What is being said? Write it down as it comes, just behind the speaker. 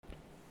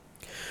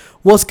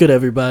What's good,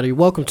 everybody?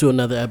 Welcome to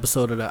another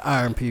episode of the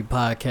RMP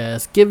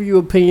Podcast, giving you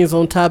opinions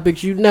on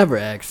topics you never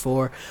asked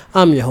for.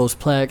 I'm your host,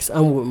 Plax.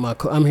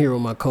 I'm here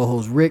with my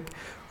co-host, Rick.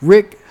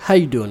 Rick, how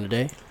you doing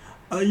today?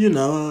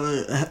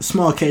 A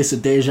small case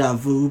of deja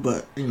vu,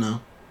 but,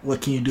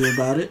 what can you do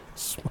about it?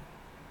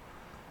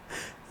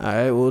 All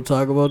right, we'll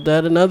talk about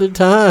that another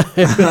time.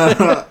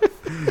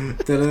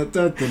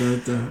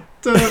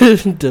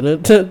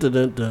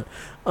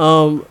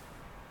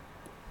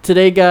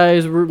 Today,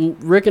 guys,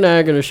 Rick and I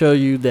are going to show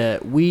you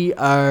that we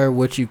are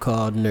what you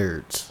call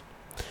nerds.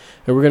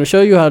 And we're going to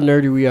show you how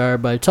nerdy we are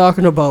by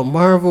talking about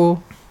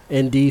Marvel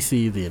and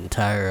DC the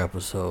entire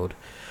episode.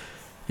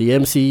 The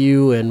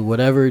MCU and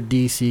whatever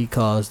DC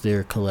calls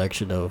their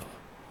collection of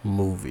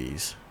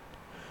movies.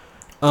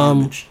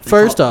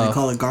 First off, they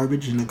call it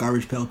garbage in the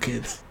Garbage Pail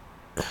Kids.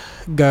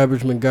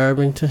 Garbage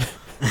McGarbington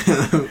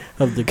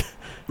of the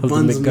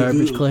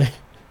McGarbage Clay.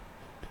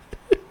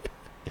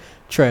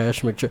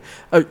 Trash McTrash.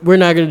 We're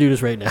not going to do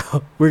this right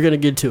now. We're going to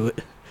get to it.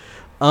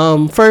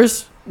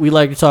 First, we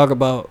like to talk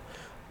about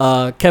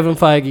Kevin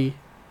Feige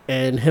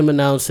and him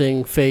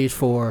announcing Phase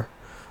 4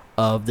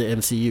 of the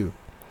MCU.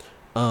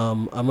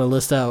 I'm going to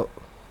list out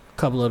a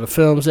couple of the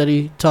films that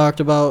he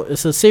talked about.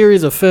 It's a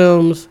series of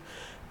films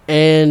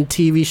and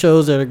TV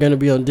shows that are going to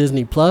be on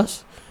Disney+.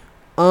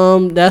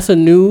 That's a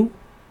new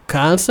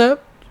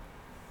concept.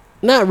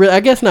 I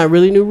guess not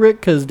really new, Rick,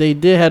 because they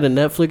did have the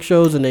Netflix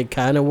shows and they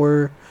kind of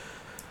were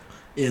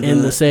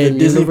in the same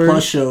Disney universe.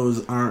 Plus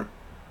shows aren't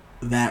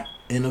that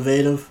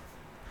innovative.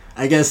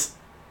 I guess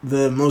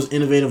the most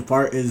innovative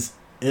part is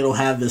it'll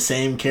have the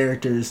same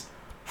characters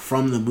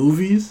from the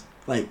movies,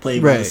 like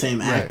played by the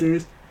same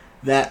actors.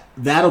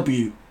 That'll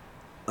be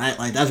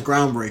like that's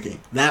groundbreaking.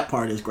 That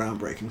part is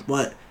groundbreaking.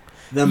 But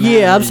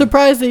I'm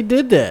surprised they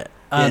did that.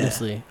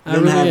 Honestly,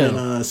 them having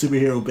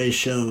superhero based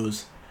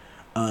shows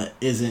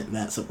isn't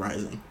that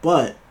surprising.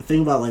 But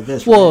think about it like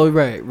this.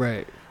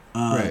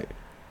 Right?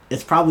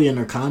 It's probably in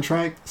their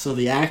contract, so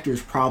the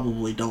actors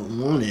probably don't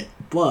want it,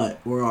 but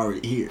we're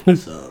already here,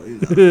 so,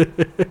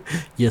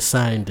 You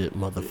signed it,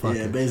 motherfucker.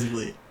 Yeah,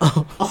 basically.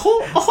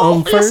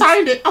 You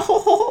signed it.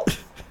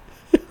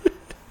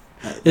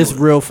 It's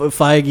real.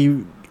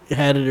 Feige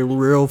had it in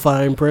real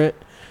fine print.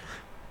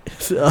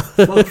 Fuck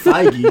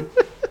Feige.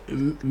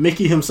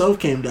 Mickey himself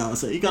came down and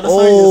said, you gotta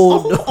sign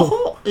this.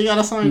 You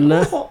gotta sign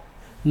it.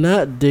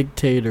 Not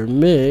Dictator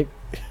Mick.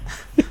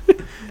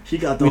 He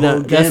got the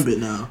whole gambit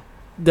now.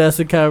 That's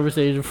a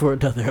conversation for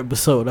another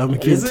episode. I'm gonna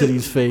get into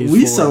these phases.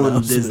 We selling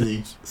to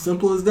Disney.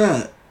 Simple as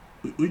that.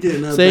 We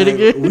getting that. Say it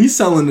again. We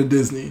selling to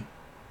Disney.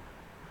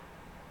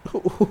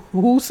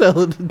 Who's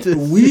selling to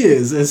Disney? We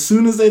is. As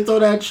soon as they throw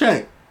that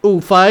check. Oh,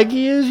 Feige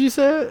is, you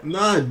said?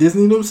 Nah,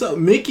 Disney themselves.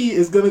 Mickey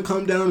is gonna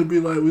come down and be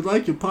like, we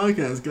like your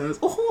podcast, guys.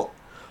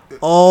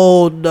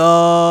 Oh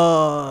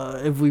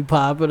no. If we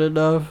pop it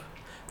enough.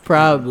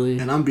 Probably.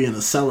 And I'm being a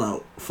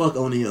sellout. Fuck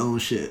owning your own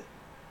shit.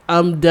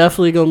 I'm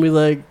definitely gonna be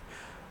like,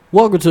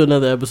 welcome to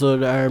another episode of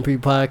the RMP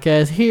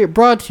Podcast. Here,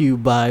 brought to you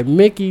by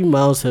Mickey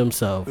Mouse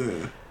himself.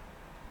 Yeah.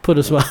 Put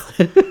a smile.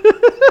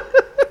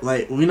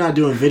 Like, we're not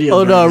doing videos.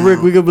 Oh no, right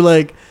Rick, now.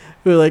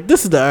 we're like,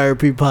 this is the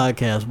RMP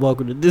Podcast.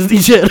 Welcome to Disney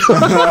Channel.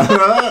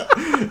 I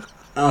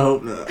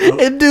hope not.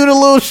 And do the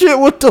little shit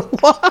with the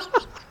wall.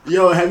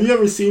 Yo, have you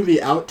ever seen the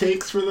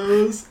outtakes for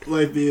those?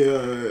 Like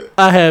the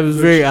I have. It's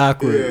very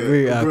awkward.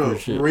 Very awkward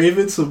shit.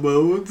 Raven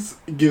Simone's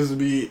gives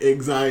me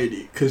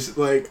anxiety because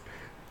like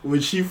when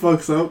she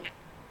fucks up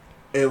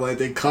and like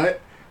they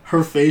cut,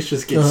 her face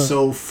just gets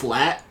so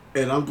flat,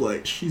 and I'm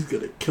like, she's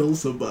gonna kill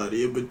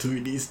somebody in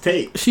between these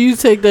takes. She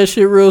take that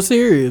shit real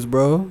serious,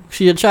 bro.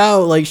 She's a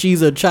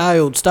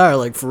child star,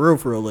 like for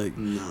real. Like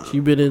she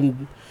been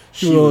on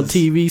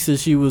TV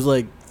since she was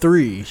like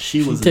 3.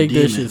 She take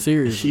that shit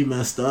serious. She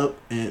messed up,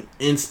 and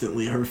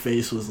instantly her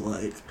face was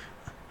like,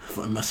 if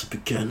I mess up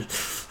again,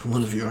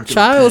 one of you are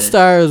child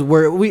stars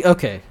were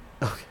okay.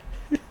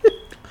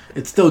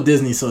 It's still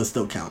Disney, so it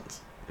still counts.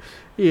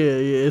 Yeah,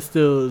 it's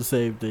still the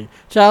same thing.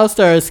 Child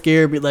stars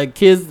scare me. Like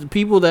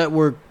people that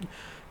were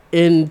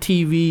in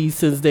TV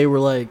since they were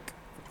like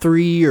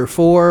 3 or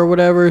 4 or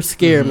whatever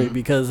scare me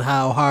because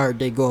how hard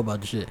they go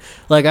about the shit.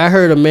 Like I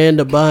heard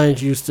Amanda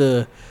Bynes used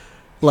to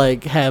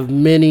like have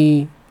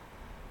many,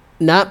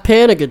 not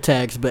panic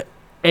attacks, but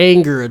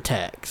anger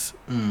attacks.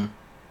 And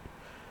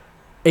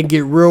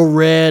get real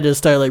red and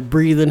start like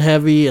breathing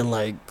heavy and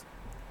like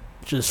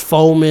just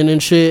foaming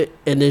and shit.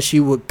 And then she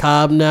would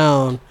calm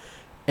down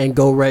and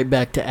go right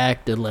back to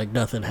acting like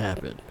nothing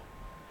happened.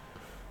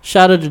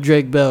 Shout out to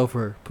Drake Bell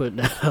for putting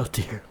that out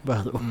there,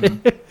 by the way.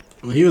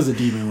 Well, he was a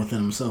demon within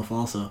himself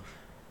also.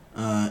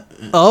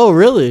 Oh,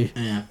 really?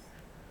 Yeah.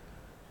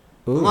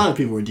 Ooh. A lot of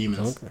people were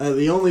demons.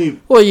 Okay.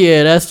 Well,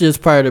 yeah, that's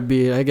just part of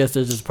being. I guess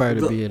that's just part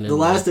of being. The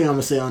last thing I'm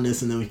gonna say on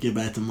this, and then we can get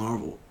back to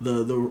Marvel.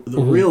 The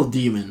real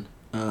demon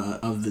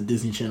of the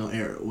Disney Channel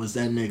era was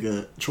that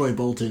nigga Troy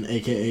Bolton,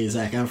 aka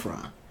Zac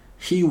Efron.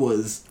 He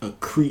was a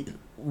cretin.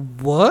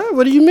 What?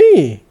 What do you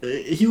mean?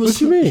 He was.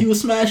 What you mean? He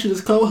was smashing his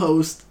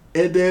co-host,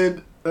 and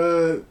then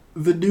the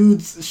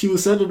dudes she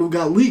was sending him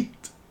got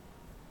leaked.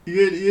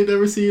 You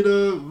never seen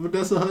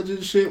Vanessa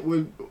Hudgens shit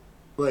when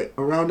like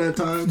around that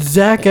time?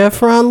 Zac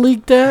Efron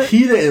leaked that.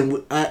 He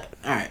didn't. All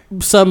right.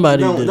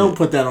 Somebody did. Don't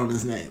put that on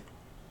his name.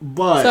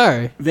 But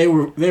sorry, they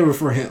were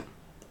for him.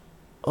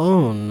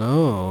 Oh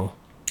no.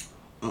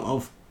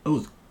 Oh, it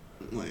was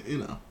like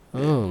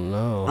Oh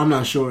no. I'm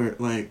not sure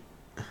like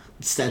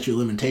statute of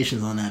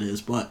limitations on that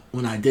is, but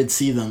when I did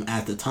see them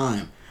at the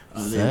time,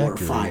 they were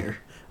fire.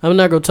 I'm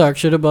not gonna talk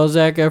shit about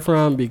Zac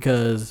Efron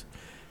because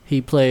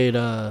he played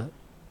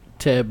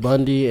Ted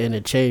Bundy and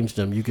it changed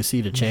him. You could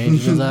see the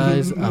change in his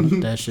eyes.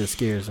 That shit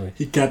scares me.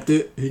 He kept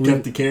it. He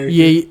kept the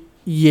character.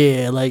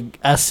 Yeah. Like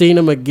I seen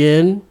him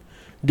again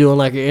doing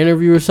like an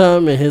interview or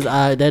something, and his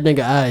eye, that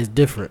nigga eye is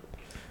different.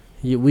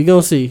 We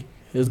gonna see.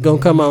 It's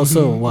gonna come out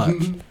soon. Watch.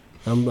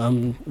 I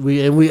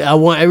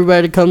want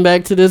everybody to come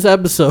back to this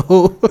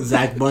episode.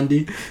 Zach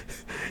Bundy.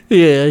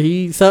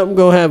 Yeah, something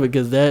gonna happen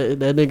because that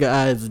nigga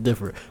eyes is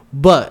different.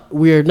 But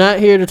we are not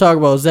here to talk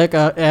about Zac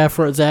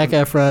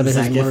Efron and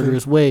his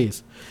murderous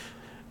ways.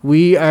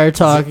 We are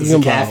talking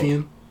about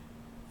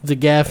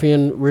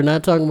Zagafian. We're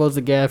not talking about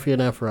Zagafian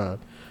Efron.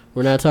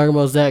 We're not talking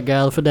about Zach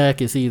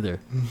Galifianakis either.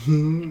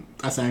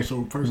 That's an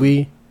actual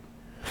person.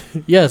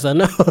 Yes, I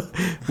know.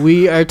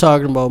 We are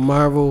talking about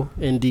Marvel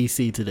and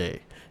DC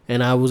today.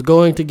 And I was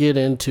going to get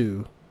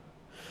into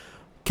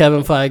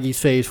Kevin Feige's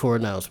Phase 4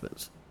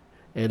 announcements.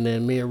 And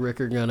then me and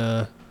Rick are going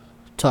to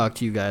talk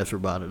to you guys for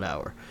about an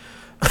hour.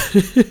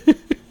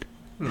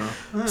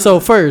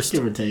 So first,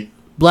 give or take.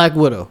 Black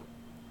Widow.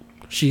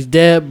 She's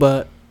dead,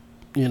 but,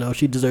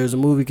 she deserves a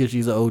movie because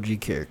she's an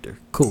OG character.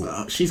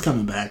 Cool. She's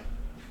coming back.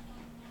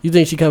 You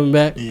think she's coming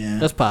back? Yeah.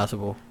 That's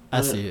possible.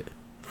 I see it.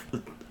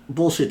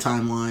 Bullshit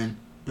timeline.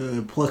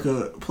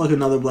 Pluck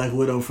another Black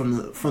Widow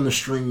from the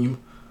stream.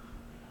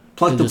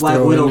 Pluck the Black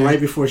Widow right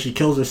before she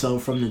kills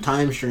herself from the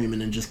time stream,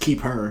 and then just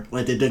keep her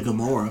like they did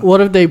Gamora.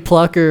 What if they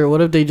pluck her?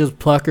 What if they just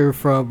pluck her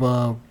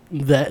from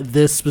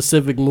this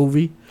specific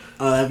movie?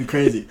 Oh, that'd be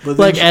crazy. But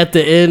like at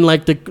the end,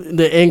 like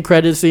the end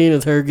credit scene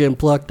is her getting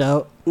plucked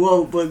out.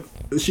 Well, but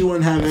she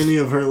wouldn't have any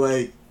of her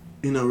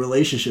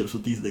relationships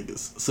with these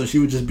niggas, so she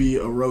would just be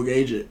a rogue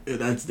agent, and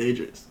that's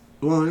dangerous.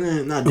 Well,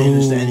 not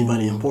dangerous to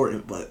anybody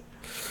important, but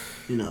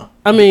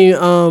I mean,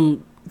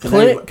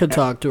 Clint could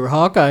talk to her.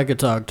 Hawkeye could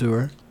talk to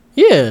her.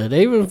 Yeah,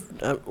 they even.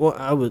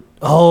 I would.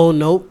 Oh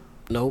nope.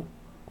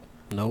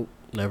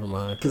 Never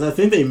mind. Because I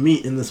think they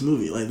meet in this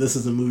movie. Like this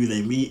is a movie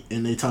they meet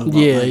and they talk about.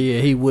 Yeah,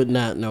 he would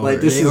not know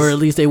her, or at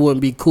least they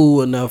wouldn't be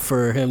cool enough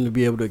for him to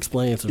be able to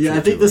explain something. Yeah,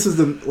 I think this is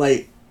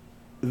they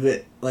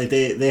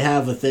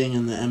have a thing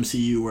in the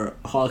MCU where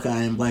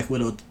Hawkeye and Black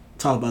Widow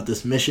talk about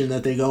this mission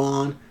that they go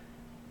on,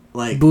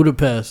 like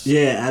Budapest.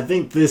 Yeah, I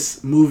think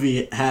this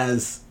movie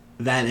has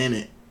that in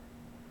it.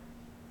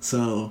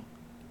 So,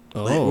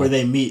 where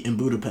they meet in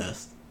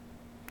Budapest.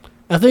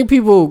 I think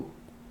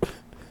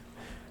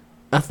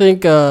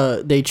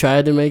they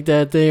tried to make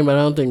that thing, but I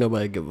don't think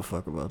nobody give a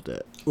fuck about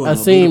that. I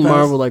seen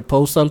Budapest? Marvel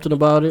post something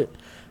about it,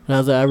 and I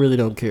was like, I really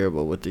don't care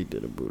about what they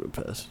did in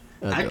Budapest.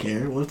 I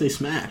care. What if they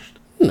smashed?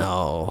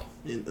 No.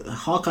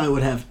 Hawkeye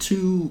would have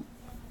 2,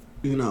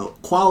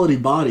 quality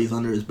bodies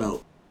under his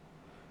belt.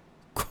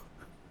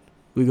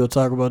 We gonna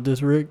talk about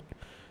this, Rick?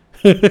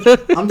 I'm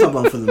talking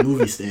about for the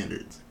movie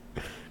standards.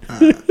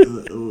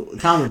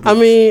 Comic books,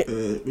 probably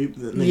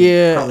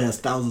has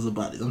thousands of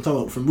bodies. I'm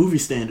talking about for movie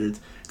standards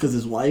because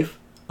his wife,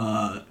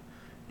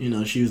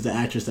 she was the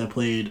actress that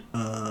played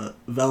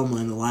Velma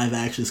in the live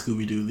action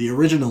Scooby Doo, the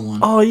original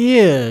one. Oh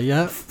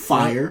yeah.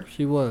 Fire. Yeah,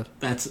 she was.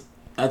 That's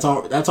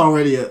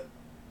already a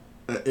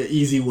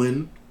easy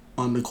win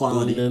on the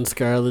quality. And then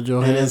Scarlett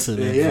Johansson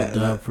is a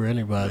dub for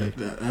anybody.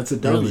 That's a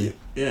W. Really?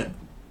 Yeah.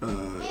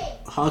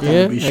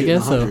 Hawkeye would be shooting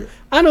 100. So.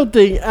 I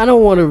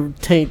don't want to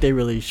taint their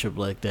relationship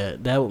like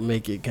that. That would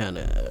make it kind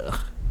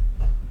of,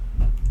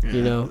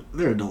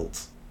 they're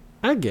adults.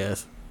 I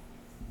guess.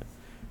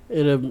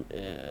 It's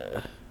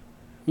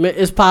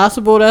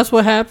possible that's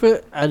what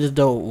happened. I just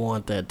don't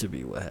want that to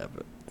be what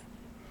happened.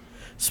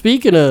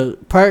 Speaking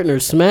of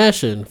partners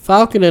smashing,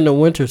 Falcon and the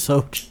Winter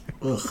Soldier.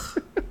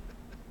 Ugh.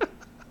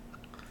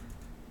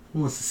 Who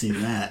wants to see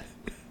that?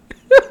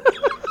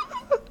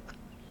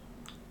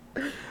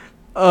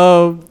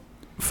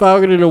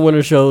 Falcon and the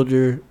Winter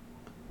Soldier.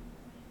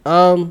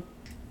 That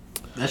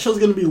show's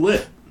gonna be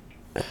lit.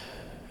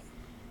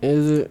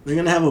 Is it? They're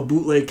gonna have a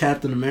bootleg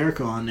Captain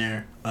America on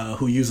there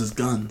who uses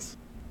guns.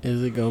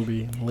 Is it gonna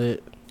be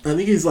lit? I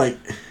think he's like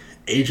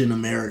Agent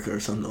America or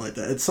something like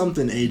that. It's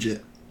something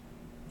Agent.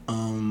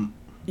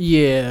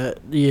 Yeah.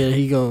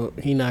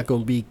 He not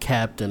gonna be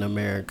Captain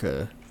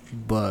America,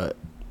 but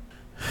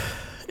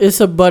it's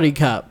a buddy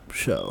cop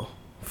film.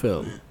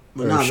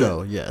 Or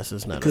show, yes,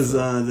 it's not. Because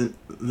the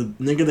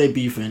nigga they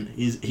beefing,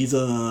 he's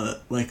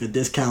a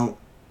discount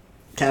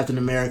Captain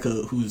America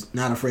who's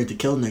not afraid to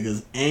kill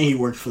niggas, and he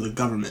works for the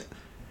government.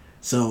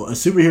 So a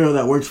superhero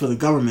that works for the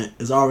government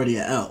is already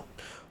an L.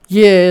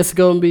 Yeah, it's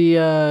gonna be.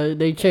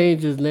 They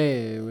changed his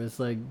name. It's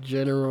like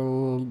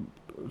General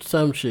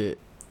some shit.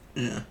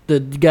 Yeah. The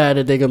guy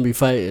that they're gonna be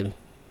fighting.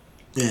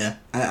 Yeah,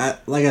 I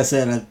like I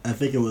said, I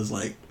think it was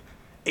like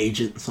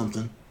Agent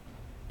something.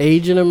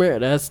 Agent America.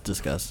 That's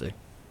disgusting.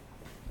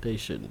 They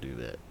shouldn't do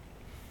that.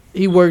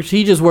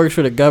 He just works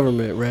for the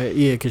government, right?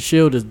 Yeah, because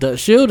Shield is done.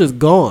 Shield is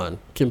gone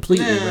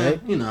completely,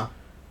 right? You know,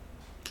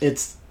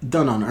 it's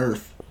done on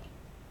Earth.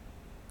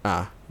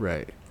 Ah,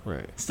 right.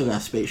 Still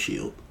got Space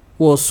Shield.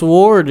 Well,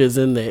 Sword is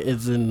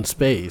in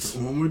space.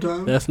 One more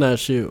time. That's not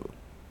Shield.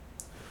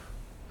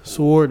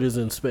 Sword is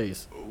in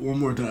space. One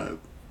more time.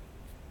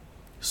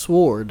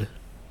 Sword.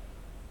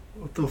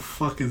 What the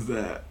fuck is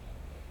that?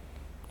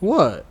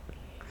 What?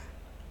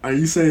 Are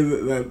you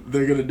saying that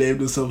they're gonna name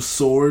themselves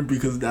Sword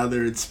because now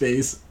they're in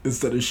space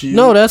instead of Shield?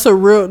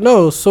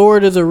 No,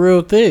 Sword is a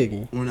real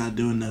thing. We're not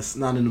doing this.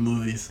 Not in the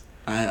movies.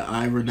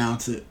 I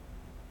renounce it.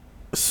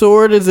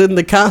 Sword is in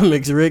the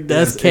comics, Rick.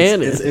 That's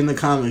canon. It's in the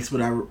comics,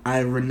 but I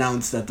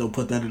renounce that they'll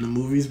put that in the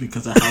movies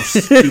because of how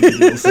stupid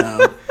it'll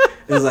sound.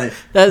 It's like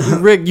that's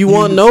Rick. You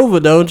want Nova,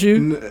 don't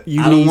you?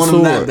 I don't want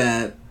them that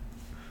bad.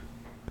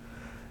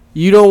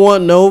 You don't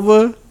want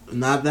Nova?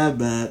 Not that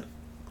bad.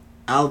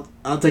 I'll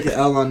take an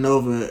L on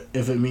Nova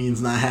if it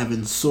means not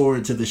having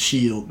Sword to the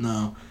Shield.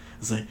 No,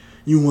 it's like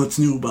you once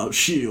knew about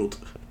Shield,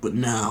 but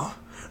now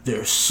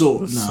there's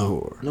Sword. No,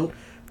 Sword. Nope.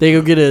 They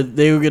go get a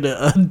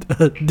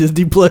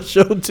Disney Plus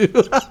show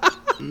too.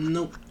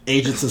 Nope.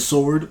 Agents of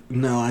Sword?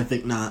 No, I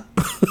think not.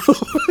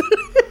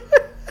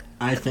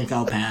 I think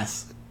I'll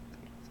pass.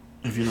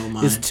 If you don't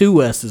mind. It's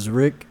 2 S's,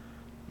 Rick.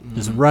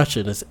 It's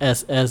Russian. It's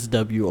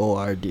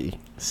SSWORD.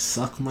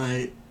 Suck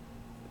my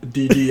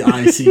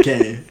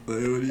DDICK.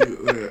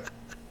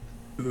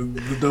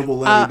 The double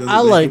letter doesn't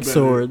I make like it better.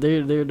 Sword.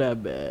 They're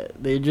not bad.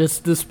 They're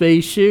just the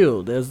space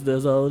shield.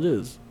 That's all it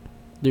is.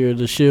 They're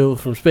the shield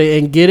from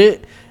space. And get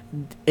it?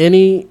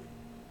 Any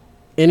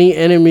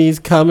enemies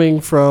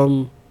coming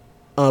from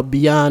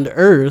beyond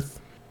Earth,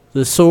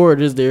 the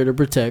Sword is there to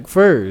protect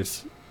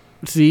first.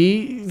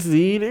 See,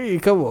 there you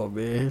come on,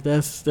 man.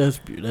 That's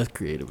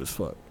creative as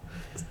fuck.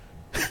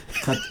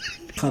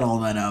 Cut all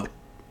that out.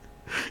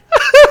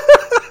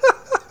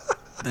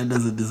 That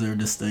doesn't deserve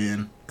to stay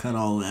in. Cut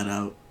all that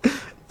out.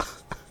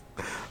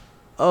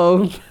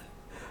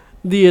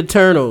 The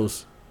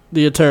Eternals.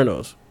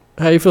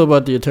 How you feel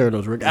about the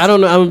Eternals, Rick? I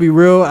don't know. I'm gonna be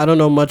real. I don't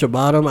know much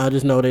about them. I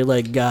just know they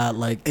got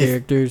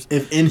characters.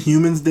 If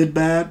Inhumans did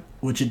bad,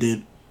 which it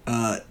did,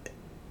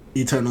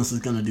 Eternals is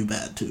gonna do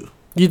bad too.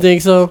 You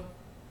think so?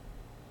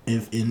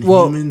 If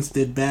Inhumans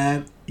did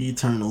bad,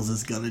 Eternals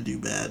is gonna do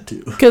bad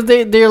too. Because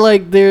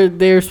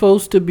they're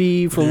supposed to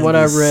be, from what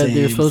I've read,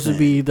 they're supposed to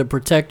be the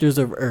protectors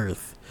of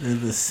Earth. They're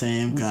the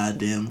same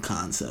goddamn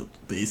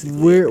concept, basically.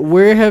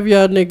 Where have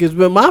y'all niggas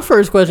been? My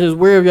first question is,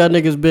 where have y'all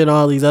niggas been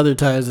all these other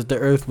times that the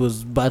Earth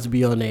was about to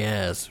be on their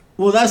ass?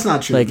 Well, that's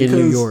not true. Like in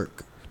New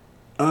York.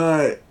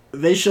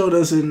 They showed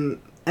us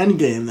in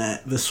Endgame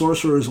that the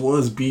Sorcerers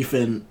was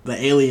beefing the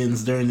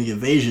aliens during the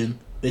invasion.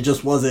 They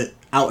just wasn't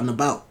out and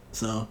about.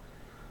 So,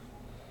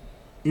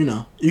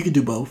 you could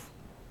do both.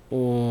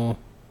 I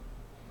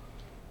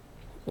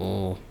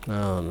don't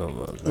know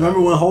about that.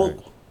 Remember when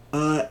Hulk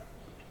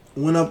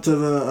went up to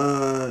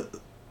the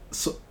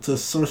to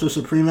Sorcerer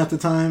Supreme at the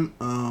time,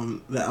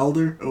 the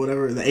Elder or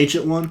whatever, the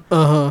ancient one.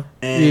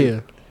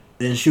 And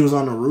she was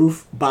on the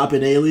roof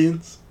bopping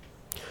aliens.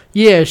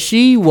 Yeah,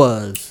 she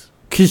was,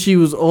 cause she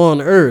was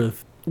on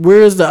Earth.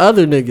 Where's the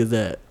other niggas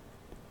at?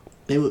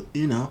 They would,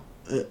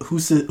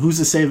 who's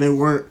to say there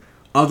weren't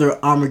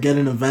other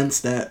Armageddon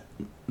events that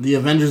the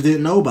Avengers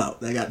didn't know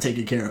about that got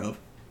taken care of?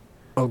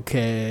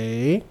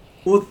 Okay.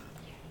 Well,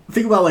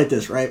 think about it like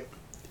this, right?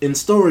 In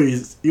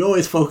stories, you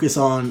always focus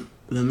on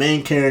the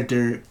main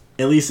character,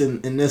 at least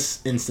in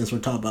this instance we're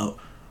talking about,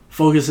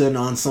 focusing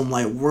on some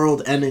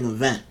world-ending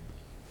event.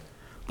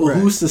 But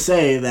who's to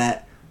say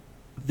that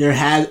there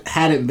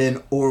hadn't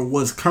been or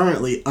was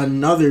currently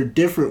another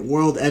different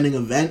world-ending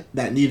event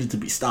that needed to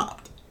be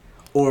stopped?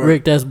 Or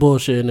Rick, that's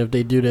bullshit. And if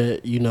they do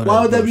that,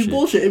 why would that be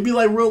bullshit? It'd be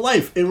like real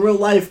life. In real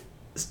life,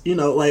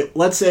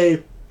 let's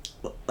say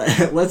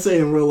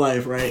in real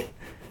life, right?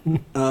 You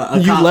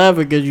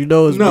laughing because you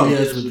know it's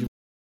BS.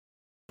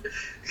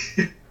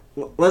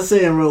 Let's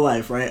say in real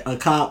life, right? A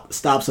cop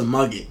stops a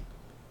mugging.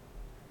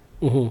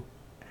 Mm-hmm.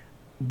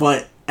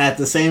 But at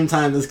the same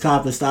time this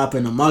cop is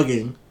stopping a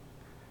mugging,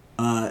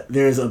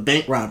 there's a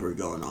bank robbery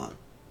going on.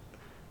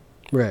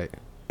 Right.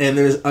 And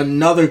there's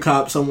another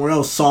cop somewhere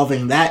else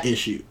solving that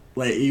issue.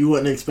 Like, you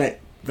wouldn't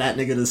expect that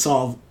nigga to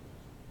solve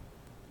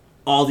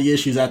all the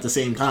issues at the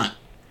same time.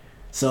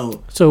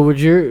 So what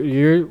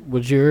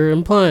you're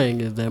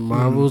implying is that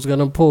Marvel's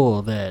gonna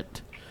pull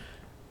that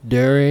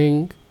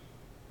during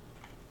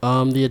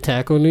the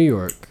attack on New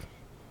York,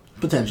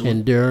 potentially,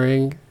 and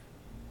during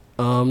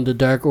the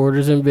Dark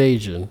Order's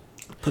invasion,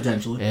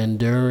 potentially, and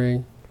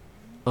during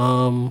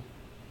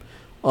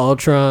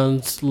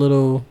Ultron's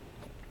little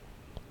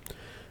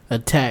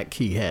attack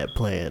he had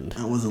planned.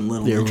 That wasn't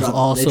little. There was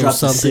also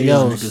something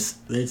else.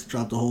 They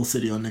dropped the whole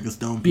city on niggas'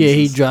 dome pieces. Yeah,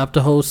 he dropped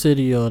the whole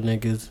city on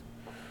niggas.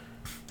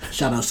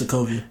 Shout out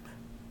Sokovia.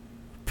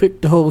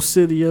 Pick the whole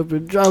city up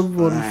and drop it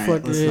on the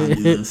fucking head.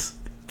 Let's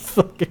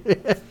not do this.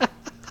 Fucking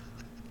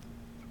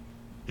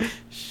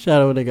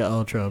Shout out nigga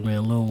Ultron,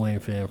 man. Lil Wayne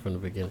fan from the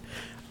beginning.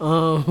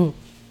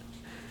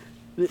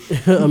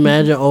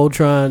 Imagine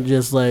Ultron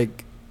just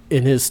like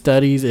in his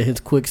studies, in his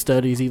quick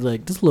studies, he's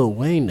like, this Lil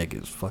Wayne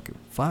nigga is fucking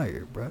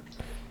fire, bro.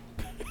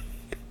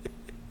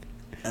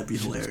 That'd be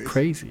hilarious. It's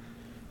crazy.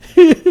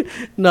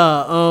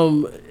 Nah,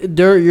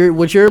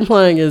 what you're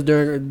implying is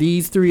during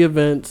these three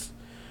events,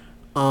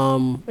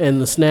 and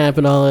the snap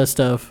and all that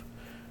stuff,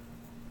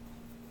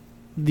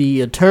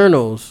 the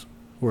Eternals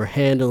were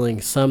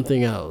handling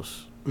something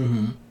else.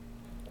 Mm-hmm.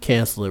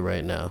 Cancel it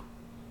right now.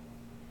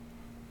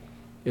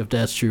 If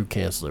that's true,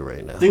 cancel it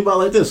right now. Think about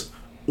it like this.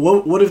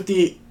 What if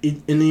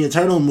in the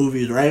Eternal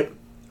movies, right,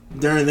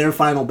 during their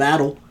final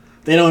battle,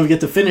 they don't even get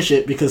to finish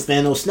it because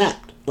Thanos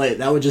snapped? Like,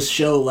 that would just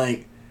show,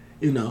 like,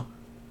 you know,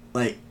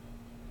 like,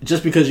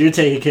 just because you're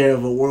taking care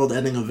of a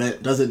world-ending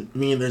event doesn't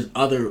mean there's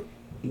other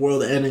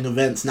world-ending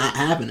events not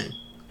happening.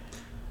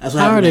 That's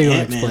what How are happened they to going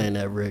to Ant-Man. explain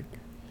that, Rick?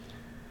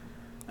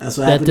 That's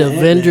what That happened the to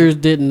Avengers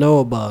Ant-Man. didn't know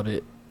about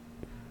it.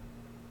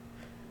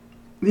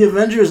 The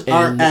Avengers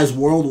aren't as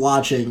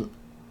world-watching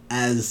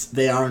as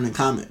they are in the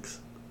comics.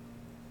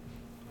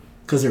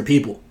 Because they're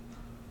people.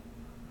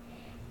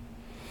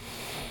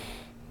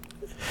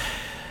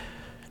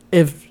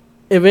 If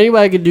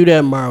anybody could do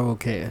that, Marvel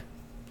can.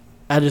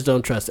 I just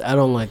don't trust it. I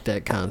don't like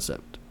that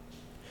concept.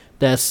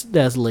 That's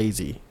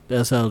lazy.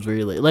 That sounds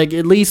really lazy. Like,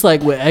 at least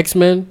like with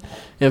X-Men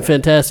and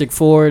Fantastic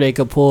Four, they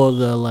could pull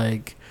the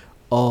like,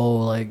 oh,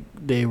 like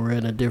they were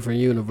in a different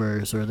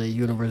universe, or the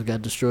universe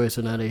got destroyed,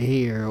 so now they're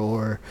here,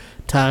 or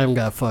time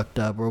got fucked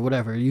up, or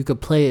whatever. You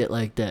could play it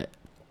like that.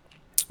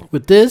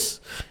 With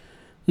this,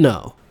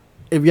 no.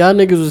 If y'all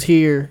niggas was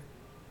here,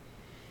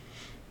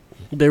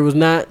 there was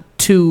not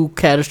two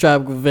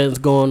catastrophic events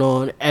going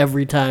on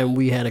every time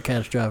we had a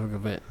catastrophic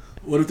event.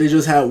 What if they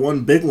just had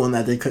one big one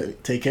that they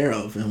could take care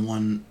of in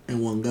one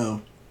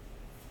go?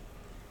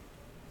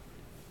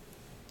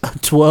 A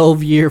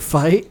 12-year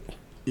fight?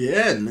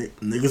 Yeah,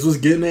 niggas was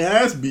getting their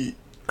ass beat.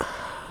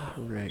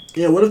 Right.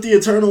 Yeah, what if the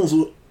Eternals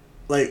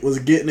was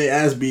getting their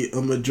ass beat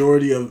a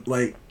majority of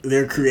like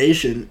their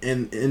creation,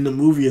 and in the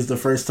movie is the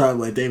first time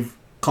like they've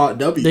caught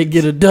W. They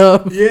get a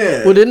dub.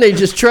 Yeah. Well, then they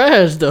just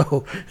trash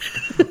though.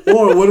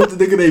 Or what if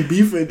the nigga they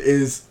beefing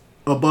is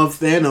above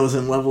Thanos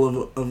in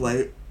level of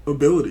like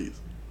abilities?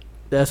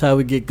 That's how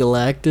we get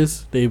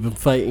Galactus. They've been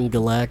fighting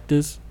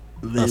Galactus.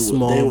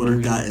 They would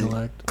have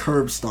gotten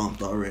curb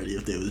stomped already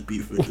if they was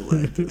beefing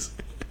Galactus.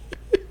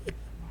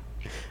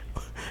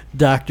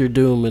 Doctor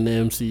Doom in the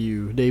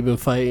MCU. They've been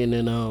fighting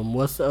in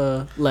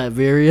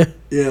Latveria.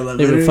 Yeah, Latveria.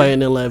 They've been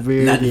fighting in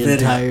Latveria the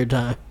entire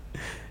time.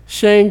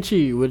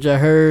 Shang-Chi, which I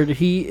heard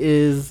he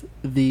is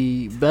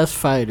the best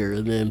fighter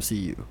in the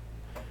MCU.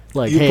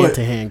 Like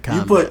hand-to-hand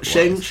combat. You put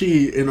Shang-Chi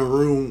in a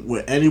room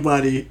with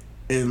anybody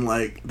and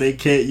like they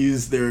can't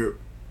use their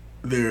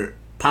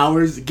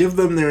powers, give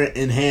them their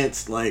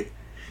enhanced like,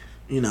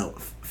 you know,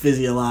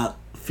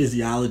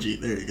 physiology.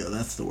 There you go,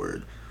 that's the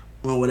word.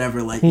 Or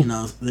whatever, like, you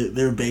know,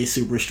 their base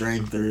super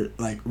strength or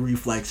like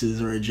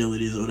reflexes or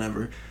agilities or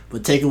whatever.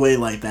 But take away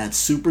like that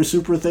super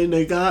thing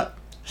they got,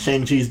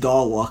 Shang-Chi's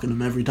dog walking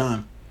them every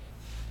time.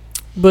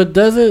 But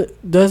doesn't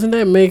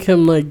that make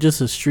him like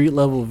just a street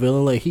level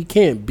villain? Like, he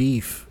can't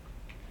beef.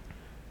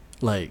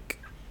 Like,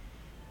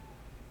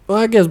 well,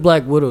 I guess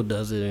Black Widow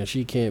does it and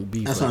she can't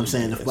beef. That's what I'm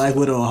saying. If Black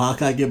Widow or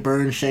Hawkeye get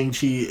burned,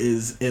 Shang-Chi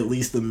is at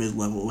least a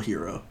mid-level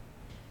hero.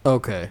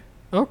 Okay,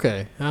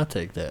 I'll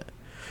take that.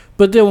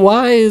 But then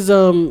why is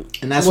and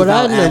that's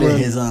without adding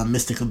his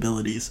mystic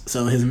abilities.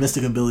 So his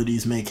mystic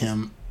abilities make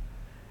him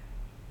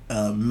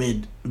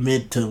mid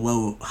to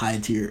low high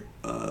tier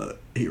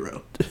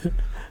hero.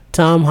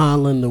 Tom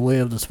Holland, The Way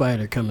of the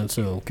Spider coming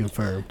soon,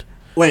 confirmed.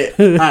 Wait,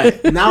 all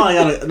right. Now I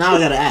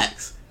gotta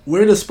ask,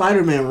 where does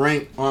Spider-Man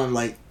rank on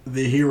like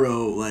the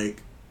hero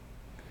like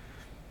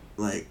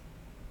I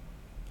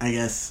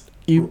guess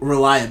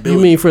reliability? You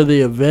mean for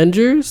the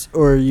Avengers,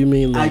 or you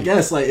mean like, I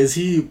guess like, is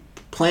he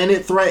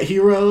planet threat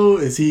hero?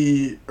 Is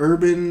he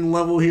urban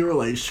level hero,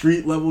 like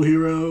street level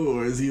hero,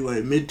 or is he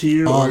like mid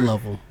tier? All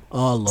of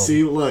them.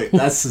 See, look,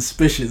 that's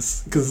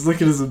suspicious because look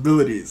at his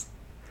abilities.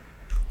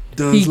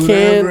 Does He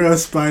whatever a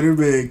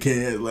Spider-Man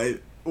can.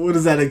 Like, what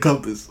does that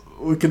encompass?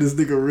 What can this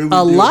nigga really do?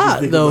 A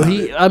lot though.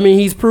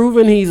 He's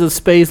proven he's a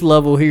space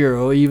level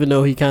hero, even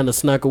though he kind of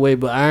snuck away.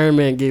 But Iron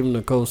Man gave him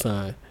the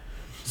cosign,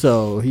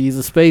 so he's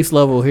a space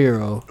level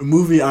hero. A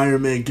movie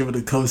Iron Man given a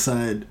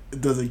cosign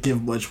doesn't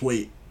give much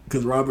weight.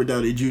 Because Robert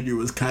Downey Jr.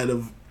 was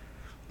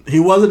he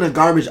wasn't a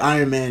garbage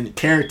Iron Man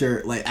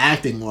character, like,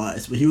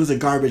 acting-wise, but he was a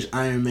garbage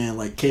Iron Man,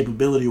 like,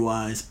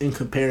 capability-wise, in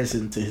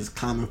comparison to his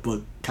comic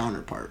book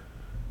counterpart.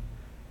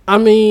 I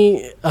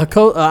mean, a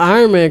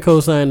Iron Man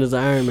cosign is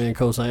an Iron Man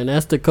cosign.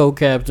 That's the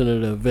co-captain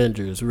of the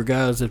Avengers,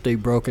 regardless if they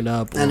broken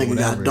up or that nigga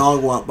whatever. got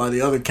dog-walked by the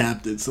other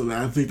captain, so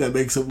I think that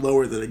makes him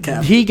lower than a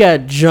captain. He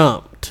got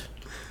jumped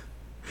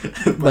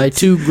by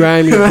two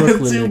grimy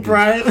Brooklyn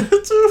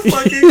niggas. Two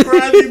fucking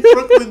grimy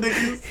Brooklyn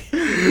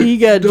niggas. He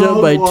got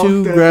jumped by Dog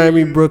two walked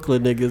grimy nigga.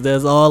 Brooklyn niggas.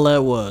 That's all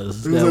that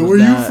was. He was like, where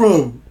you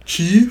from,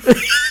 Chief?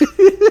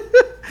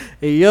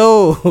 Hey,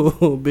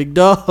 yo, big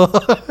dog.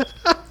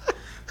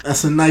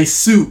 That's a nice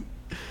suit.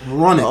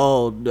 Run it.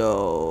 Oh,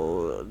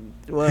 no.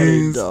 What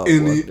Hands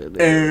in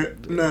the air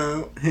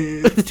now.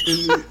 Hands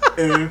in the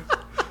air.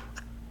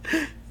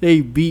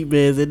 They beat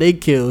mans and they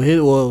killed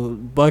his. Well,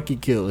 Bucky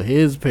killed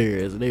his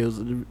parents. And they was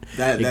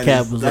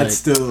that's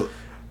still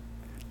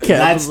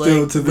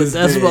to this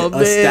that's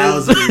day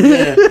astounds me.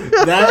 Yeah,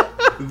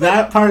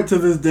 that part to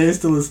this day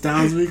still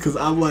astounds me because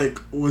I'm like,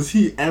 was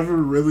he ever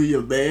really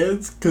a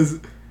man's? Because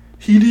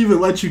he didn't even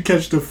let you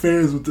catch the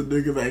fares with the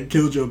nigga that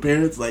killed your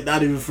parents. Like,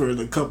 not even for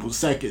a couple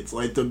seconds.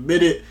 Like, the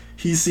minute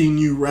he seen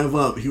you rev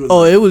up, he was.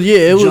 Oh, like, it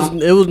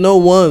was no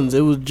ones.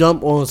 It was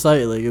jump on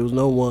sight. Like, it was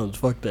no ones.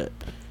 Fuck that.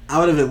 I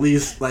would have at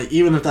least, like,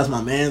 even if that's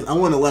my mans, I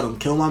wouldn't let him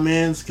kill my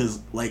mans because,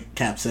 like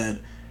Cap said,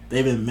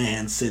 they've been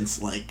mans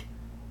since, like,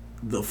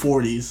 the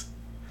 40s.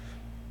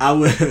 I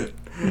would.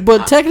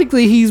 But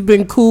technically, he's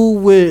been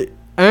cool with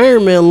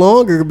Iron Man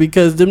longer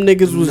because them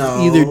niggas was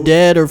either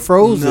dead or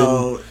frozen.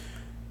 No,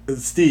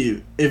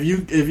 Steve, if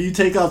you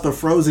take out the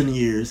frozen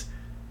years,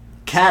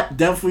 Cap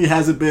definitely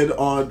hasn't been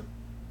on,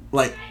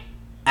 like,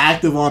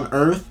 active on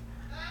Earth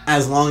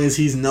as long as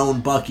he's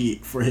known Bucky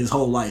for his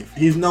whole life.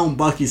 He's known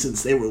Bucky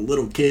since they were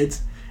little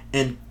kids,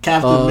 and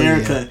Captain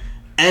America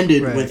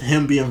ended with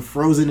him being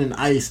frozen in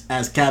ice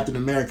as Captain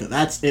America.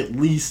 That's at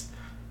least,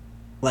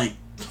 like,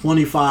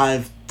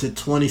 25 to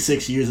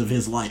 26 years of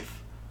his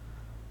life.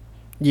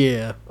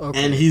 Yeah.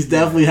 Okay. And he's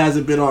definitely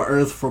hasn't been on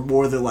Earth for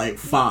more than, like,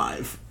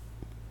 5.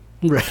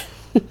 Right.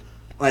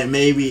 Like,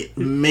 maybe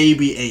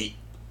 8.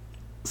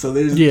 So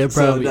there's... Yeah,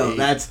 probably so, no,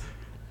 8.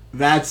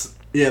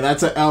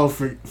 That's an L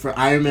for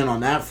Iron Man on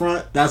that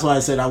front. That's why I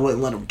said I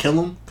wouldn't let him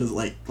kill him. Because,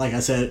 like I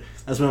said,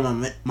 that's where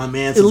my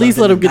man... At least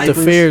let him get the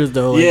fares,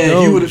 though. Like,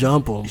 yeah, he would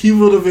jump him. He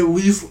would have at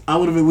least... I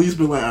would have at least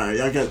been like, all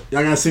right,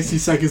 y'all got 60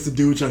 seconds to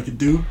do what y'all can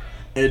do.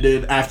 And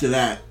then after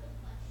that,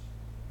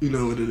 you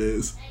know what it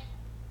is.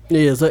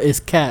 Yeah, so it's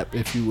Cap,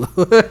 if you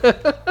will.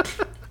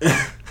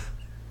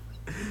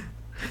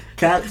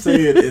 Cap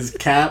saying is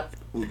Cap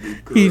would be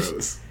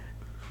gross.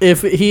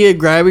 If he had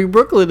grimy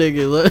Brooklyn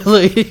nigga,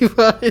 like, he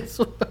might as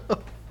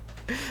well.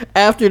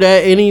 After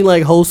that, any,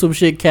 like, wholesome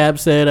shit Cap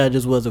said, I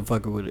just wasn't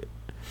fucking with it.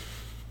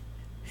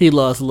 He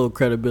lost a little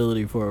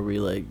credibility for me.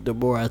 Like, the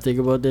more I think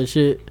about that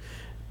shit,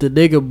 the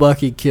nigga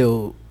Bucky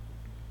killed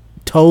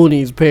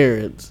Tony's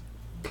parents.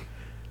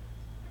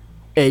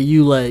 And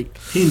you, like...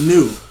 He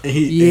knew. And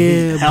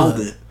he held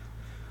it.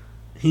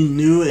 He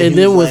knew and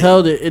then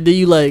withheld it. And then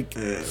you, like...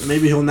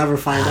 maybe he'll never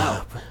find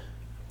out.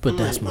 But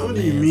that's my man. What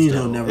do you mean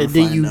he'll never find out?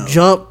 And then you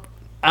jump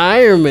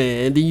Iron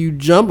Man. And then you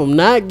jump him.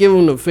 Not give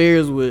him the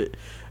fares with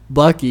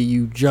Bucky.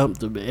 You jump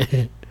the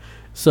man.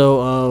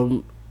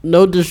 So,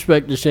 no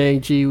disrespect to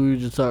Shang-Chi. We were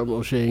just talking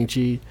about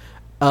Shang-Chi.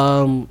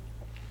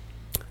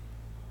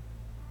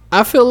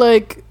 I feel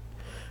like...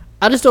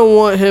 I just don't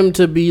want him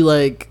to be,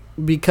 like...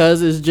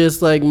 Because it's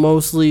just, like,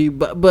 mostly...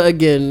 But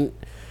again...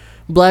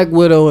 Black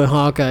Widow and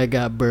Hawkeye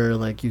got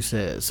burned, like you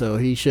said. So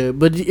he should...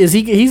 But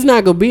he's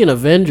not going to be an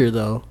Avenger,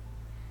 though.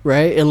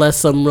 Right? Unless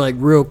some, like,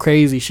 real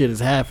crazy shit is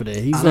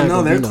happening. He's not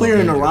going to be they're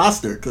clearing the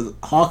roster. Because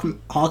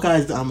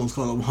Hawkeye's... I almost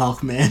called him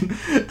Hawkman.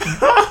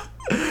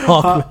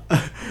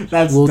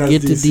 We'll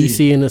get to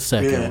DC in a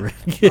second.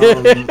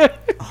 Yeah.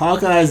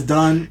 Hawkeye's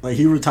done. Like,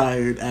 he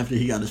retired after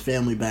he got his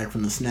family back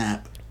from the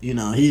snap. You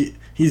know,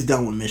 he's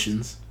done with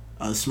missions.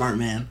 Smart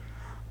man.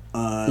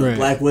 Right.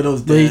 Black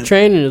Widow's dead. But he's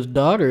training his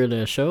daughter in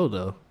that show,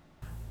 though.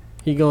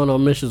 He going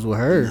on missions with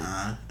her.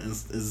 Nah,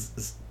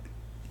 it's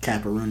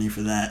Caparoonie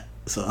for that.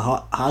 So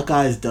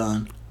Hawkeye's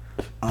done.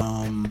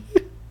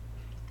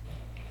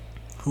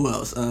 Who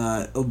else?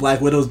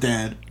 Black Widow's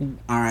dead.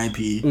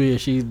 R.I.P. Yeah,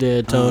 she's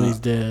dead. Tony's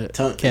dead.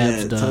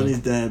 Cap's done. Tony's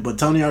dead. But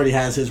Tony already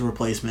has his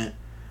replacement.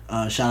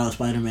 Shout out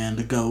Spider-Man,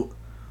 the GOAT.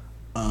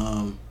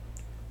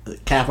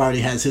 Cap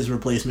already has his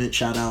replacement.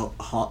 Shout out.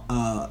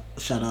 I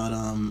was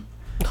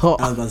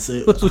about to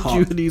say. What's with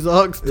you and these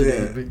Hawks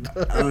today?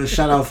 Yeah.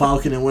 Shout out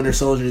Falcon and Winter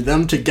Soldier.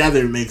 Them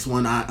together makes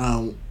one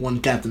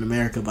Captain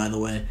America. By the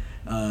way.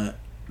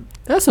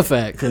 That's a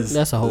fact.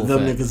 That's a whole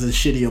them fact. Niggas is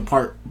shitty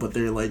apart, but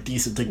they're like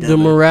decent together. The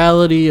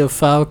morality of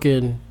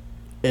Falcon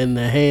in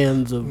the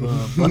hands of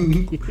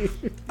Bucky.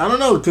 I don't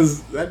know,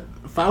 because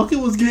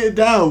Falcon was getting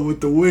down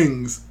with the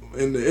wings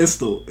in the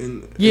Istal.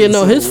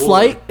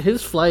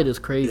 His flight is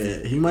crazy.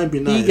 Yeah, he might be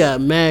nice. He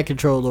got mad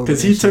control over.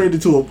 Because he turned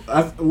into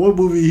one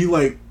movie he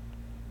like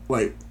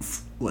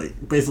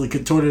basically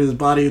contorted his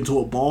body into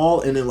a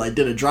ball and then like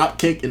did a drop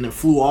kick and then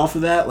flew off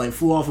of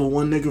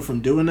one nigga from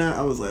doing that.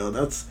 I was like, oh,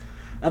 that's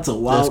a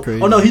wild. That's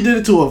crazy. Oh no, he did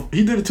it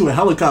to a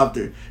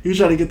helicopter. He was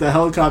trying to get the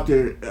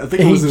helicopter. I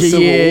think it was in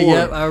Civil War.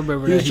 Yeah, I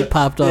remember that. He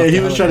popped off. Yeah, he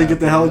was trying to get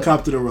the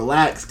helicopter to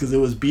relax because it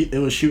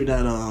was shooting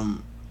at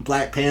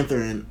Black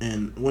Panther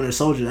and Winter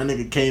Soldier. That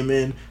nigga came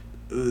in,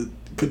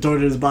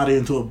 contorted his body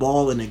into a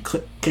ball and then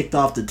kicked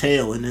off the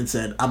tail and then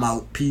said, "I'm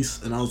out,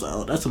 peace." And I was like,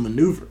 "Oh, that's a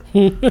maneuver.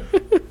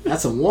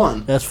 That's a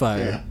one. That's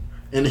fire." Yeah.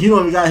 And he don't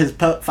even got his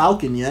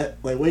Falcon yet.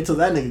 Like, wait till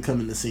that nigga come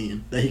in the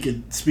scene that he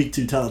could speak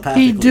to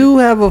telepathically. He do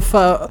have a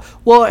Falcon.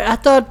 Well, I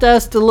thought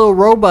that's the little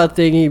robot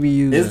thing he be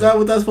using. Is that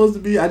what that's supposed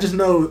to be? I just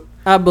know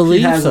I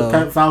believe he has so. a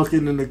pet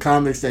falcon in the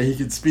comics that he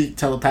could speak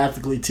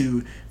telepathically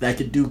to that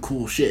could do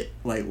cool shit,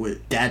 like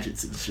with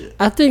gadgets and shit.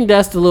 I think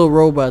that's the little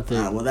robot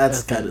thing. Well,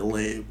 that's kind of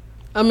lame.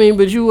 I mean,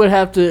 but you would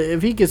have to,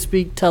 if he could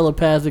speak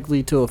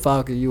telepathically to a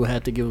falcon, you would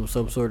have to give him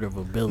some sort of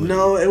ability.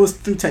 No, it was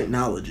through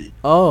technology.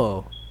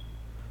 Oh.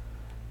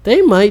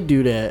 They might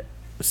do that,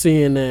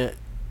 seeing that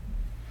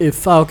if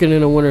Falcon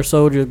and the Winter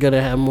Soldier is going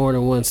to have more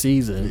than one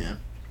season. Yeah.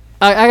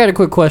 I got a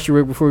quick question,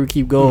 Rick, before we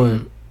keep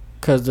going,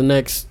 because the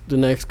next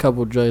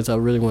couple of joints I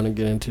really want to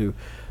get into.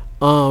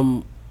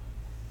 Do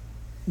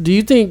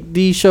you think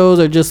these shows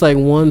are just like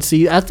one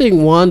season? I think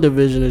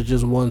WandaVision is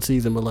just one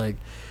season, but like,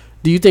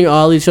 do you think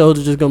all these shows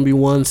are just going to be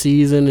one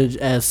season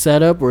as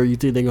setup, or you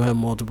think they're going to have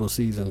multiple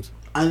seasons?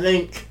 I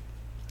think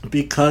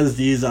because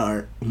these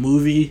are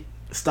movie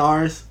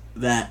stars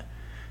that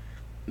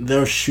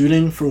they're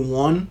shooting for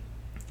one,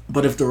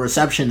 but if the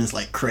reception is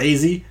like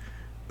crazy,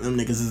 them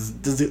niggas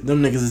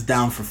is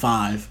down for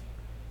 5.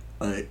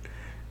 Like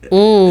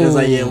it's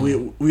like, yeah,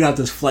 we got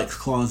this flex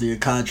clause in your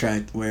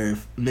contract where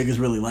if niggas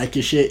really like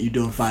your shit, you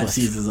doing 5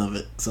 seasons of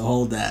it. So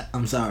hold that.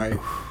 I'm sorry.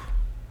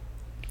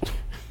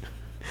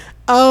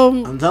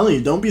 I'm telling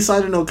you, don't be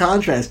signing no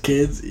contracts,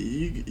 kids.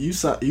 You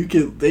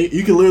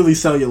can literally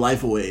sell your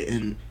life away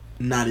and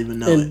not even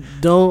know it.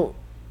 Don't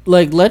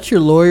let your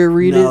lawyer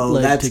read it. No,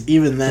 that's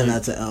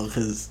that's an L.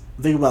 Because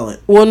think about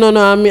it. Well, no.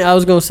 I mean, I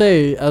was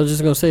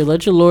just gonna say,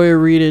 let your lawyer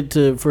read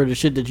it for the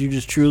shit that you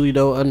just truly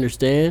don't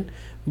understand.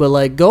 But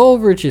like, go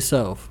over it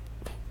yourself,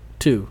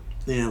 too.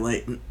 Yeah,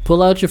 like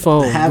pull out your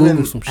phone,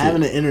 Google some shit.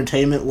 Having an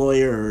entertainment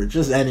lawyer or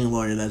just any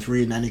lawyer that's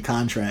reading any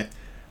contract,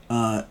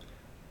 them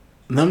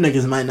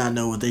niggas might not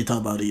know what they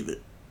talk about either.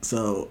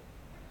 So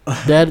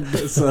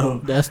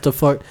that's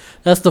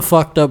the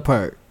fucked up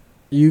part.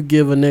 You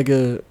give a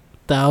nigga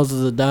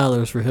thousands of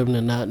dollars for him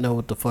to not know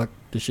what the fuck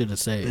the shit is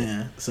saying.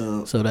 Yeah,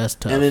 so that's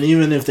tough. And then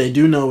even if they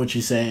do know what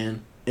you're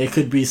saying, it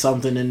could be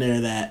something in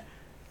there that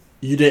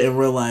you didn't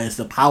realize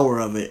the power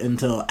of it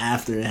until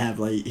after it happened.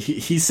 Like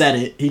he said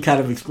it, he kind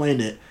of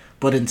explained it,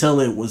 but until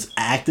it was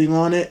acting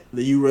on it,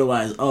 that you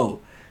realize, oh,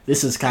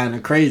 this is kind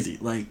of crazy.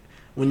 Like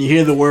when you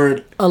hear the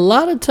word, a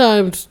lot of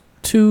times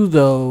too,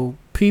 though,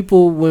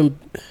 people will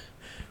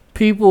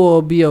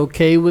be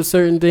okay with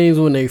certain things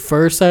when they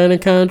first sign a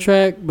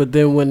contract, but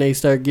then when they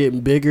start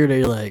getting bigger,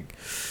 they like,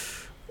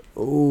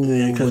 oh,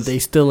 yeah, but they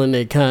still in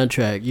their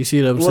contract. You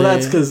see what I'm saying? Well,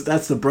 that's because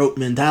that's the broke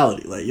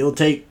mentality. Like, you'll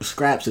take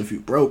scraps if you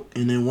broke,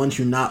 and then once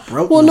you're not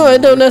broke, well, no,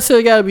 it don't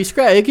necessarily got to be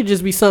scrap. It could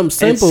just be something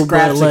simple,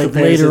 but like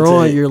later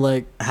on, you're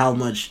like how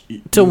much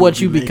to what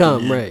you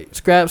become, right?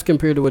 Scraps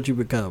compared to what you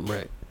become,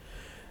 right?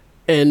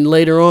 And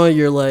later on,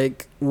 you're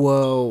like,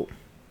 well,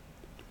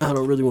 I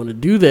don't really want to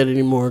do that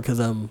anymore because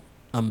I'm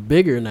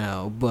bigger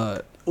now,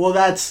 but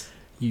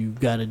you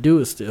got to do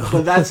it still.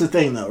 But that's the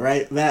thing, though,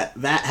 right? That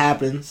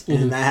happens,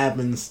 and that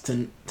happens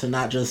to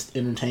not just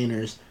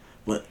entertainers,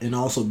 and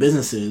also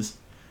businesses,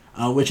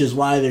 which is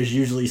why there's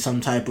usually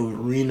some type of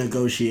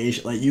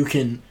renegotiation. Like, you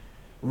can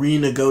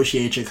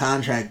renegotiate your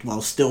contract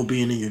while still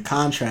being in your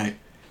contract,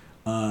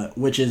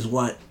 which is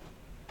what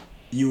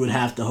you would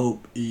have to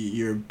hope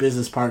your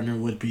business partner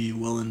would be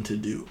willing to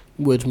do.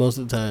 Which most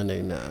of the time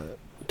they not.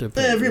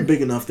 Yeah, if you're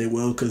big enough, they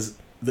will, because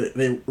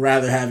they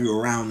rather have you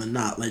around than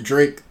not. Like,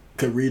 Drake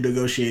could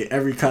renegotiate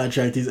every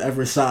contract he's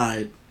ever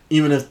signed,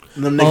 even if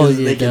them niggas is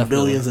making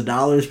billions of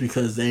dollars,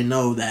 because they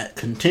know that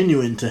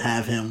continuing to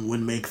have him would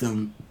make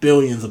them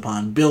billions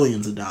upon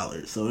billions of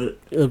dollars.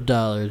 Of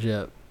dollars,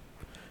 yep.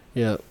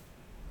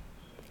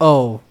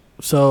 Oh,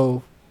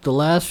 so the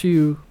last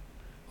few,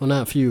 well,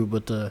 not few,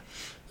 but the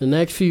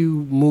next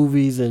few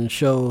movies and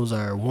shows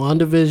are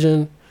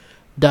WandaVision,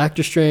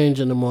 Doctor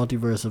Strange and the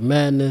Multiverse of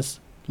Madness,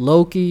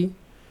 Loki,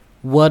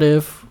 What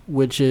If,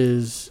 which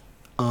is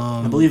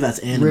I believe that's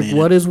animated. Rick,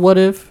 what is What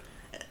If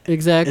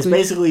exactly? It's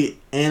basically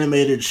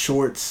animated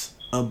shorts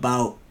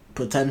about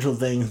potential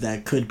things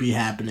that could be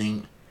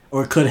happening,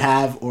 or could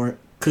have, or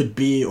could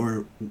be,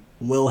 or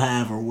will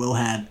have, or will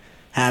have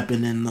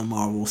happen in the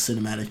Marvel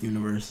Cinematic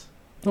Universe.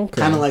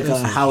 Okay, kind of like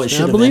how it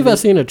should. I believe I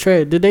seen a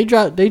trailer. Did they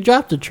drop? They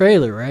dropped the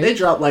trailer, right? They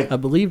dropped I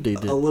believe they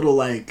did a little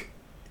like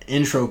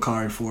intro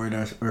card for it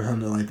or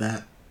something like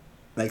that.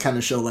 That kind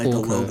of show like the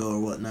logo or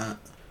whatnot.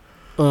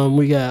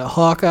 We got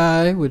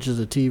Hawkeye, which is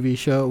a TV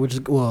show, which is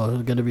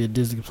going to be a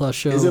Disney Plus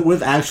show. Is it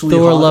with actually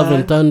Thor: Hawkeye? Love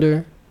and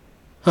Thunder?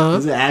 Huh?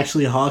 Is it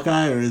actually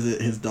Hawkeye or is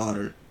it his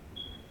daughter?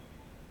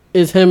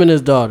 It's him and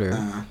his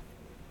daughter.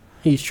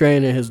 He's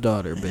training his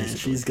daughter, basically. And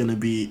she's gonna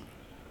be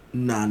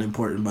not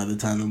important by the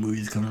time the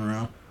movie's coming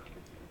around.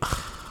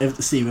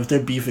 If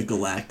they're beefing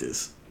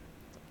Galactus,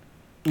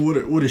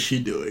 what is she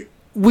doing?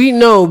 We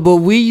know, but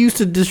we used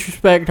to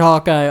disrespect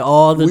Hawkeye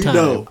all the time. We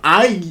know.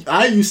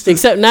 I used to.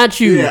 Except not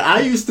you. Yeah,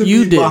 I used to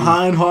be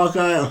behind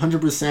Hawkeye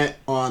 100%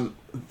 on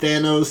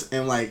Thanos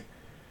and like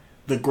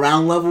the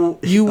ground level.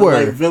 You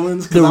were. Like,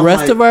 villains. The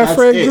rest of our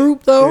friend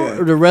group, though,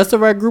 or the rest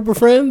of our group of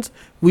friends,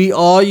 we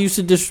all used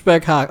to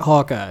disrespect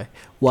Hawkeye.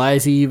 Why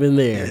is he even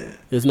there? Yeah.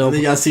 There's no.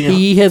 Y'all see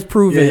he has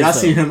proven. Yeah, y'all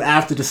seen him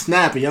after the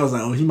snap, and y'all was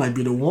like, "Oh, he might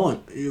be the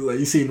one." He was like,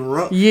 "You seen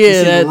Ronan?"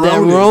 Yeah, that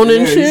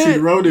Ronan shit. You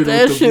seen Ronan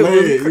that with shit the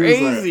blade. was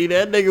crazy.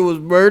 That nigga was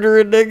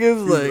murdering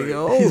niggas.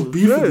 Like, he's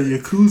beefing the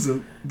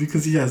Yakuza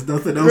because he has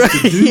nothing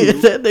else to do. Yeah,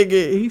 that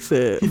nigga, he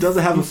said he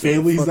doesn't have a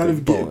family. He's not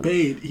even getting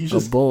paid. He's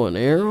just a bow and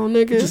arrow,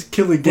 nigga. Just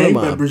killing gang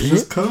members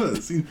just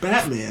cause he's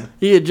Batman.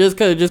 Yeah, just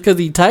cause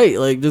he tight.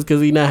 Like just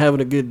cause he not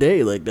having a good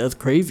day. Like that's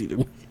crazy to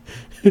me.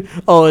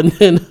 Oh, and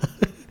then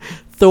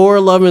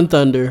Thor: Love and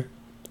Thunder,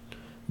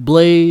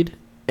 Blade,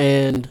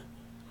 and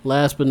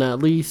last but not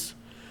least,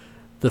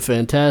 the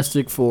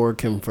Fantastic Four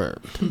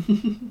confirmed.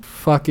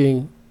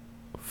 Fucking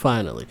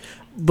finally.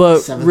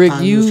 But Rick,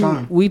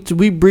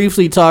 we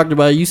briefly talked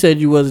about it. You said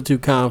you wasn't too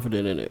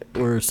confident in it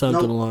or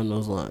something along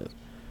those lines.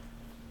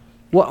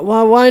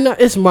 Why not?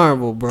 It's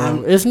Marvel,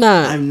 bro. It's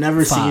not. I've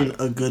never seen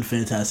a good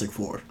Fantastic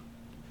Four.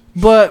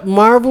 But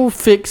Marvel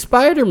fixed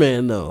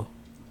Spider-Man though.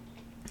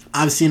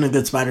 I've seen a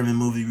good Spider-Man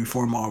movie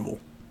before Marvel.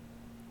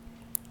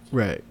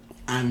 Right.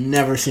 I've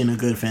never seen a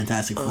good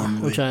Fantastic Four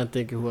movie. I'm trying to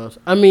think of who else.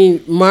 I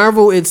mean,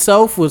 Marvel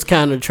itself was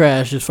kind of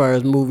trash as far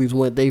as movies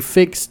went. They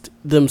fixed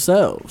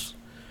themselves.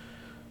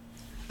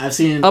 I've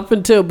seen up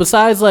until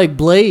besides like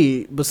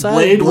Blade.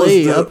 Blade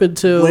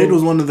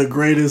was one of the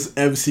greatest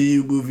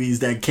MCU movies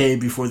that came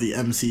before the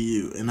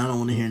MCU, and I don't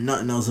want to hear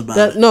nothing else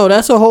about it. No,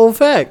 that's a whole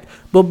fact.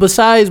 But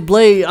besides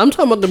Blade, I'm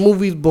talking about the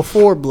movies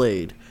before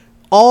Blade.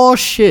 All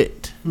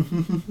shit.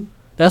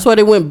 That's why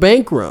they went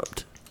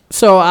bankrupt.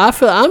 So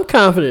I'm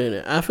confident in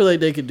it. I feel like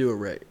they could do it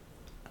right.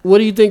 What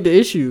do you think the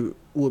issue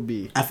would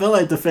be? I feel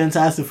like the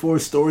Fantastic Four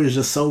story is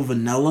just so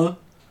vanilla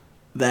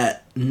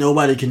that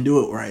nobody can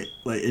do it right.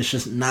 Like, it's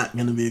just not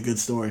going to be a good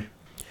story.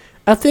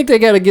 I think they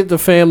got to get the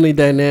family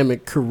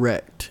dynamic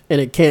correct, and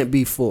it can't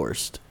be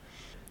forced.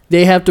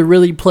 They have to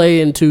really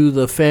play into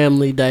the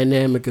family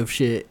dynamic of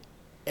shit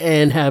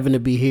and having to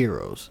be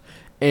heroes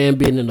and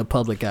being in the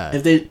public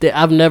eye.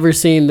 I've never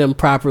seen them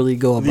properly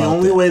go about it. The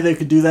only way they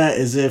could do that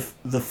is if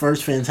the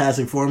first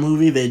Fantastic Four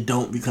movie, they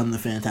don't become the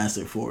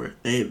Fantastic Four.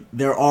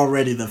 They're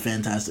already the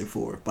Fantastic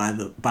Four by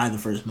the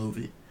first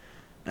movie.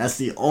 That's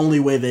the only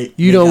way they.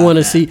 You don't want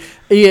to see.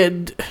 Yeah,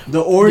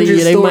 the origin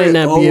story might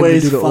not be always able to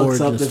do the fucks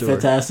origin up the story.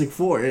 Fantastic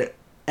Four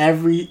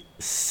every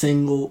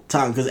single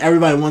time because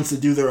everybody wants to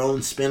do their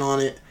own spin on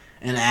it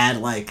and add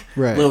like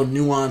little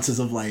nuances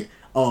of like,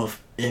 oh,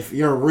 if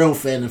you're a real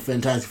fan of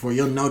Fantastic Four,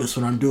 you'll notice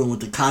what I'm doing with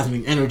the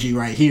cosmic energy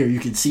right here. You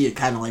can see it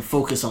kind of like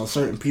focus on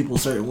certain people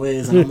certain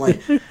ways, and I'm like,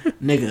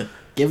 nigga,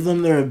 give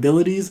them their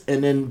abilities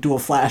and then do a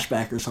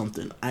flashback or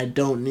something. I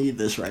don't need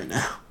this right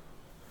now.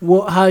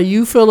 Well, how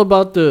you feel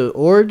about the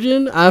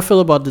origin? I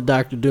feel about the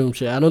Doctor Doom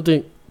shit. I don't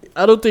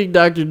think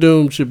Doctor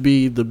Doom should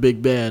be the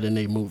big bad in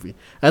a movie.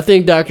 I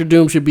think Doctor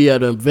Doom should be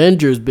an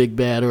Avengers big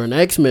bad or an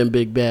X-Men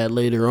big bad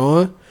later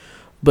on,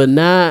 but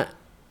not.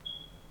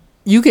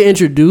 You can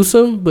introduce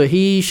him, but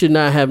he should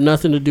not have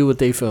nothing to do with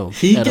their film.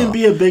 He can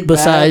be a big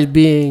besides bad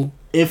being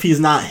if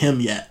he's not him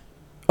yet.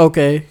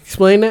 Okay,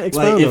 explain that.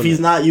 Like if he's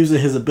not using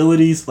his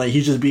abilities, like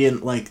he's just being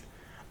like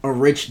a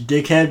rich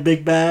dickhead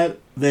big bad,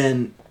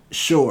 then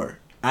sure.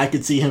 I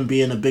could see him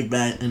being a big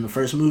bad in the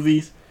first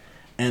movies,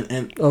 and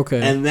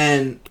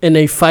then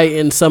they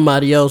fighting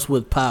somebody else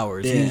with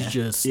powers.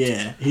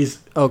 Yeah, he's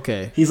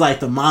okay. He's like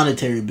the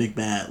monetary big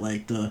bad,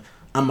 like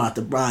I'm about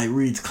to buy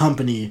Reed's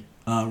company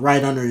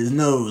right under his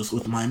nose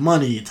with my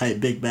money type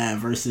big bad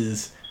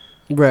versus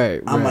I'm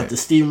about to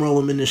steamroll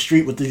him in the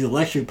street with these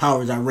electric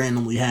powers I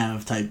randomly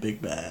have type big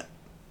bad.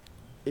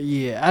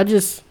 Yeah,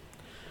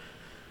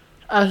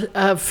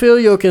 I feel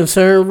your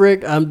concern,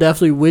 Rick. I'm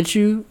definitely with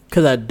you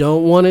because I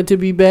don't want it to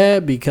be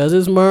bad because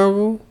it's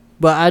Marvel.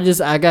 But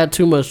I got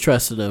too much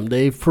trust in them.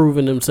 They've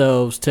proven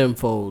themselves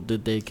tenfold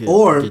that they can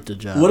get the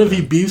job. What if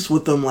he beefs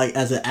with them like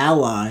as an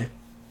ally,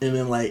 and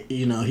then like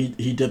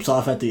he dips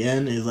off at the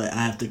end and is like,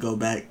 I have to go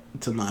back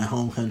to my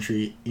home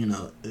country,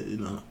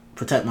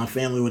 protect my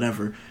family,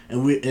 whatever,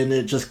 and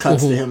it just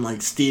cuts to him like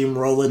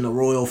steamrolling the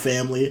royal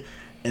family.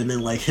 And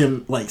then, like,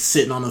 him, like,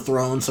 sitting on a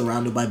throne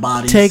surrounded by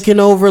bodies. Taking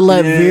over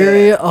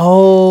Latveria? Yeah.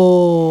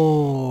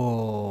 Oh.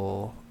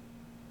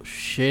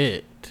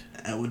 Shit.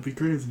 That would be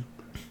crazy.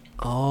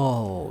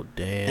 Oh,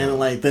 damn. And,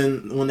 like,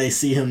 then when they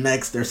see him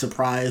next, they're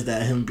surprised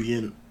at him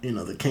being,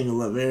 the king of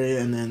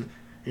Latveria. And then,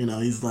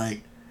 he's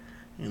like,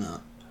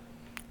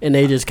 And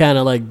they just kind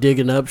of, like,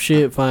 digging up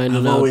shit, finding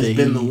out that I've always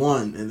been the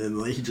one. And then,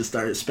 like, he just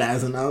started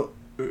spazzing out.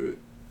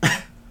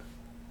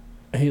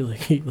 he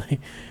like...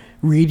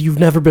 Reed, you've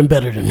never been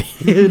better than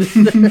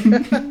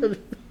me.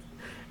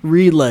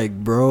 Reed, like,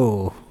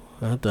 bro,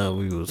 I thought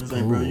we was cool.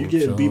 Like, bro, you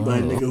getting beat by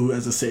a nigga who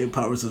has the same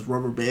powers as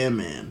Rubber Band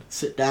Man.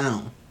 Sit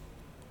down.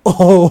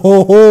 Oh.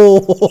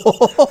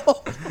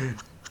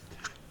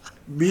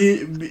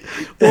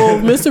 Well,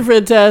 Mr.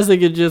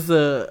 Fantastic is just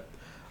a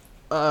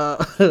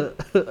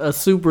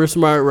super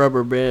smart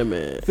Rubber Band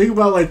Man. Think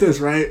about it like this,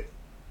 right?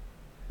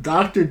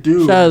 Dr.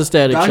 Doom. Shout out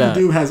Static Shock.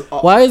 Doom has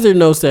why is there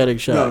no Static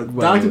Shock? No,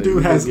 Dr.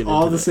 Doom has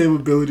all the same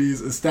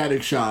abilities as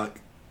Static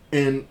Shock,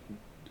 and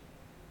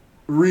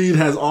Reed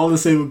has all the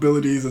same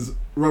abilities as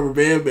Rubber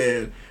Band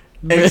Man.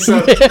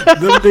 Except them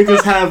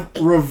niggas have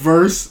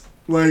reverse,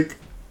 like,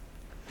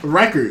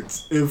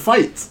 records in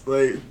fights.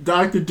 Like,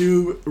 Dr.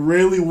 Doom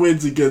rarely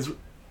wins against,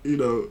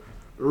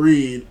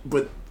 Reed,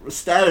 but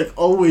Static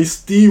always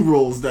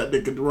steamrolls that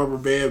nigga Rubber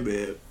Band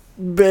Man.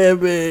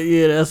 Man,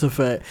 yeah, that's a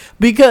fact.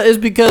 Because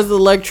the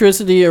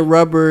electricity and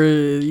rubber,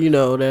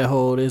 that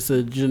whole, it's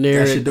a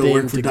generic that shit don't thing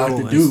work for to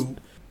Dr. go Doom.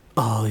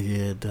 Oh,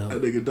 yeah, it don't.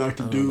 That nigga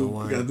Dr.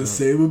 Doom got the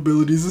same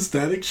abilities as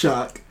Static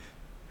Shock.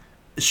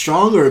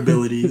 Stronger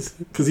abilities,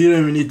 because he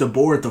don't even need the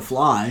board to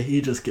fly. He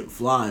just can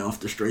fly off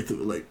the straight through,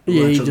 like,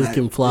 he just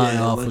can fly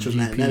off of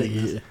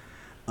GP.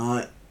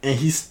 Yeah. And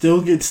he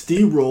still gets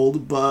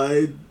steamrolled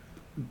by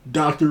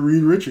Dr.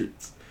 Reed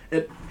Richards.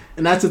 And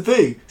that's the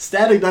thing.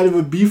 Static not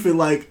even beefing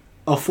like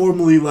a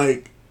formally,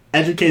 like,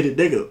 educated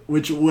nigga,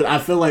 which I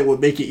feel like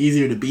would make it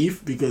easier to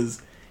beef,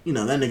 because,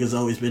 that nigga's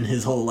always been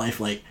his whole life,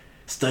 like,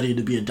 studying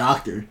to be a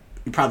doctor.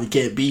 You probably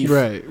can't beef.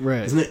 Right.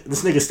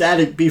 This nigga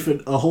Static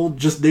beefing a whole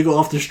just nigga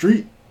off the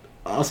street.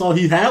 That's all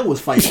he had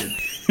was fighting.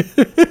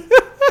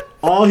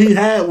 All he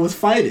had was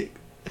fighting.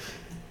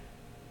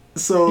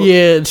 So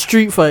yeah,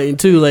 street fighting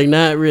too. Like,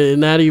 not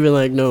even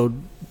like no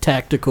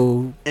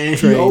tactical. And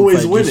he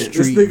always win it.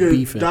 This nigga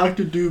beefing.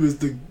 Dr. Doom is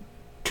the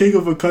king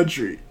of a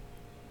country,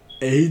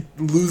 and he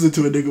losing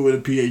to a nigga with a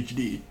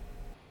PhD.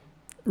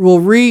 Well,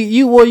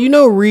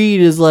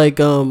 Reed is like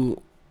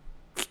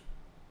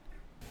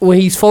when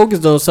he's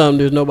focused on something,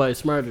 there's nobody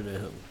smarter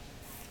than him.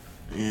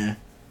 Yeah.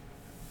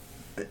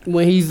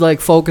 When he's like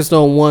focused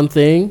on one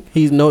thing,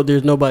 there's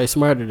nobody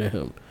smarter than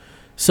him.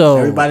 So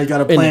everybody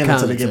got a plan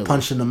until they get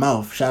punched in the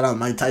mouth. Shout out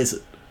Mike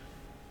Tyson.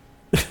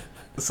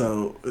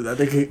 So I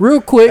think real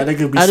quick, I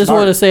just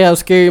want to say how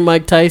scary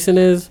Mike Tyson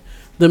is.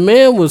 The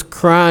man was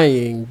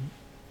crying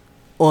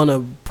on a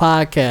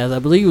podcast. I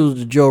believe it was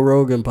the Joe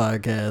Rogan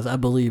podcast.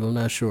 I'm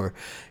not sure.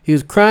 He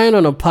was crying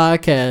on a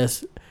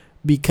podcast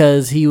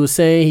because he was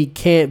saying he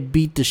can't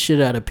beat the shit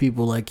out of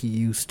people like he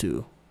used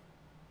to.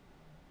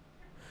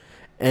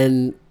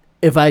 And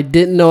if I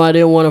didn't know I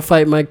didn't want to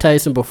fight Mike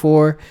Tyson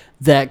before,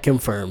 that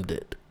confirmed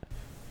it.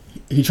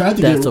 He tried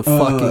to That's a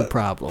fucking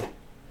problem.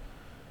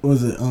 What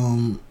was it?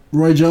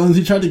 Roy Jones,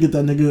 he tried to get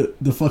that nigga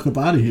the fuck up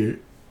out of here.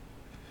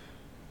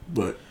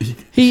 But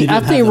I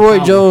think Roy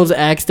Jones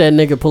asked that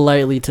nigga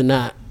politely to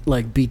not,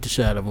 like, beat the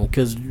shit out of him,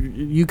 because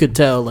you could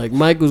tell, like,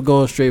 Mike was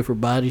going straight for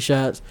body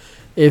shots.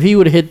 If he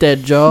would have hit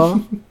that jaw,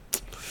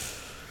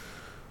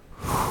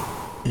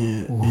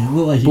 it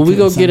looked like he but we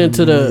gonna get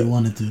into the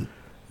wanted to.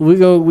 we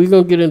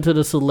gonna get into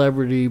the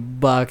celebrity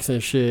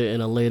boxing shit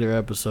in a later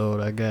episode.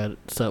 I got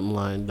something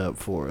lined up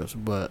for us,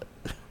 but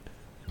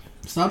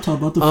stop talking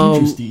about the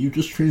future, Steve. You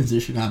just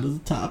transitioned out of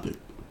the topic.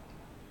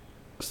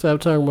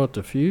 Stop talking about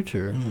the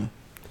future. Yeah.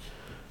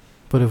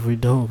 But if we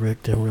don't,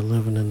 Rick, then we're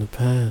living in the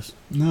past.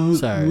 No,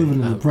 we're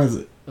living in the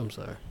present. I'm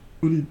sorry.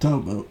 What are you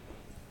talking about?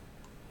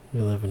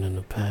 We're living in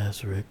the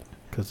past, Rick,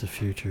 because the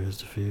future is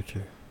the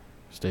future.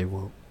 Stay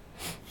woke.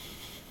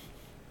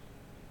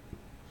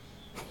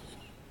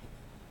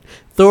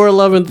 Thor: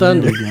 Love and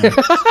Thunder.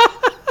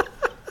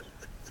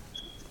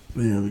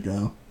 There we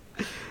go.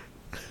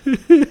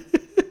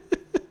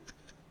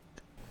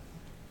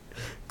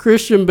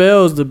 Christian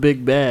Bale is the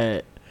big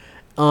bad.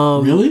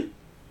 Really?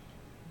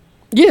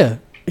 Yeah.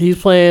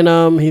 He's playing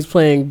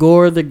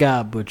Gore the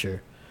God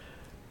Butcher.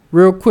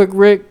 Real quick,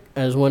 Rick,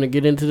 I just want to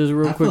get into this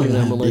real quick, and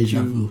I'm gonna let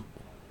you. Vu.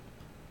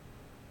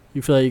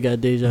 You feel like you got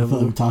deja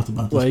vu? We talked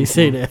about this. Why before. you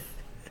say that?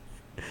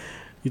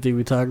 You think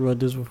we talked about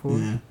this before?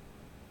 Yeah.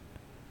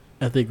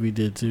 I think we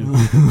did too.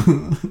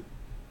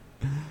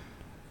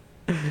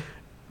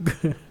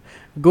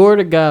 Gore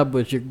the God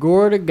Butcher.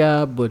 Gore the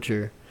God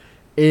Butcher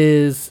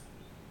is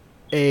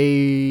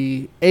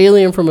a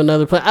alien from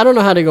another planet. I don't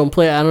know how they're gonna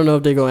play it. I don't know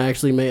if they're gonna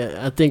actually make it.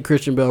 I think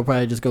Christian Bale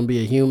probably just gonna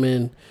be a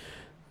human,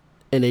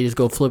 and they just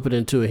go flip it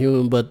into a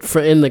human. But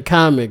in the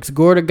comics,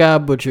 Gore the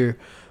God Butcher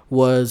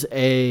was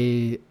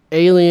a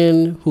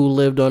alien who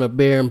lived on a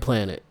barren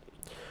planet.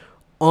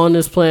 On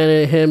this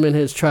planet, him and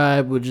his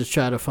tribe would just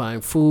try to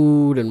find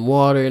food and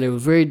water, and it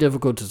was very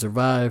difficult to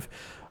survive.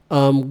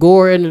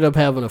 Gore ended up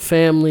having a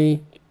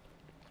family,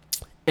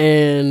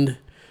 and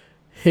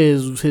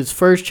his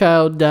first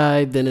child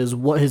died. Then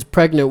his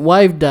pregnant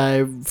wife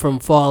died from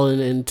falling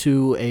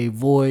into a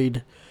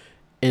void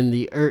in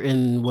the earth,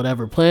 in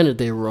whatever planet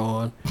they were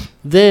on.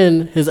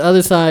 Then his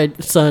other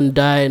son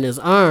died in his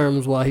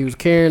arms while he was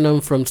carrying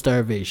them from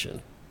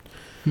starvation.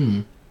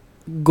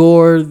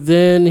 Gore,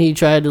 then he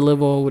tried to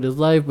live on with his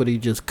life, but he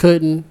just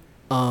couldn't.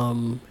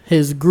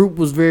 His group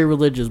was very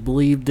religious,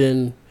 believed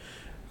in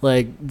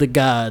like the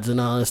gods and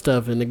all that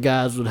stuff, and the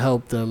gods would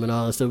help them and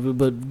all that stuff.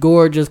 But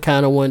Gore just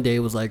kind of one day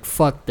was like,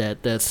 fuck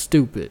that, that's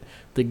stupid.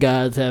 The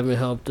gods haven't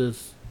helped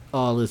us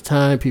all this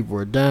time. People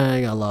are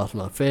dying. I lost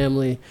my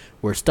family.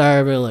 We're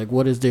starving. Like,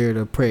 what is there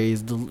to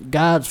praise the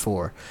gods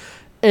for?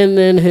 And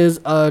then his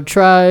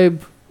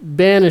tribe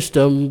banished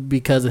him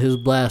because of his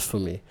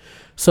blasphemy.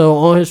 So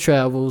on his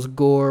travels,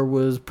 Gore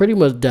was pretty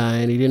much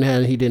dying. He didn't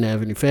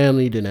have any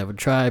family. He didn't have a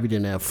tribe. He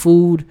didn't have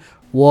food,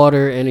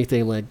 water,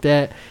 anything like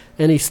that.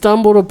 and he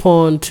stumbled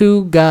upon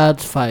two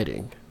gods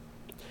fighting.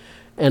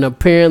 And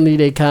apparently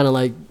they kind of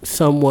like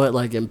somewhat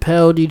like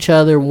impelled each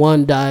other.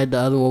 One died, the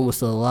other one was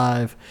still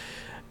alive.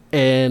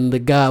 And the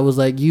god was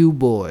like, "You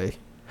boy,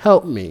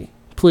 help me,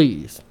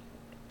 please."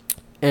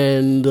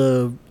 And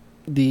the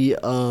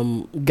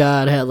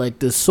god had like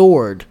this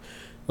sword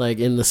like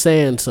in the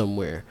sand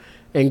somewhere.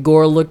 And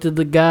Gorr looked at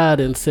the god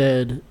and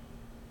said,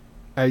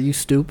 "Are you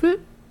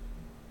stupid?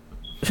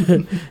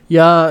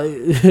 Y'all,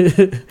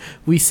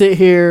 we sit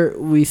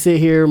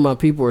here, my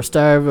people are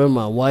starving,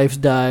 my wife's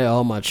died,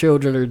 all my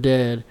children are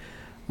dead,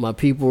 my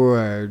people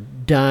are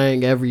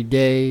dying every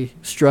day,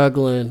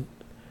 struggling,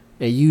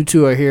 and you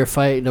two are here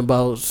fighting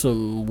about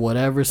some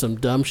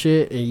dumb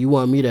shit, and you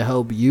want me to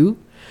help you?"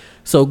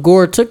 So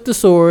Gorr took the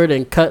sword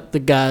and cut the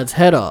god's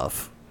head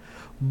off.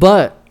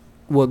 But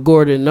what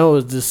Gorr didn't know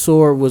is the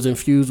sword was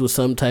infused with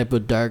some type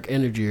of dark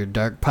energy or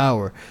dark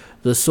power.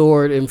 The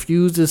sword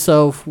infused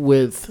itself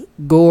with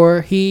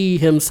Gorr. He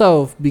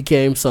himself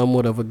became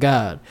somewhat of a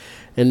god.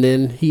 And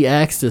then he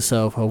asked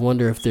himself, I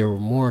wonder if there were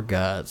more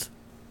gods.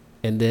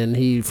 And then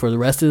he, for the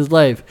rest of his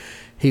life,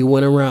 he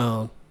went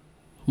around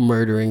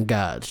murdering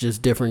gods,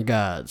 just different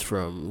gods,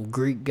 from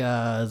Greek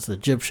gods,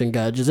 Egyptian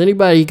gods, just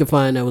anybody he could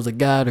find that was a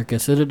god or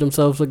considered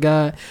themselves a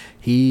god,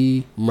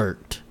 he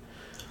murked.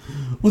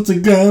 What's a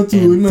god to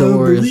an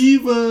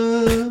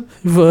unbeliever?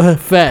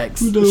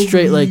 Facts,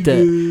 straight like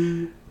that.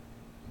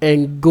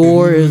 And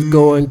Gorr is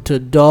going to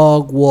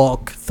dog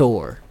walk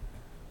Thor.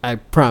 I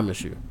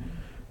promise you.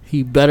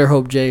 He better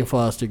hope Jane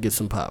Foster gets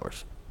some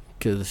powers,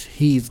 because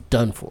he's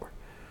done for.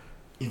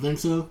 You think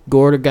so?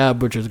 Gorr the God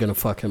Butcher is going to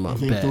fuck him up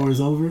bad. You think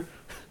Thor's over?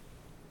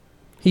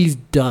 He's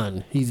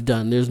done. He's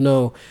done. There's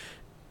no...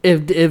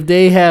 If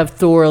they have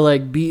Thor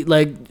like beat...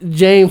 Like,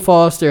 Jane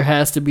Foster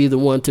has to be the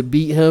one to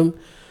beat him,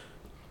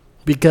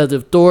 because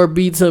if Thor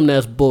beats him,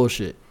 that's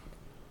bullshit.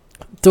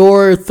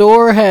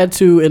 Thor had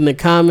to, in the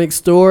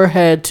comics, Thor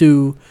had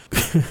to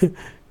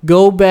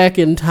go back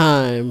in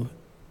time,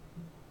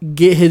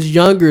 get his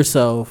younger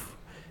self,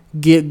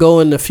 go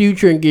in the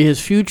future and get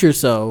his future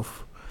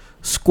self,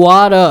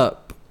 squat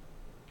up,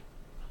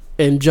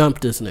 and jump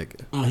this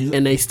nigga.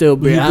 And they still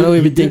beat. I don't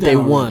even think they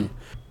won.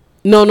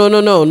 No.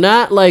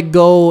 Not like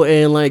go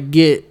and like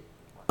get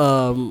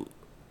Mjolnir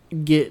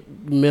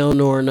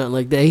or nothing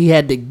like that. He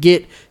had to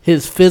get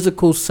his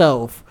physical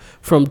self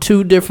from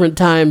two different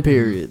time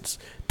periods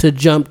to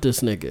jump this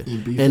nigga,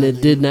 and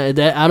it did not.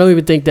 That I don't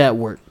even think that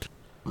worked.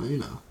 Well, you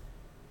know,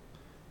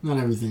 not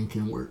everything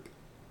can work.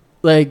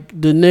 Like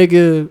the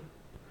nigga,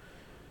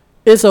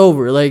 it's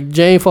over. Like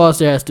Jane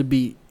Foster has to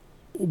beat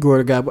Gorr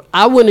the God Butcher.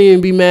 I wouldn't even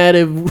be mad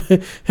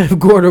if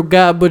Gorr the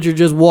God Butcher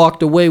just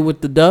walked away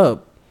with the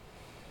dub,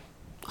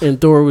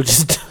 and Thor was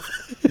just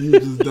he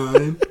was just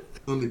dying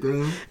on the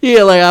ground.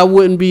 Yeah, like I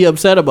wouldn't be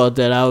upset about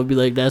that. I would be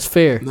like, that's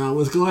fair. Now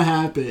what's gonna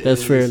happen?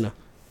 That's fair enough.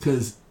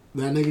 Because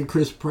that nigga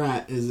Chris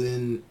Pratt is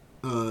in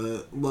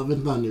Love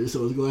and Thunder,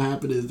 so what's gonna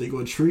happen is they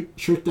gonna trick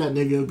that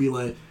nigga and be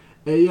like,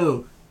 "Hey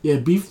yo, yeah,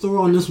 beef Thor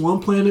on this one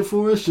planet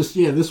for us. Just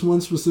this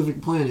one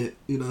specific planet.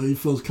 You know, he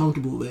feels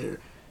comfortable there,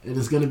 and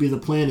it's gonna be the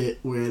planet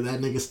where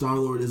that nigga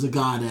Star-Lord is a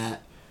god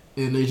at,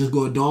 and they just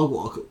go a dog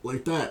walk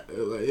like that.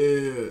 Like,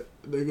 yeah,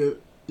 nigga,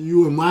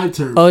 you in my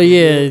turn. Oh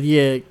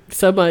yeah.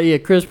 Somebody,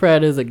 Chris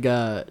Pratt is a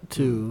god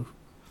too.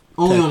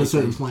 Only on a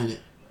certain planet.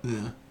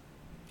 Yeah.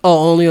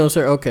 Oh, only on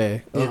certain.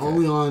 Okay. Yeah,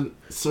 only on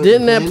certain.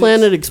 Didn't that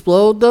planet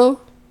explode though?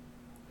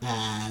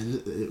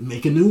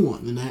 Make a new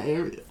one in that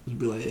area. Just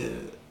be like,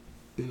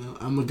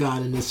 I'm a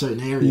god in this certain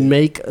area.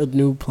 Make a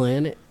new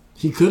planet.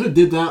 He could have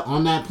did that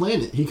on that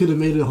planet. He could have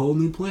made a whole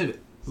new planet.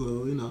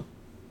 So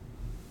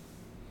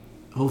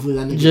hopefully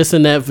that nigga just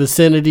in that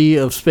vicinity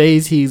of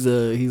space, he's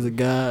a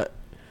god.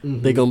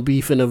 Mm-hmm. They gonna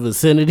beef in a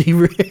vicinity.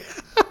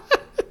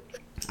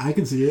 I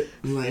can see it.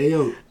 I'm like, hey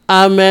yo.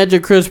 I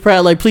imagine Chris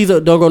Pratt like, please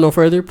don't go no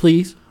further,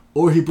 please.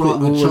 Or he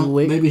brought a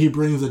chunk. Maybe he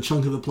brings a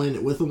chunk of the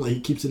planet with him, like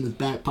he keeps in his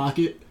back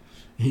pocket.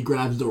 And he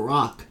grabs the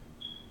rock,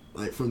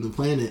 like from the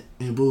planet,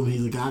 and boom,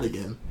 he's a god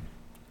again.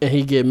 And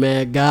he get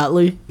mad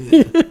godly.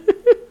 Yeah.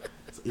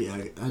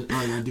 All I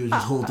gotta do is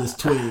just hold this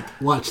twig,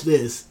 watch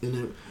this, and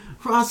then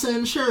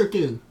Rasen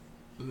Shuriken,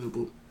 and then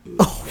boom,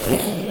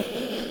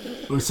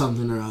 or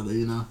something or other.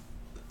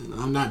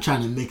 I'm not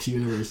trying to mix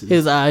universes.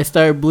 His eyes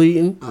start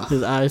bleeding.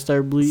 See, I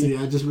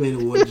just made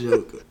a one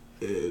joke.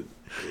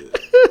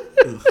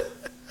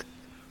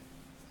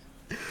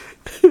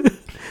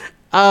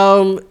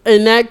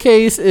 In that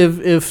case,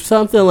 if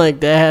something like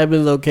that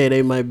happens, okay,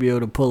 they might be able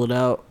to pull it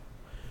out.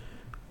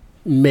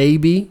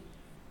 Maybe.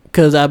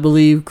 Because I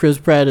believe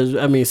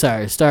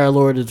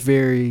Star-Lord is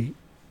very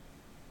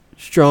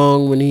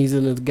strong when he's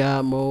in his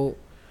god mode.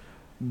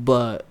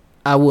 But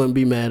I wouldn't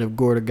be mad if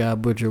Gorr the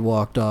God Butcher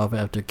walked off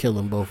after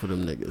killing both of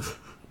them niggas.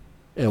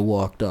 And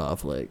walked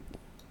off, like...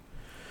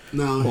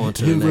 No,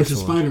 him versus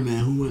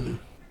Spider-Man, who won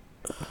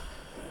it?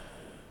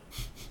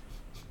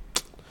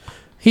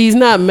 He's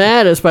not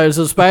mad at Spider-Man.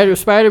 So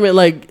Spider-Man,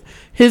 like...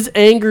 his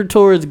anger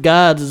towards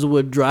gods is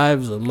what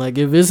drives him. Like,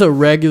 if it's a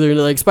regular,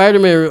 like,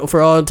 Spider-Man,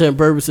 for all intent and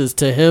purposes,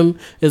 to him,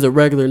 is a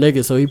regular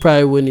nigga, so he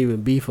probably wouldn't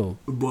even beef him.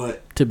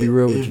 But to be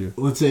real with you.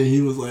 Let's say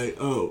he was like,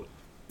 oh,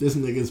 this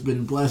nigga's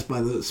been blessed by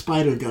the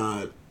spider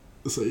god,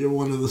 so you're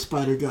one of the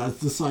spider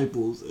god's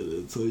disciples,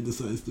 and so he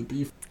decides to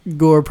beef.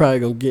 Gore probably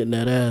gonna get in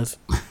that ass.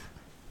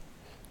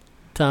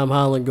 Tom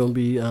Holland gonna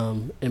be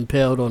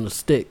impaled on a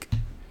stick.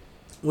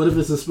 What if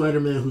it's a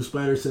Spider-Man whose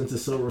spider sense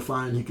is so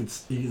refined he could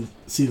see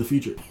the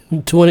future?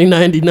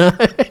 2099.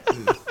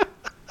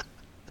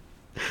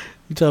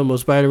 You talking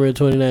about Spider-Man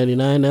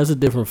 2099? That's a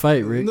different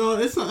fight, Rick. No,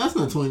 it's not. That's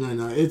not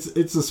 2099.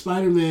 It's a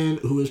Spider-Man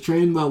who is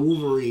trained by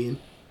Wolverine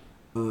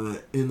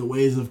in the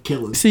ways of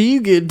killing. See, you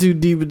get too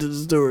deep into the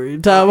story.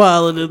 Tom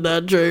Holland is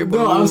not trained by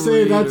Wolverine. No, I'm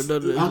saying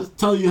that's. I'll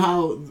tell you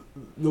how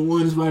the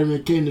one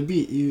Spider-Man came to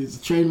be. He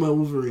was trained by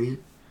Wolverine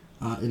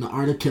in the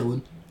art of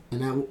killing,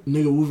 and that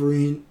nigga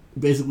Wolverine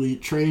basically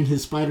trained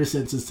his spider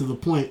senses to the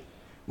point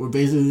where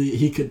basically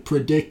he could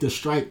predict the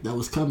strike that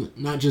was coming,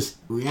 not just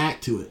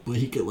react to it, but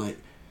he could like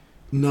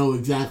know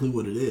exactly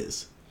what it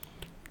is.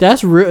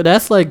 That's real.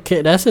 That's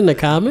in the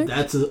comic.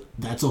 That's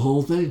a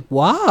whole thing.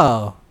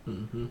 Wow.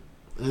 Mm-hmm.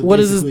 What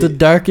is this? The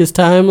Darkest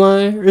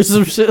Timeline or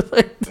some shit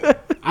like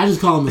that? I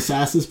just call him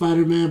Assassin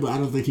Spider-Man, but I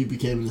don't think he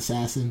became an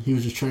assassin. He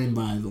was just trained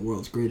by the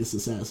world's greatest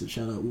assassin.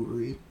 Shout out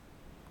Wolverine.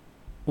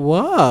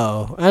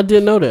 Wow, I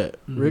didn't know that.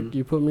 Mm-hmm. Rick,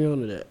 you put me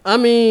on to that. I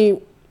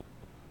mean,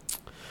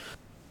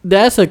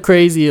 that's a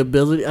crazy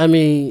ability. I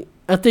mean,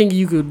 I think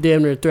you could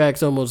damn near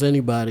thrax almost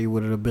anybody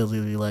with an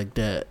ability like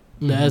that.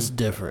 Mm-hmm. That's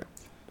different.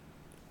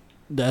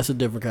 That's a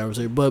different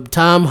conversation. But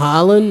Tom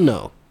Holland,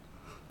 no.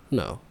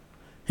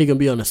 He gonna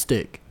be on a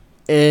stick,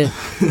 and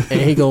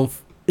he gonna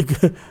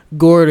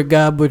Gore the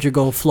God Butcher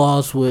gonna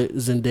floss with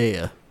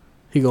Zendaya.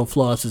 He gonna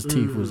floss his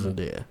teeth with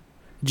Zendaya,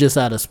 just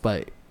out of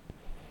spite,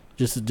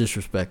 just to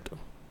disrespect him.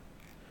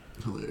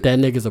 Hilarious. That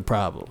nigga's a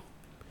problem.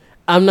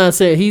 I'm not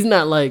saying he's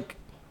not like,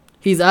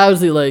 he's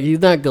obviously like, he's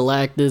not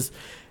Galactus.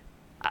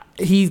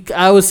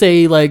 I would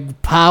say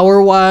like power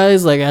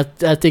wise, like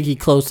I think he's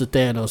close to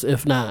Thanos.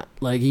 If not,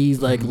 like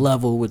he's like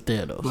level with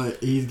Thanos. But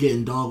he's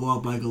getting dog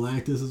walked by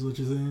Galactus, is what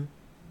you're saying?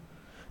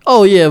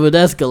 Oh yeah, but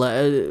that's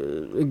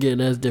again,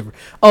 that's different.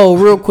 Oh,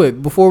 real quick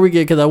before we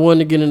get, because I wanted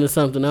to get into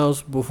something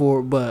else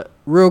before, but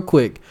real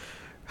quick.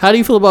 How do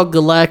you feel about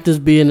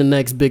Galactus being the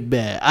next big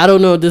bad? I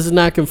don't know. This is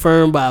not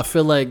confirmed, but I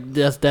feel like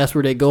that's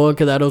where they're going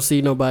because I don't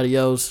see nobody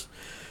else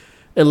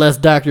unless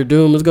Doctor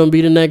Doom is going to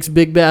be the next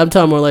big bad. I'm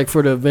talking more like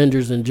for the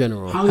Avengers in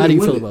general. How do you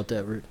feel about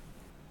that, Rick?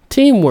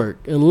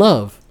 Teamwork and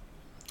love.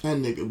 That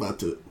nigga about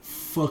to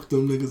fuck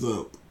them niggas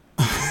up.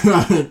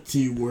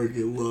 Teamwork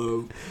and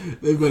love.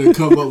 They better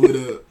come up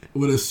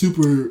with a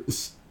super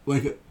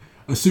like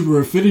a super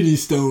affinity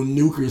stone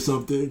nuke or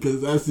something,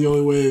 because that's the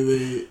only way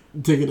they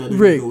take it out of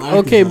Rick. Galactus.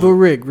 Okay, but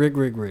Rick.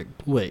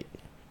 Wait.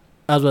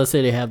 I was about to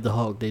say they have the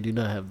Hulk. They do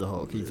not have the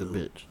Hulk. He's a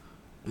bitch.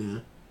 Yeah.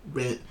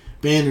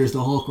 Banner's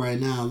the Hulk right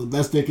now. The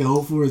best they can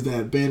hope for is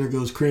that Banner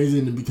goes crazy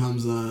and it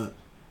becomes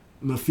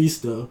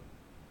Mephisto.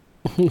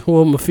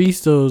 Well,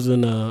 Mephisto's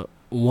in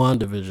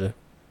WandaVision.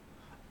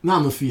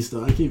 Not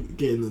Mephisto. I keep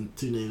getting the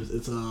two names.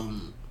 It's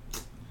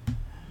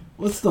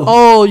what's the?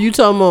 Oh, you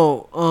talking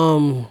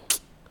about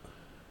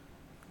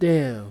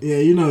Damn. Yeah,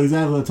 you know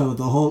exactly what I'm talking about.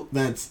 The Hulk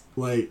that's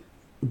like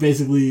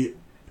basically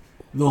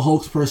the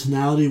Hulk's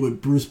personality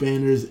with Bruce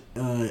Banner's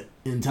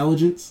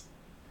intelligence.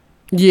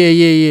 Yeah. I know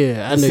you're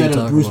talking Instead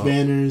of Bruce about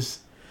Banner's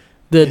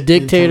the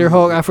dictator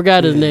Hulk. I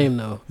forgot his name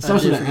though.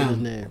 Especially the his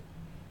name.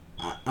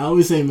 I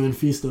always say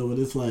Mephisto, but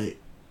it's like,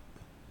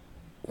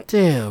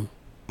 damn,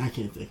 I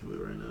can't think of it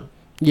right now.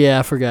 Yeah,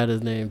 I forgot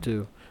his name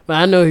too. But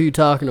I know who you're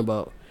talking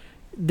about.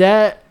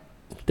 That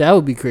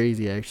would be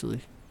crazy actually.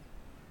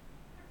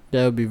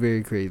 That would be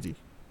very crazy.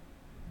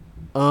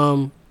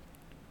 I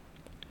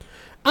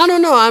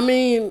don't know. I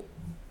mean,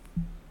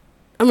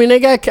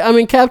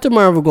 Captain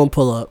Marvel gonna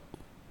pull up.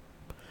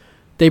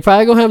 They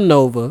probably gonna have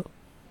Nova.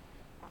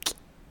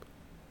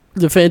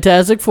 The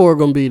Fantastic Four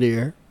gonna be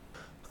there.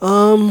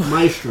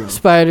 Maestro.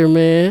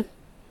 Spider-Man.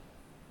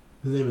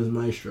 His name is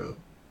Maestro.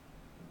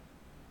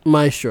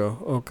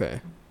 Maestro.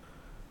 Okay.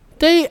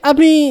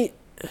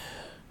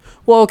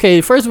 Well, okay.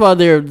 First of all,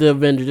 they're the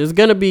Avengers. It's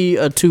gonna be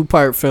a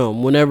 2-part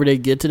film. Whenever they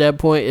get to that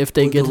point, if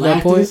they get to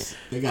that point,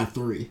 they got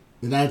 3.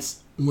 And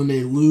that's when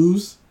they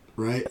lose,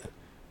 right?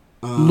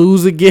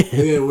 Lose again.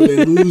 Yeah, when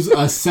they lose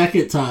a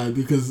second time,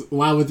 because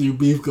why would you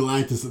beef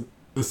Galactus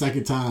a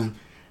second time?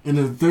 And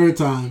then the third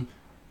time,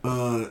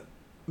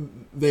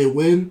 they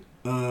win,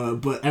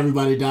 but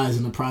everybody dies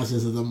in the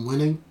process of them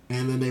winning,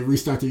 and then they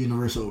restart the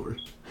universe over.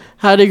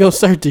 How they gonna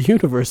start the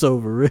universe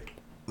over, Rick?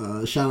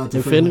 Shout out to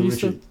Infinity Franklin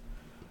Richards.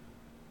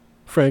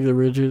 Franklin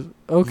Richards.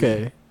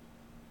 Okay. Yeah.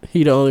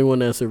 He the only one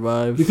that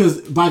survives.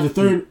 Because by the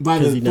third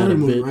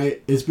movie,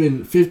 right? It's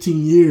been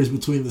 15 years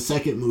between the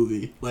second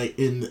movie, like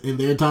in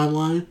their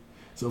timeline.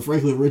 So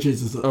Franklin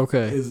Richards is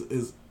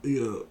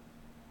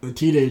a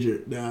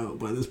teenager now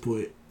by this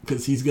point,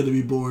 because he's gonna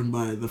be born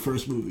by the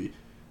first movie.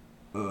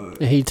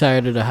 And he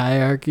tired of the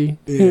hierarchy.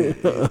 Yeah,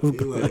 he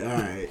like, all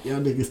right,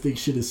 y'all niggas think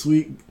shit is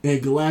sweet. And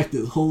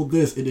Galactus, hold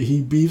this, and then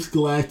he beefs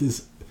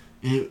Galactus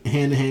in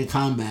hand-to-hand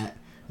combat.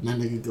 And that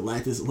nigga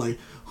Galactus is like,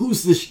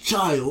 who's this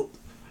child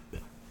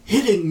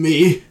hitting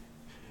me?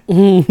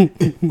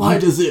 Why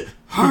does it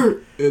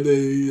hurt? And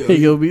then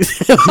he gonna be,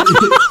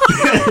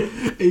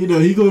 and,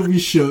 he gonna be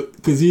shook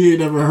because he ain't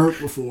never hurt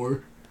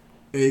before.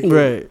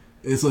 Right.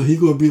 And so he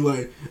gonna be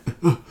like,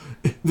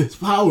 this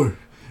power.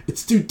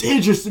 It's too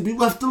dangerous to be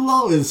left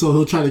alone. And so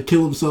he'll try to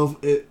kill himself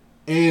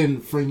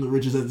and Franklin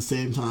Richards at the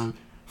same time.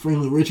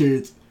 Franklin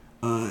Richards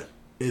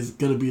is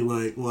going to be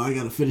like, well, I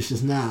got to finish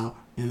this now.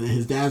 And then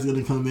his dad's going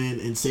to come in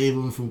and save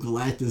him from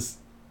Galactus'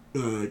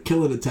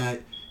 killing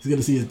attack. He's going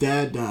to see his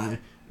dad die.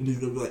 And he's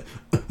going to be like,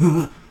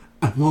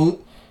 I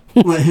won't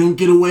let him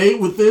get away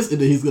with this. And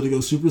then he's going to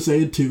go Super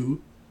Saiyan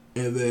 2.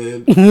 And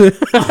then...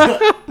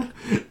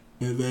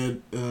 and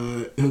then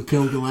he'll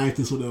kill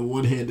Galactus with a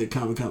one-handed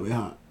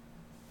Kamehameha.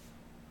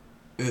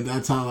 And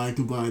that's how I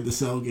combine the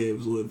Cell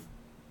games with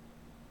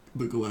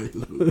the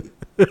Galactus movie.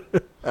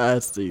 I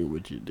seen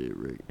what you did,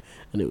 Rick,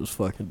 and it was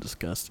fucking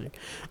disgusting.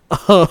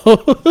 I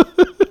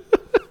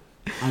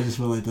just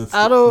feel like that's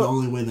the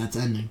only way that's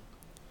ending.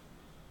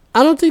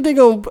 I don't think they're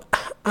gonna.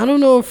 I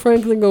don't know if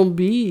Franklin gonna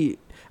be.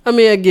 I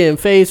mean, again,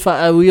 Phase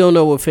 5. We don't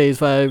know what Phase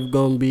 5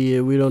 gonna be.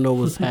 We don't know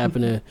what's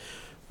happening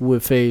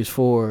with Phase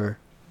 4.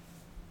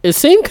 It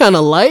seemed kind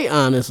of light,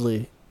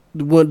 honestly.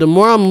 The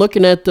more I'm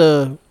looking at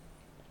the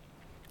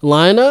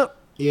lineup,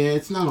 yeah,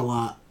 it's not a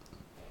lot.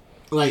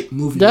 Like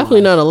movie, definitely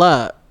not a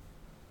lot.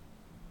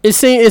 It's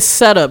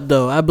set up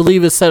though. I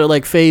believe it's set up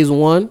like Phase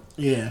 1.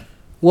 Yeah,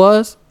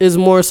 is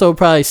more so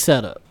probably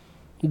set up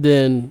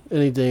than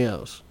anything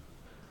else.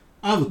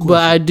 I have a question.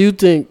 But I do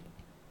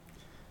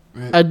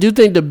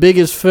think the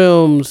biggest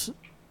films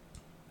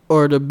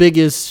or the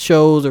biggest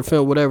shows or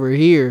film whatever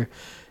here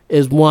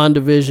is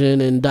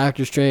WandaVision and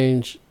Doctor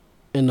Strange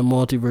in the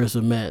Multiverse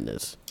of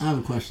Madness. I have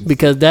a question.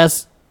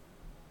 Because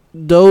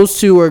those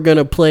two are going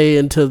to play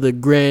into the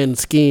grand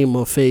scheme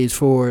of Phase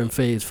 4 and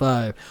Phase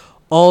 5.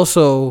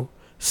 Also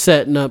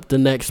setting up the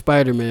next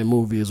Spider-Man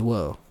movie as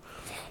well.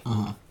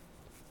 Uh-huh.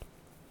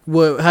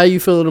 How you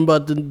feeling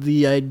about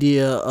the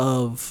idea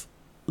of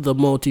the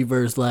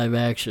multiverse live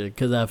action?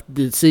 Because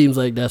it seems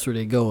like that's where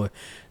they're going.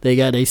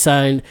 They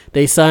signed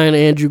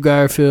Andrew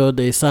Garfield.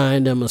 They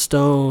signed Emma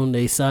Stone.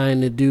 They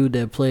signed the dude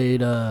that played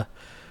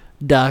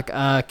Doc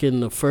Ock in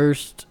the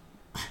first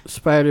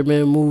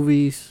Spider-Man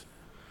movies.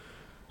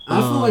 I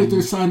feel like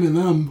they're signing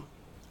them.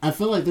 I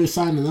feel like they're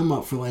signing them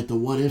up for like the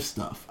what if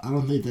stuff. I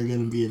don't think they're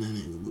gonna be in any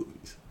of the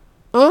movies.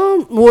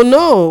 Well,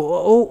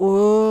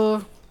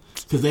 no.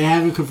 Because they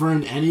haven't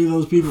confirmed any of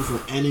those people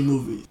for any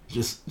movie.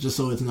 Just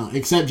so it's known,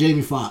 except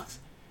Jamie Foxx.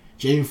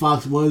 Jamie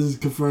Foxx was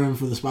confirmed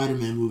for the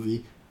Spider-Man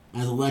movie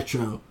as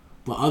Electro,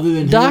 but other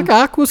than Doc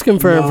Ock was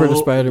confirmed for the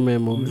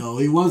Spider-Man movie. No,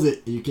 he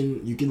wasn't. You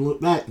can look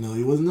back. No,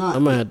 he was not.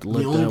 I'm gonna have to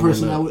look. The only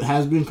person that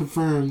has been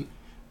confirmed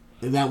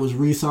that was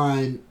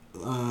re-signed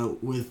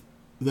with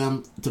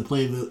them to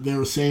play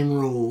their same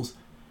roles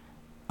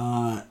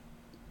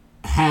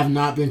have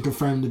not been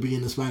confirmed to be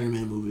in the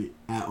Spider-Man movie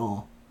at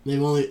all.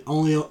 They've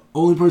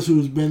only person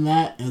who's been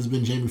that has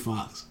been Jamie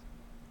Foxx.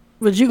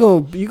 But you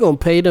gonna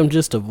pay them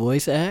just to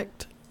voice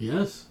act?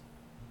 Yes,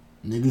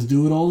 niggas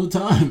do it all the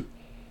time.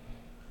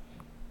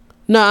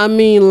 No, I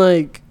mean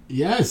like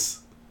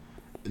yes,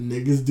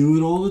 niggas do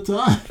it all the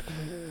time.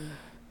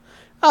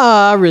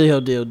 I really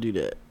hope they'll do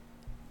that.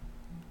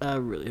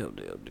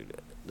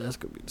 That's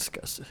gonna be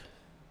disgusting.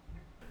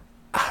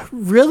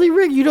 Really,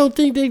 Rick? You don't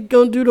think they're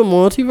gonna do the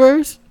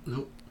multiverse?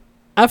 Nope.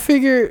 I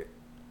figured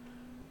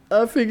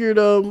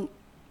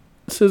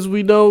since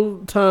we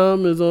know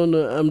Tom is on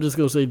the, I'm just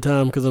gonna say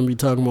Tom because I'm gonna be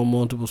talking about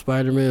multiple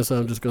Spider-Man, so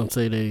I'm just gonna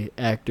say the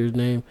actor's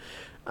name.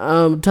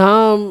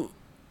 Tom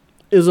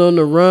is on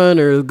the run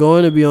or is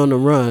going to be on the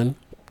run.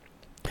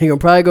 He gonna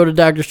probably go to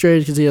Doctor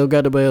Strange because he don't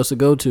got nobody else to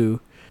go to.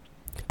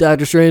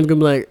 Doctor Strange gonna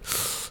be like,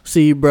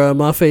 see, bro,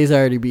 my face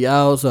already be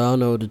out, so I don't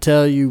know what to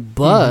tell you,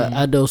 but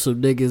I know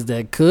some niggas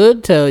that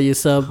could tell you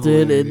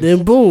something. Hilarious. And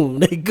then boom,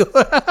 they go.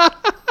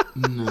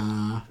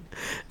 Nah.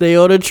 They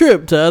on a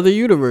trip to other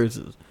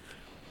universes.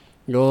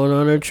 Going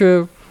on a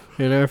trip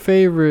in our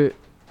favorite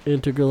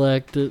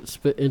intergalactic so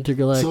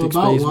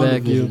space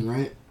vacuum.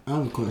 Right? I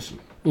have a question.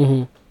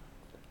 Mm-hmm.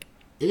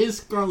 Is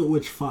Scarlet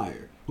Witch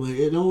fire? Like,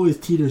 it always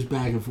teeters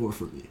back and forth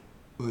for me.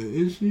 Like,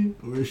 is she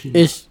or is she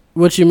not?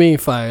 What you mean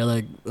fire?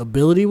 Like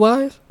ability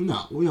wise?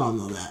 No, we all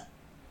know that.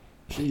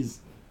 She's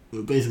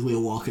basically a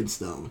walking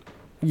stone.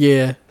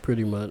 Yeah,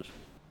 pretty much.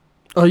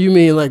 Oh, you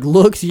mean like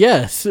looks?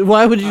 Yes.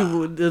 Why would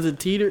you? Does it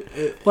teeter?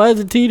 Why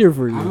does it teeter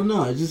for you? I don't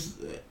know. It just.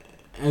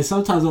 And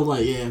sometimes I'm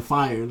like, yeah,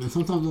 fire. And then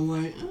sometimes I'm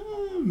like,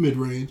 mid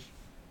range.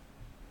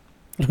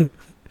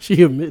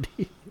 She a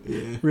midi.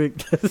 Yeah. Rick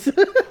does.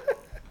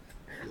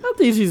 I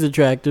think she's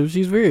attractive.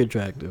 She's very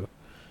attractive.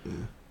 Yeah.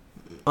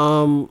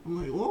 I'm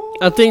like, well,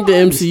 I think the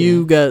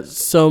MCU got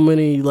so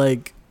many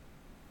like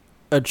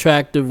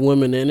attractive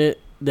women in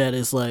it that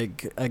it's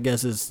like, I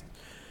guess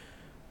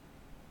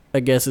I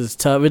guess it's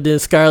tough. And then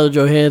Scarlett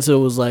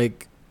Johansson was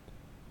like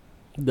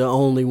the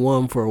only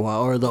one for a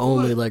while, or the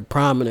only like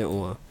prominent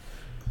one.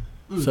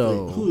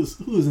 So who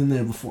was in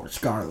there before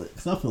Scarlett?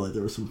 Because I feel like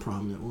there were some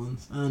prominent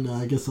ones. I don't know.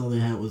 I guess all they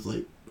had was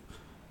like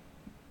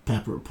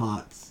Pepper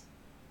Potts.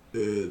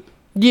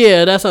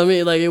 Yeah, that's what I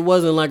mean. Like it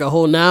wasn't like a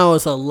whole. Now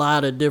it's a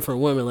lot of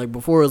different women. Like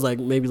before it was like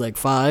maybe like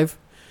 5.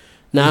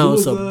 Now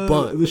it's a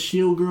bunch. The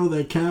Shield girl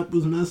that Cap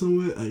was messing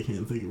with. I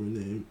can't think of her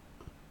name.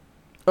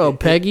 Oh,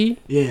 Peggy.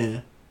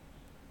 Yeah.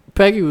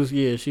 Peggy was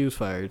she was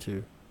fired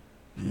too.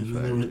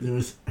 Yeah, there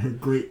was her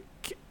great.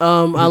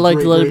 I like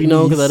to let it be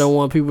known because I don't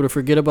want people to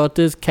forget about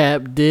this.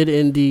 Cap did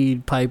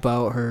indeed pipe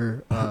out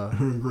her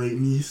her great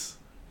niece.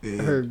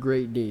 Yeah. Her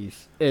great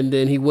niece, and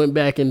then he went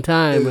back in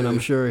time, and I'm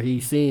sure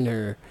he's seen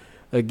her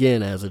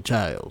again as a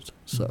child.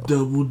 So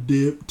double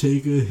dip,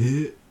 take a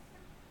hit.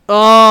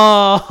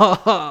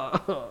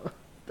 Oh,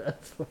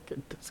 that's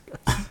fucking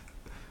disgusting.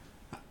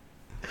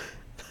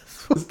 That's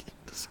fucking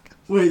disgusting.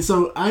 Wait,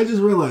 so I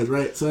just realized,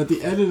 right? So at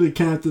the end of the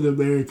Captain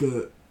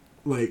America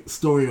like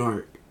story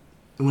arc,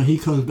 when he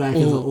comes back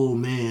as an old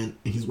man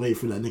and he's waiting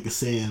for that nigga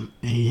Sam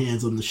and he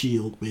hands him the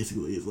shield,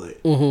 basically he's like,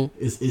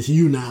 it's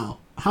you now.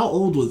 How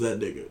old was that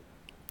nigga?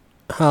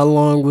 How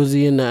long was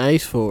he in the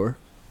ice for?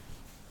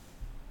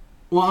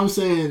 Well, I'm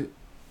saying,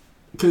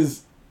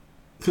 cause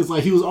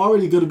like he was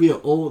already gonna be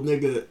an old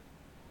nigga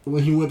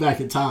when he went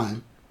back in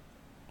time.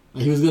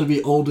 Like he was gonna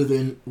be older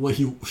than what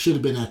he should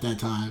have been at that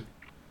time.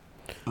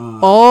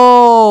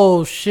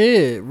 Oh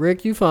shit,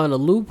 Rick, you found a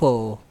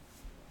loophole.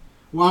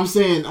 Well, I'm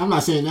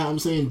not saying that. I'm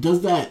saying,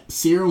 does that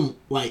serum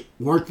like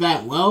work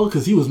that well?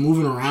 Because he was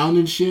moving around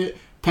and shit.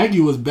 Peggy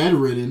was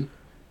bedridden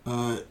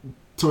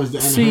towards the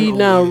end of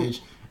her old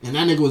age, and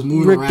that nigga was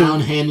moving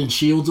around, handing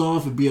shields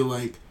off, and being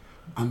like,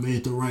 "I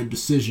made the right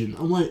decision."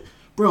 I'm like,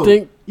 bro,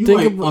 you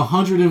like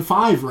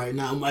 105 right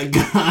now, my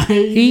guy.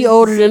 He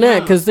older than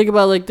that. Because think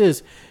about it like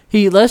this: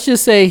 let's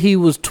just say he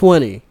was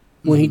 20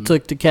 when he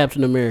took the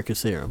Captain America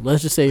serum.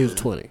 Let's just say he was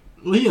 20.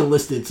 Well, he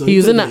enlisted, so he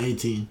was in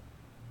 18.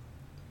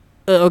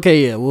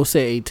 Okay, yeah, we'll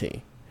say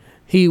 18.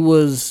 He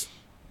was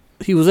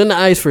in the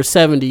ice for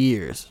 70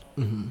 years.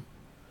 Mm-hmm.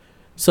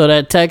 So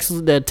that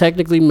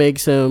technically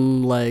makes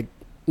him like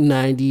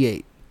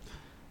 98.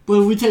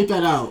 But if we take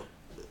that out,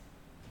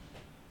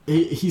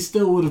 he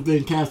still would have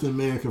been Captain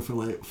America for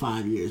like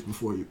 5 years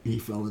before he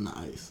fell in the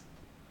ice.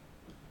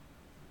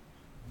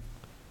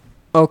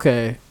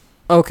 Okay,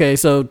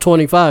 so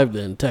 25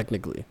 then,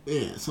 technically.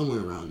 Yeah, somewhere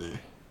around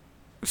there.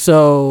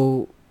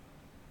 So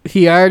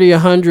he already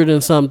 100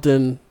 and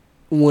something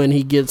when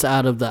he gets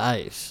out of the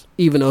ice,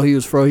 even though he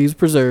was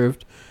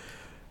preserved.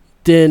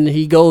 Then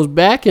he goes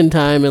back in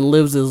time and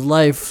lives his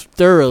life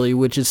thoroughly,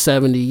 which is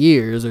 70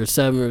 years or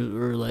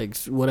like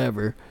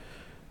whatever.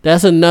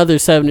 That's another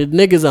 70. The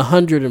nigga's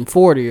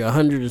 140 or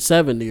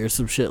 170 or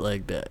some shit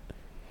like that.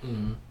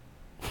 Mm-hmm.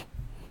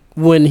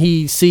 When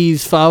he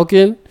sees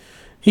Falcon,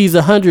 he's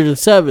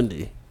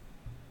 170.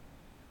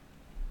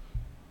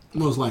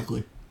 Most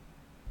likely.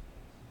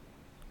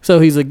 So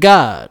he's a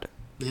god.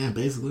 Yeah,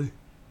 basically.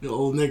 The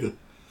old nigga.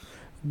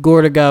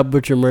 Gore the God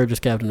Butcher murders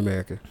Captain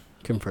America.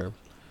 Confirmed.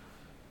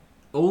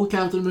 Old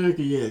Captain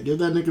America, yeah. Give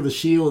that nigga the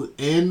shield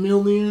and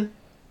Mjolnir.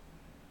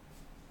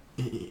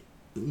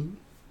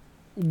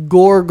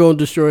 Gore gonna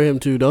destroy him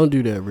too. Don't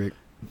do that, Rick.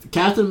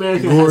 Captain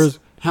America has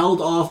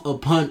held off a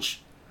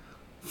punch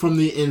from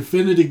the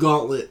Infinity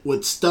Gauntlet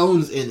with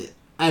stones in it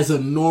as a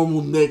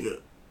normal nigga.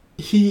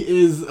 He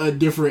is a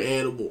different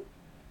animal.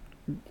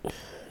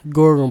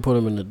 Gore gonna put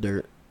him in the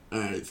dirt.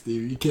 Alright,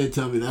 Steve, you can't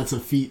tell me that's a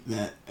feat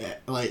that,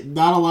 like,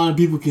 not a lot of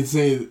people can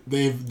say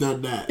they've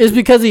done that. It's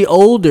because he's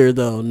older,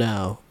 though,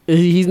 now.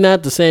 He's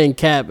not the same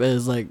Cap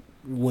as, like,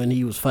 when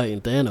he was fighting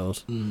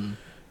Thanos.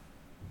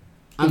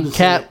 Mm-hmm.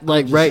 Cap,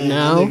 like, right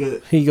now,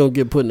 he gonna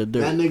get put in the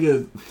dirt. That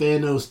nigga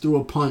Thanos threw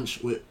a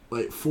punch with,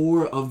 like,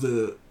 4 of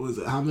the,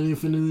 how many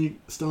Infinity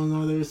Stones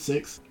are there?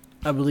 6?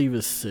 I believe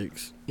it's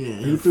 6. Yeah,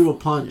 he threw a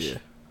punch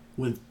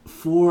with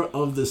 4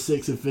 of the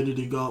 6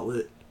 Infinity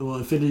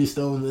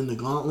Stones in the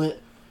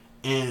gauntlet.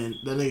 And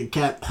that nigga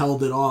Cap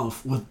held it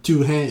off with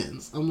 2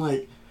 hands. I'm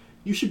like,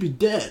 you should be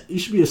dead. You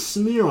should be a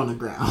smear on the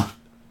ground.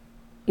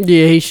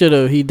 Yeah, he should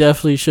have. He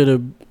definitely should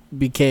have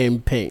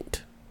became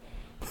paint.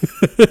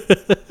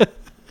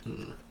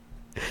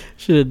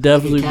 Should have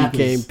definitely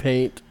became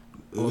paint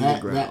on the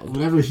ground.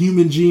 Whatever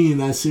human gene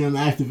that serum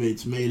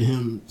activates made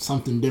him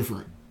something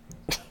different.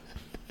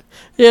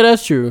 Yeah,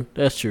 that's true.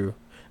 That's true.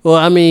 Well,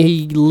 I mean,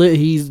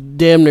 he's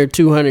damn near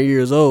 200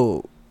 years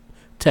old,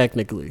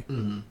 technically.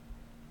 Mm-hmm.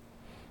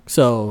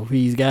 So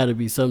he's got to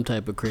be some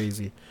type of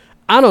crazy.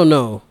 I don't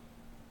know.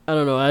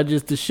 I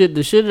just the shit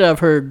that I've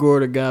heard Gore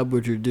the God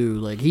Butcher do.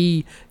 Like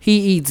he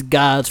eats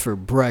gods for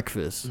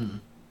breakfast. Mm.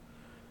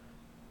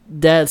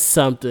 That's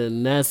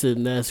something.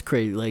 That's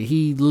crazy. Like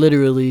he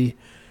literally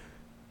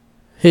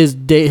his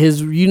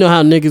you know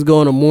how niggas go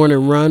on a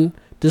morning run.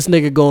 This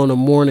nigga go on a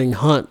morning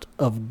hunt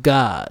of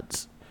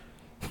gods,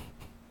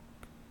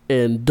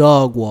 and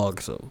dog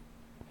walks them.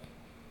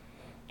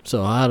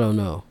 So I don't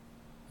know.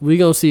 We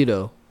gonna see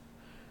though.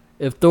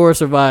 If Thor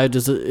survives,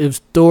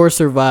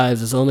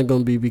 it's only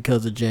going to be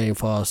because of Jane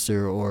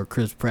Foster or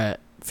Chris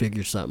Pratt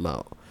figures something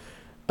out.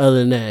 Other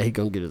than that, he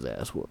going to get his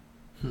ass whooped.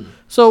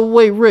 So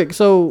wait, Rick.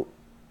 So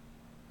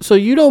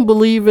you don't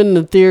believe in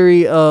the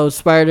theory of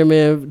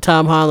Spider-Man,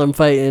 Tom Holland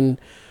fighting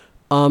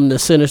the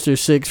Sinister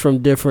Six from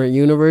different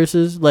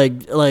universes?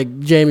 Like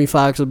Jamie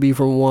Foxx will be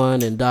from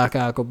one and Doc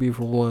Ock will be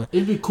from one.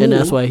 It'd be cool. And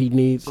that's why he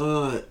needs...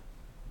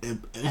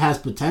 It has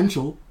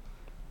potential.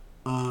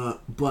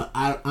 But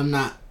I'm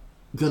not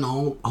going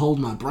to hold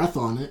my breath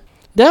on it.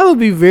 That would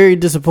be very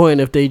disappointing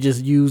if they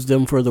just used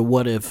them for the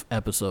What If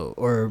episode.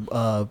 Or,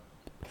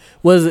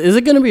 is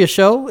it going to be a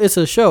show? It's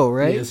a show,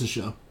 right? Yeah, it's a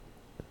show.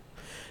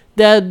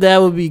 That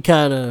would be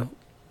kind of...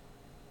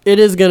 It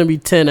is going to be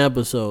 10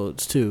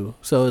 episodes, too.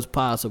 So it's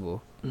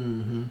possible.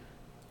 Mm-hmm.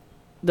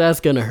 That's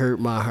going to hurt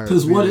my heart.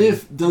 Because What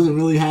If doesn't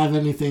really have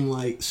anything,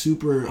 like,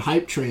 super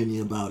hype trainy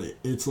about it.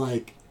 It's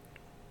like...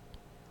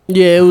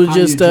 Yeah, it was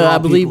just, I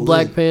believe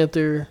Black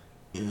Panther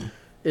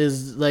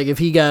is, like, if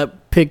he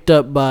got picked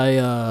up by,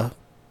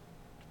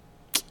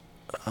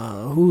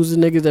 who's the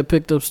niggas that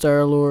picked up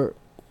Star-Lord?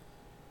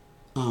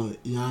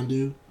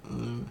 Yondu.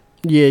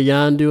 Yeah,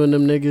 Yondu and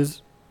them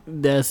niggas.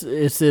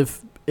 It's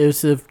if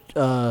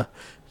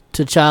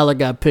T'Challa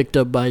got picked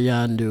up by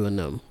Yondu and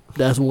them.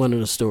 That's one of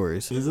the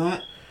stories. Is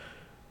that?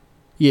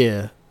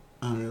 Yeah.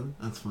 Oh, really?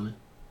 That's funny.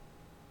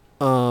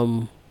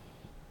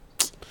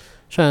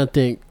 Trying to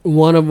think.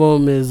 One of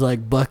them is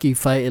like Bucky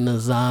fighting a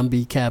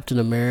zombie Captain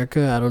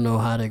America. I don't know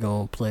how they're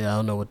going to play. I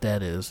don't know what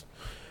that is.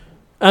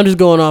 I'm just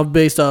going off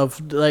based off,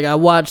 like, I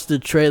watched the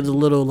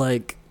little,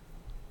 like,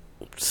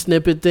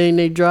 snippet thing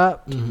they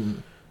dropped. Mm-hmm.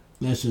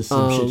 That's just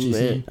some shit you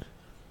seen.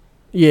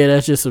 Yeah,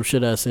 that's just some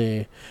shit I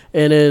seen.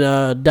 And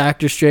then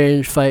Doctor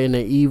Strange fighting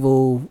an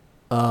evil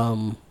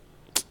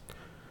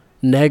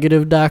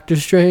negative Doctor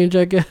Strange,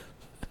 I guess.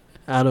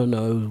 I don't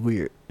know. It was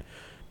weird.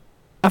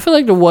 I feel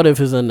like the What If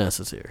is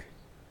unnecessary.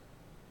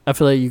 I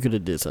feel like you could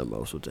have did something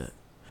else with that.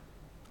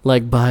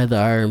 Like buy the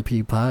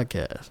RMP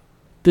podcast.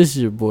 This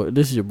is your boy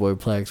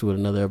Plax with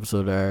another episode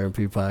of the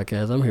RMP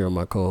podcast. I'm here with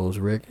my co-host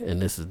Rick,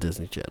 and this is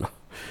Disney Channel.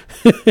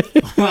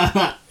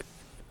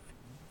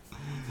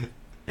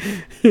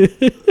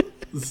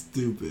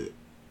 Stupid.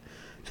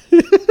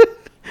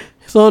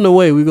 It's on the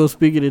way. We gonna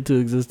speak it into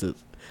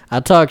existence. I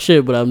talk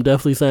shit, but I'm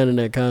definitely signing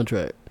that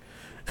contract.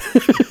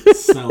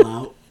 Sell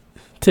out.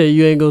 Tell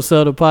you ain't gonna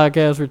sell the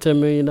podcast for $10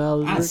 million.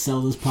 I'd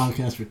sell this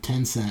podcast for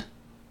 10 cents.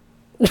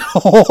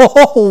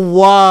 Oh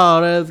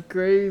wow, that's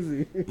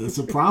crazy. It's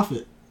a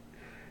profit.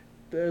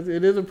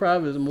 It is a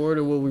profit. It's more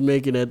than what we're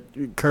making at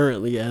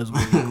currently as we're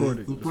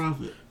recording. It's a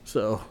profit.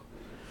 So,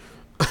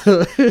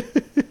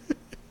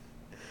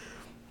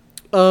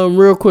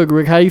 real quick,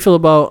 Rick, how you feel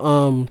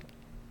about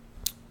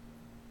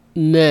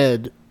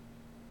Ned,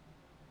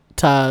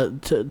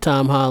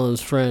 Tom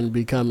Holland's friend,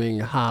 becoming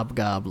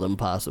Hobgoblin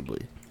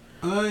possibly?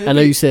 I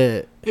know you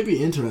said it'd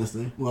be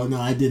interesting. Well, no,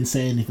 I didn't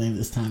say anything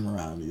this time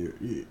around.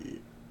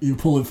 You're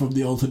pulling from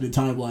the alternate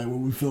timeline where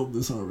we filmed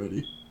this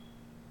already.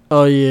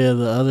 Oh yeah,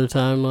 the other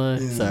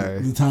timeline. Yeah, sorry,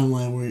 the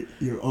timeline where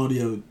your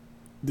audio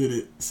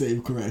didn't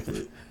save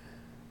correctly.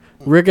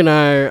 Rick and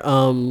I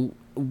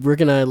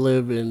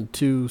live in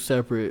two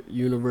separate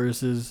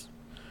universes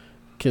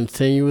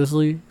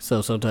continuously,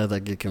 so sometimes I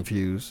get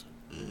confused.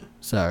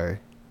 Sorry.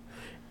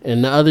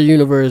 In the other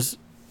universe,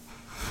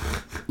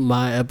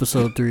 my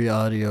episode 3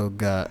 audio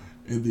got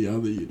in the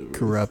other universe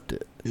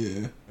corrupted.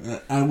 Yeah,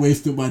 I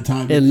wasted my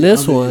time in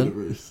this other one.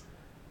 Universe.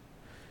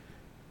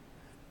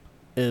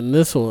 In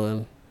this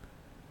one,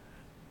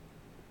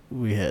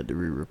 we had to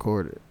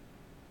re-record it.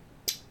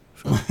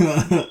 So.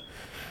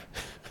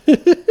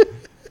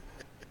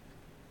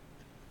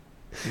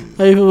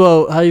 How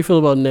you feel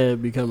about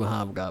Ned becoming a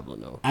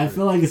Hobgoblin though? I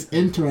feel like it's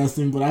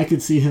interesting, but I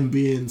could see him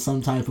being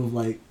some type of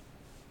like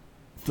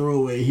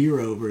throwaway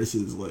hero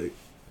versus like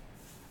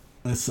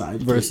a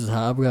sidekick. Versus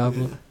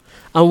Hobgoblin. Yeah.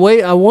 I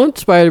want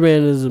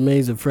Spider-Man and his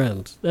amazing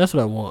friends. That's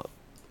what I want.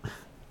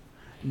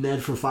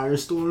 Ned for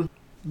Firestorm.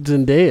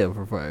 Zendaya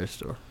for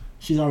Firestorm.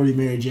 She's already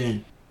Mary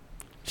Jane.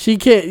 She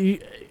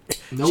can't.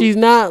 Nope. She's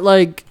not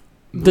like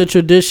the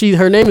tradition.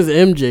 Her name is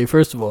MJ.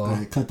 First of all,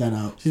 right, cut that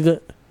out. She's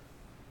not.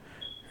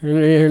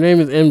 Her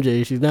name is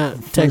MJ. She's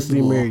not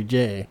technically Mary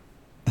Jane.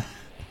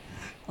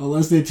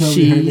 Unless they tell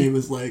me her name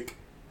is like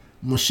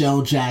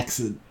Michelle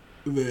Jackson,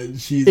 then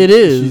she's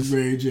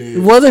Mary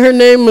Jane. Wasn't her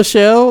name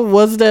Michelle?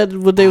 Was that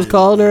what they was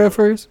calling her at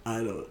first?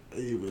 I don't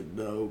even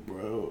know,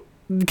 bro.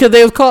 Because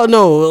they was called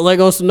like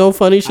on some No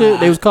Funny shit.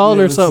 They was calling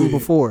her something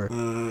before,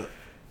 and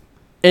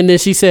then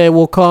she said,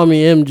 "Well, call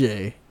me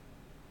MJ."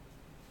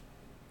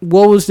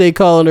 What was they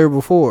calling her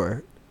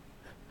before?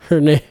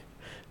 Her name.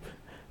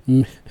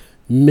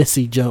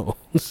 Missy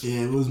Jones.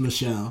 Yeah, it was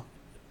Michelle.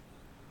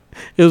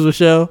 It was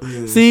Michelle?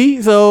 Yeah.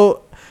 See?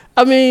 So,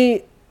 I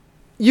mean,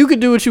 you could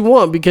do what you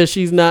want because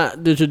she's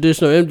not the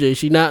traditional MJ.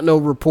 She's not no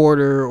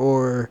reporter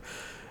or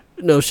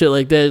no shit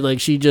like that. Like,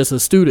 she's just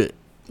a student.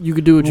 You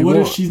could do what you want.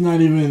 What if she's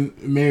not even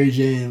Mary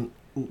Jane,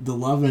 the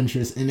love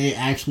interest, and they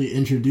actually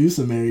introduce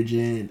a Mary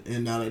Jane,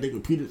 and now that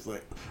nigga Peter's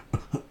like,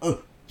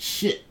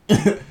 shit.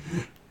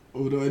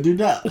 What do I do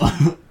now?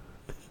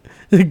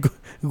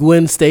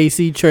 Gwen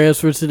Stacy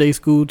transferred to their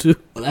school too.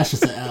 Well, that's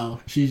just an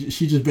L. She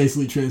just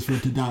basically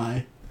transferred to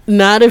die.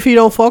 Not if he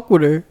don't fuck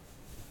with her.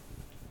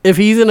 If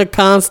he's in a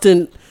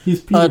constant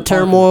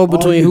turmoil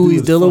between who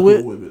he's dealing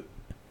with.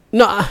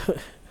 No,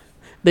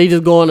 they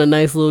just go on a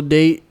nice little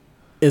date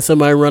and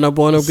somebody run up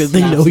on him because they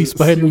know he's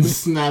Spider-Man.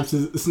 Snaps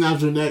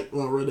her neck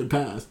while running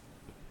past.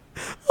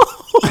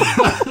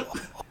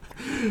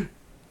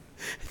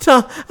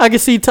 Tom, I can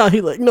see Tom.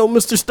 He's like, no,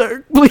 Mr.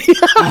 Stark,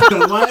 please.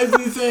 Why is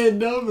he saying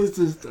no,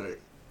 Mr. Stark?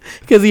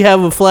 Because he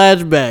have a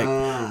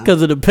flashback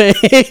because of the pain.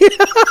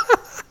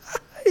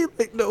 He's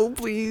like, no,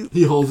 please.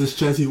 He holds his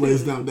chest. He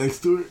lays down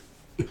next to it.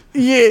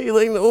 Yeah, he's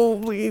like, no,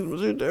 please,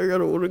 Mr. Stark, I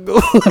don't want to go.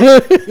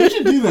 They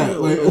should do that.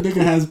 Like, a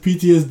nigga has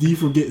PTSD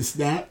from getting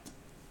snapped.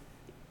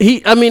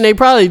 They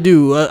probably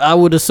do. I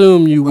would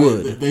assume you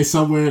would. They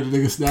somewhere and the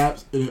nigga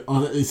snaps and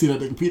they see that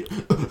nigga Peter.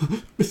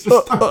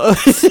 Mr. Stark.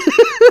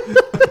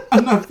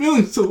 I'm not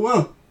feeling so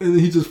well. And then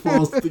he just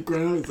falls to the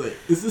ground. He's like,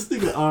 is this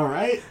nigga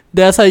alright?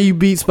 That's how you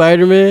beat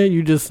Spider-Man?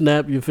 You just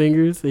snap your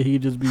fingers and he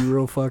just be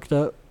real fucked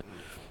up?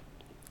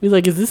 He's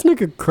like, is this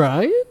nigga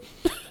crying?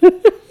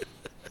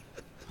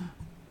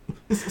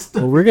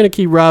 Well, we're going to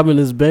keep robbing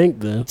his bank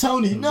then.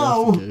 Tony,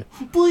 no. Okay.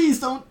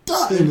 Please don't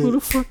die. Who the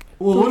fuck?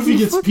 Well, what if he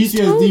gets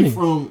PTSD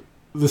from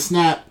the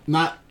snap,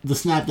 not the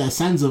snap that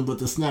sends him, but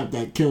the snap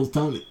that kills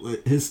Tony,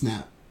 like his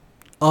snap?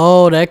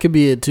 Oh, that could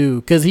be it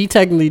too. Because he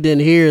technically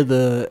didn't hear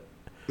the...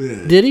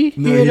 Yeah. Did he?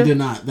 No, he did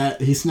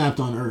not. He snapped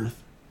on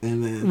Earth.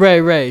 And then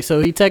Right.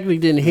 So he technically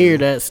didn't hear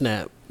that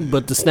snap.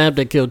 But the snap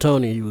that killed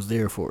Tony, he was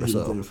there for. He's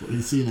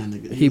seen that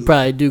nigga. He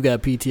probably do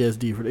got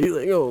PTSD for that. He's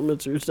like, oh,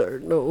 Mr.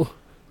 Stark, no.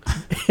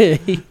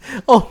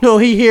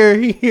 He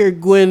hear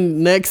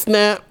Gwen neck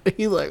snap.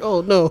 He's like,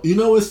 oh no. You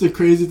know what's the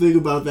crazy thing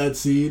about that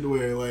scene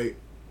where like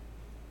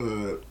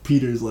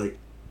Peter's like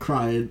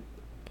crying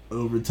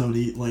over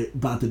Tony, like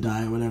about to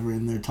die or whatever,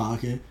 and they're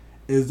talking,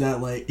 is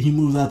that like he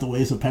moves out the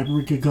way so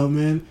Pepper can come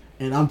in,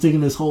 and I'm thinking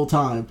this whole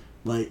time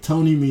like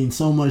Tony means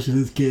so much to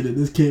this kid and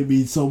this kid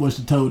means so much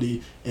to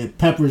Tony, and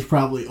Pepper's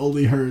probably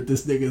only heard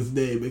this nigga's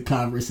name in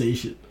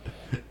conversation.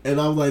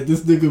 And I'm like, this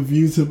nigga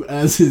views him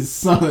as his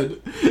son,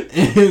 and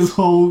his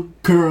whole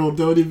girl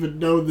don't even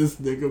know this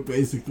nigga,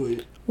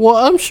 basically. Well,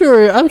 I'm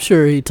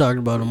sure he talked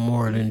about him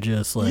more than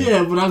just like.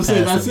 Yeah, but I'm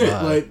saying that's it.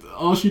 Like,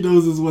 all she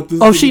knows is what this.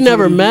 Oh, she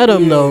never met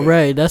him though,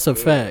 right? That's a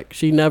fact.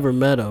 She never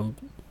met him,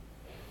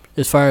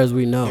 as far as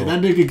we know.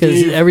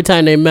 Because every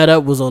time they met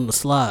up was on the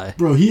sly.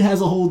 Bro, he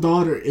has a whole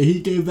daughter, and he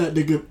gave that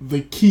nigga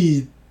the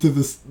key to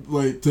this,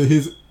 like, to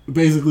his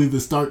basically the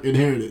Stark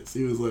inheritance.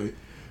 He was like.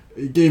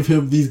 He gave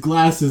him these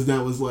glasses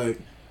that was like,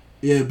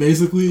 yeah,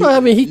 basically. Well, I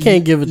mean, he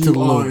can't give it to the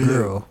little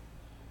girl.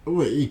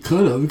 Wait, he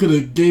could have. He could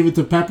have gave it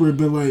to Pepper and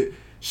been like,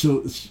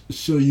 she'll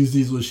use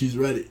these when she's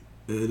ready,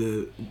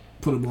 and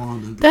put them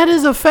on. That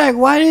is a fact.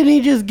 Why didn't he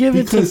just give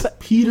it to? Because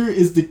Peter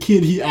is the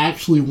kid he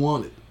actually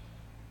wanted.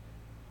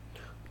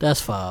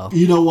 That's foul.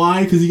 You know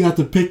why? Because he got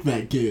to pick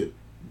that kid.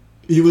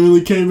 He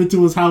literally came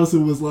into his house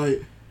and was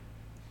like,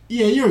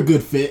 "Yeah, you're a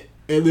good fit,"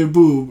 and then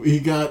boom,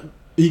 he got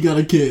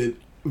a kid.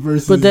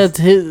 Versus, but that's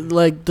his,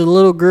 like, the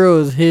little girl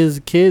is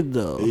his kid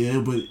though.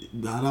 Yeah, but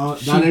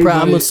not everybody.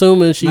 I'm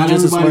assuming she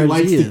just as smart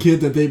likes as he the kid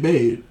that they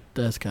made.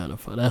 That's kind of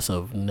fun. That's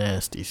a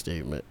nasty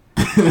statement.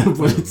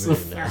 But it's a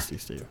nasty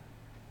statement.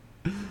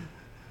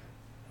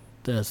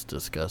 That's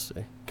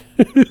disgusting.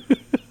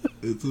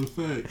 It's a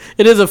fact.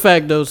 It is a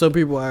fact though. Some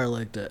people are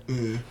like that.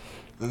 Yeah,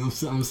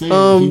 I'm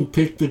saying he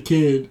picked the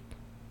kid,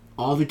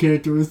 all the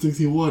characteristics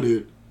he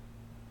wanted,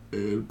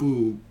 and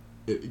boom.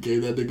 It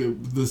gave that nigga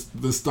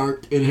the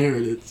Stark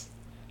inheritance.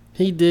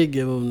 He did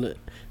give him that.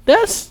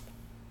 That's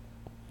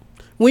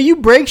when you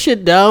break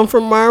shit down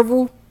from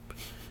Marvel.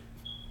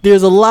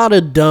 There's a lot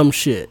of dumb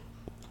shit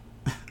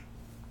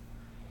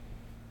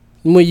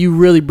when you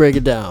really break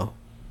it down.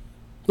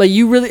 Like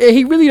he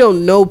really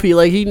don't know Peter.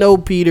 Like he know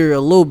Peter a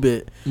little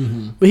bit,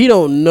 but he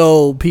don't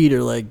know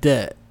Peter like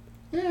that.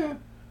 Yeah,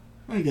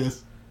 I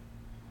guess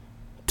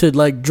to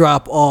like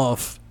drop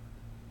off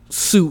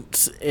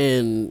suits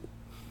and.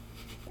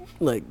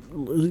 Like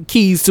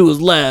keys to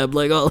his lab,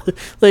 like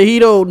he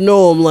don't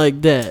know him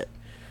like that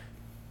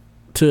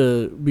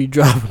to be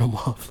dropping him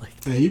off like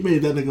that. Hey, he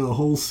made that nigga a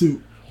whole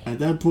suit. At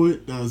that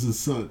point, that was his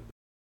son.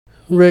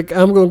 Rick,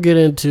 I'm gonna get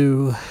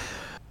into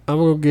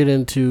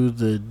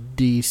the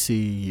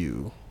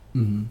DCU.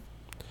 Mm-hmm.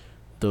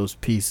 Those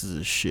pieces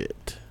of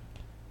shit.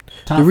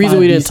 Top the reason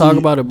we didn't talk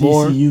about it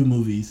more. DCU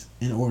movies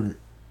in order.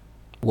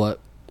 What?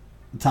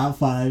 Top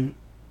 5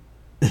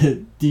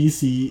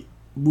 DC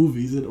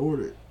movies in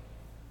order.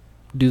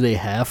 Do they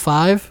have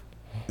 5?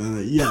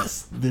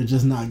 Yes, they're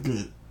just not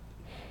good.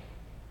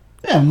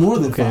 They have more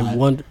than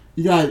 5.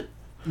 You got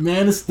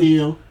Man of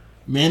Steel,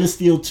 Man of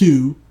Steel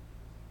 2.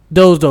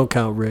 Those don't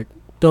count, Rick.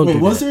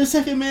 Was there a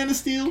second Man of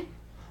Steel?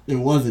 There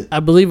wasn't. I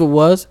believe it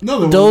was.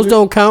 No, those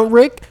don't count,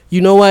 Rick. You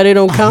know why they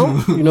don't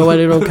count? You know why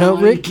they don't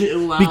count, Rick?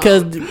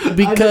 Because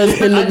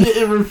I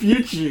didn't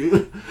refute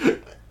you.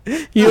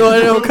 You know what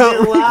it don't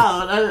count?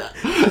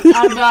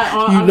 I'm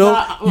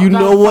not. You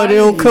know what it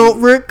don't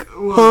count, Rick?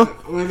 Huh?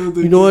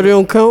 You know what it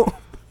don't count?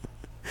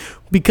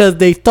 Because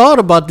they thought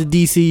about the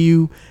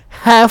DCU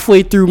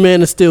halfway through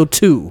Man of Steel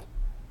 2.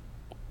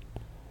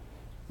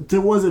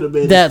 There wasn't a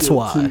Man That's of Steel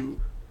why.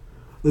 2.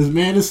 There's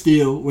Man of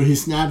Steel where he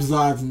snaps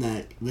Zod's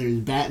neck. There's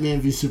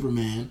Batman v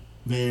Superman.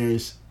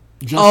 There's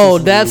Justice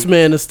League. That's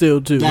Man of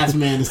Steel 2. That's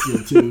Man of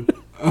Steel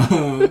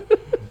 2.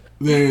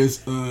 There's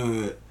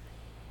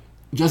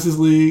Justice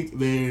League.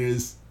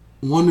 There's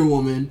Wonder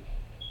Woman.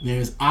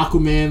 There's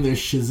Aquaman. There's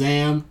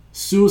Shazam,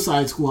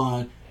 Suicide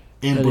Squad,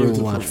 and I Birds didn't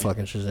of watch Prey.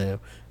 fucking Shazam.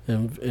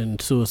 And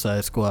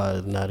Suicide Squad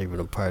is not even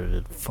a part of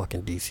the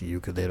fucking DCU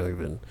because they don't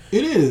even.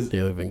 It is. They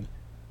don't even.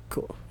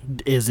 Cool.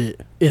 Is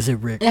it? Is it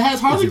Rick? It has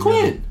Harley Is it Quinn.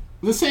 really?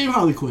 The same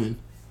Harley Quinn.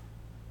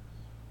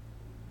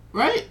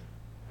 Right?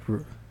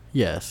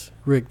 Yes.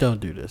 Rick, don't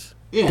do this.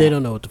 Yeah. They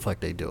don't know what the fuck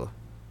they do.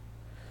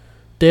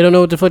 They don't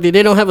know what the fuck they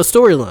don't have a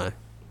storyline.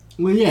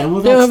 Well, yeah.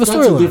 Well, They don't that's have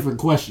a a storyline. different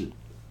question.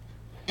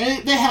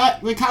 And they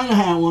kind of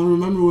had one.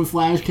 Remember when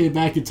Flash came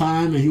back in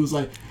time and he was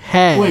like,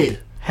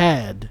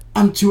 Had.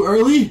 I'm too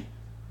early?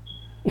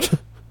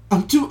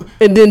 I'm too...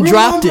 And then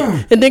dropped Remember.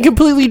 it. And then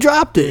completely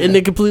dropped it. And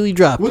then completely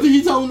dropped it. What did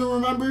he tell him to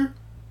remember?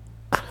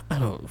 I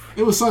don't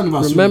It was something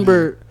about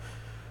remember.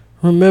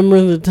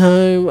 Remember the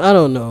time? I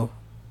don't know.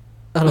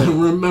 Superman.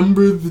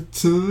 Remember the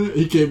time?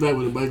 He came back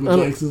with a Michael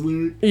Jackson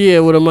lyric. Yeah,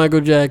 with a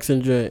Michael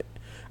Jackson joint.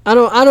 I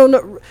don't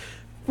know.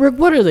 Rick,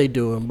 what are they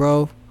doing,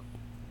 bro?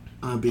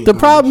 The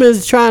problem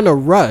is trying to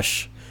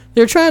rush.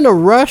 They're trying to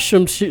rush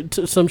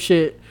some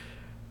shit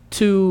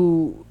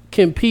to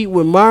compete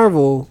with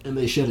Marvel And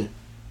they shouldn't.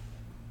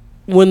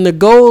 when the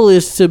goal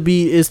is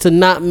to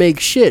not make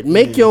shit.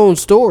 Make your own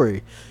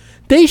story.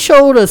 They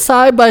showed a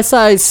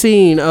side-by-side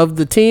scene of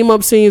the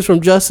team-up scenes from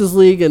Justice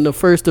League and the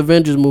first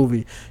Avengers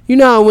movie. You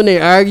know how when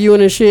they arguing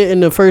and shit in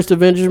the first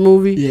Avengers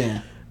movie?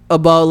 Yeah.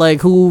 About,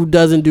 like, who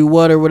doesn't do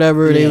what or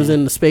whatever. Yeah. They was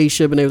in the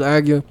spaceship and they was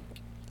arguing.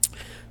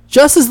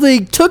 Justice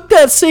League took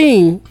that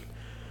scene,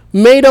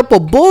 made up a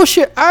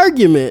bullshit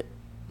argument,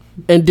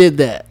 and did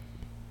that.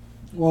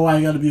 Well, why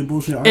you gotta be a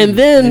bullshit argument? And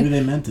then maybe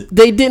they meant it.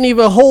 They didn't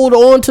even hold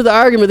on to the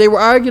argument. They were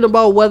arguing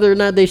about whether or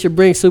not they should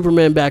bring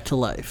Superman back to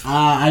life.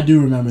 I do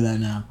remember that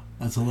now.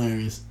 That's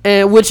hilarious.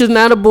 And which is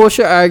not a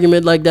bullshit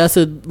argument. Like, that's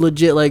a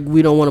legit, like,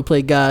 we don't want to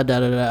play God,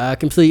 I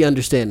completely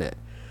understand that.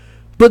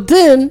 But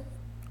then,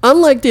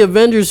 unlike the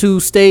Avengers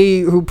who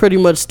pretty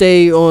much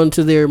stay on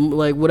to their,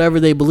 like, whatever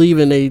they believe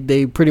in,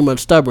 they pretty much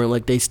stubborn.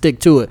 Like, they stick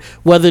to it.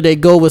 Whether they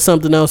go with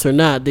something else or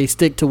not, they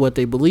stick to what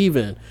they believe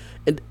in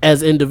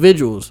as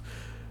individuals.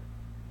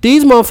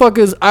 These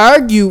motherfuckers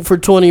argued for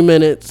 20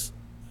 minutes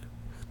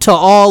to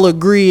all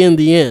agree in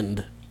the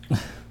end.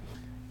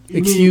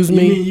 Excuse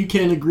me? You mean you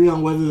can't agree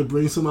on whether to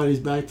bring somebody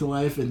back to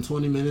life in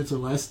 20 minutes or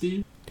less,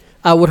 Steve?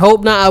 I would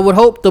hope not. I would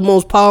hope the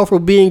most powerful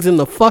beings in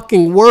the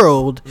fucking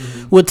world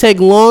would take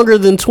longer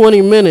than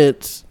 20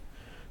 minutes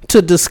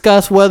to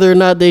discuss whether or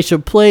not they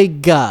should play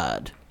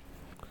God.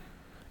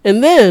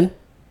 And then,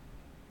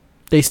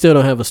 they still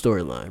don't have a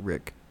storyline,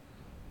 Rick.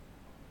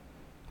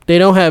 They're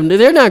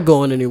not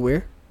going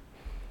anywhere.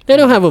 They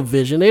don't have a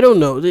vision. They don't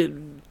know.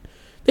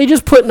 They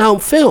just putting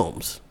out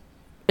films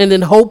and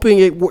then hoping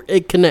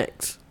it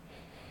connects.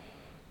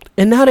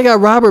 And now they got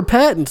Robert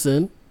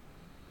Pattinson,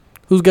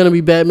 who's going to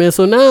be Batman.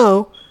 So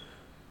now,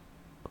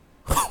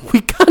 we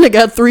kind of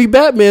got 3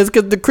 Batmans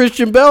because the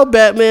Christian Bale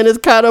Batman is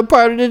kind of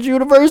part of this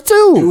universe It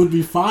too. would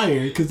be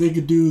fire because they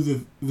could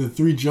do the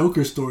 3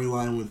 Joker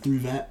storyline with 3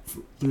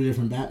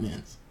 different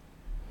Batmans.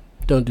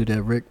 Don't do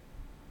that, Rick.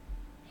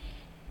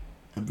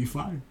 That'd be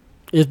fire.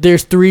 If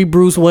there's 3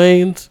 Bruce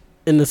Waynes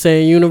in the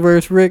same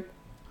universe, Rick,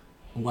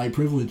 White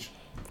privilege.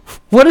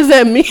 what does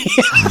that mean?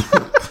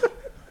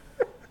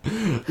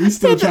 We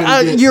still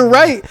trying to get, You're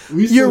right.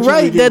 we still You're trying to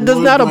right. get That does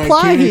one not black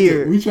apply character.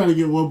 here. We trying to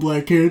get one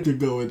black character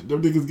going.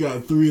 Them niggas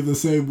got 3 of the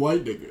same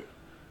white nigga.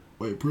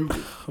 White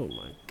privilege. Oh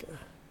my god.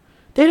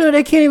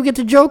 They can't even get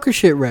the Joker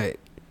shit right.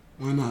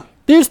 Why not?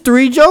 There's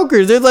 3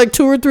 Jokers. There's like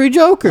 2 or 3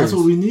 Jokers. That's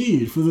what we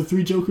need for the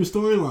 3 Joker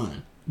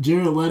storyline.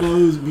 Jared Leto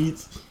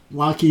meets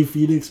Joaquin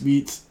Phoenix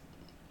meets,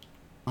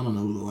 I don't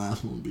know who the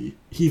last one would be.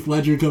 Heath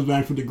Ledger comes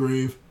back from the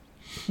grave.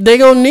 They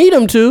gonna need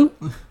him to.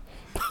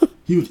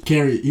 He would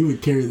carry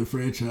the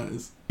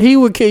franchise. He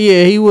would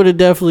have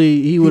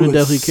definitely would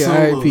carried solo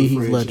R.I.P. the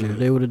Heath Ledger.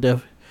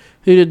 franchise.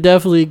 He'd have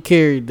definitely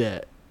carried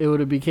that. It would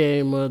have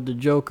became the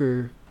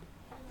Joker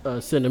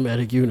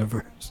cinematic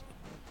universe.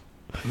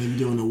 Maybe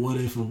doing a what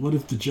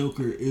if the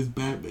Joker is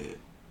Batman?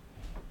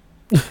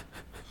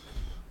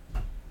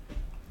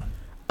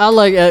 I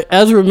like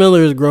Ezra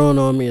Miller is growing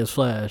on me as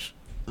Flash.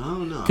 I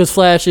don't know. Because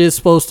Flash is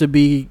supposed to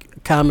be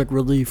comic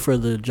relief for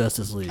the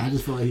Justice League. I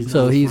just feel like he's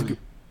So not as he's- funny.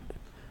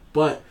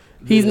 But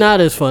He's not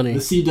as funny. the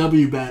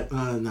CW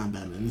not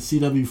Batman. The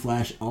CW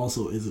Flash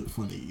also isn't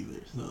funny either.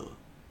 So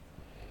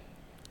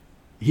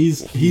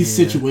he's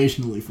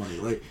situationally funny.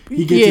 Like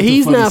he gets into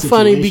he's funny not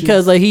funny situations.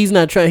 because like he's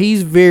not trying.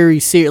 He's very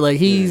serious. Like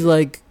he's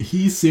like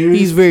he's serious.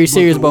 he's very but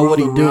serious the about what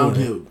world he's around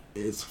doing. him,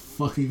 it's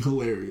fucking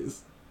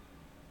hilarious.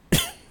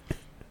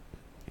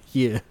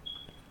 Yeah.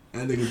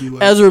 That nigga be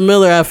like, Ezra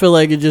Miller, I feel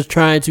like is just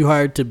trying too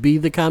hard to be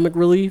the comic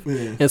relief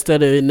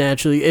instead of it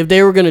naturally. If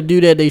they were gonna do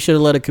that, they should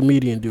have let a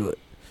comedian do it.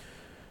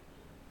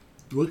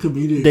 What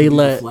comedian they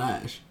let the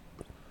Flash?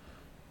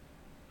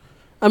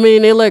 I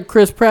mean, they let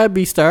Chris Pratt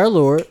be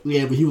Star-Lord.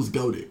 Yeah, but he was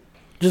goated.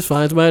 Just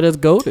find somebody that's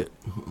goated.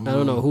 I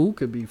don't know who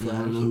could be Flash. I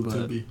don't know who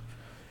could be.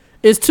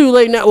 It's too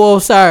late now. Well,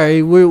 sorry.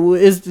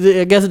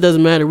 I guess it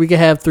doesn't matter. We can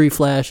have 3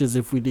 Flashes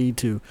if we need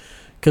to.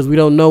 Because we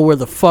don't know where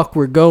the fuck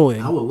we're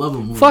going. I would love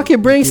them. Fuck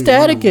it, bring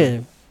Static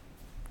in.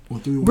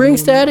 Bring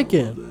Static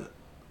in.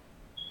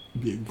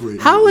 Be a great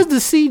how is the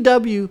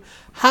CW...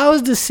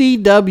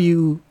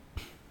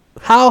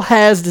 How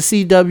has the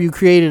CW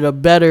created a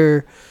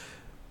better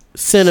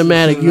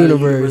cinematic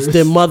universe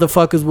than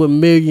motherfuckers with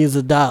millions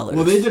of dollars?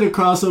 Well, they did a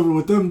crossover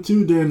with them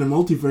too during the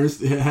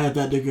multiverse. It had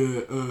that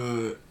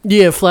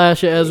nigga.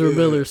 Flash and Ezra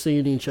Miller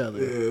seeing each other.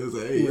 Yeah, it was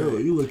like, hey, yo,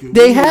 you looking.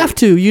 They have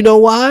to. You know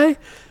why?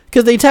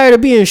 Because they tired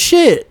of being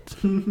shit.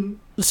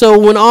 So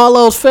when all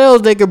else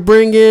fails, they could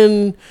bring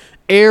in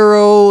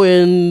Arrow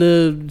and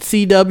the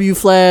CW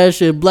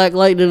Flash and Black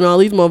Lightning and all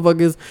these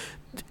motherfuckers.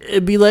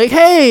 It'd be like,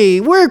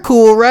 hey, we're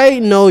cool, right?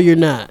 No, you're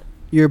not.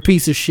 You're a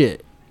piece of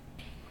shit.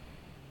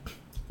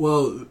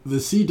 Well, the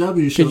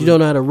CW show you don't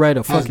know how to write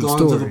a fucking story.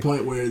 Has gone to the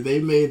point where they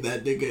made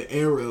that nigga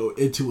Arrow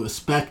into a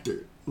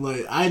Spectre.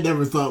 Like, I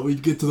never thought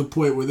we'd get to the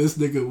point where this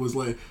nigga was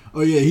like, oh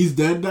yeah, he's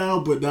dead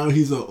now, but now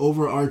he's an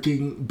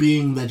overarching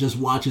being that just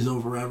watches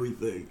over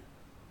everything.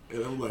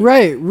 And I'm like,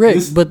 right,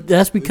 but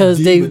that's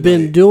because they've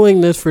been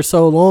doing this for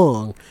so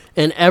long,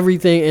 and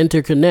everything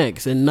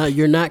interconnects, and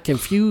you're not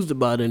confused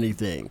about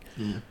anything.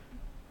 Yeah.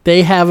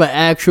 They have an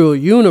actual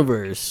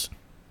universe.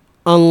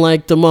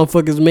 Unlike the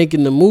motherfuckers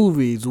making the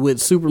movies with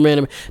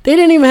Superman. They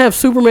didn't even have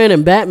Superman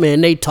and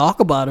Batman. They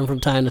talk about him from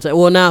time to time.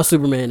 Well, now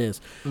Superman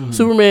is. Mm-hmm.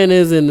 Superman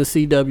is in the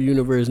CW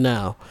universe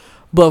now.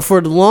 But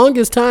for the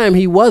longest time,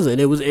 he wasn't.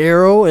 It was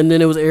Arrow, and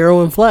then it was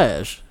Arrow and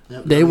Flash.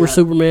 Yep, they were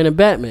Superman and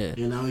Batman.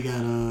 Yeah, now we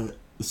got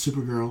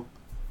Supergirl.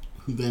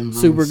 Who then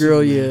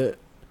Supergirl, yeah.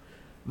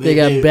 They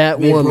got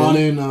Batwoman. They brought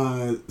in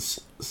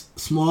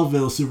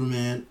Smallville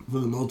Superman for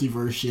the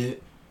multiverse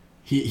shit.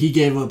 He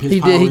gave up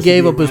his powers. He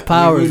gave up his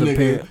powers,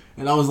 apparently.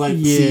 And I was like,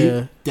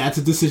 see, that's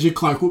a decision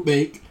Clark would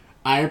make.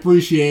 I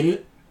appreciate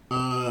it.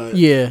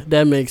 Yeah,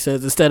 that makes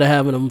sense. Instead of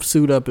having him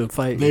suit up and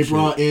fight. They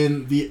brought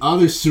in the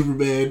other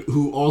Superman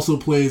who also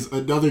plays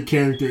another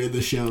character in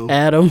the show.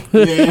 Adam.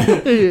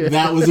 Yeah,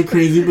 that was a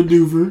crazy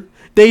maneuver.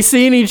 They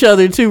seen each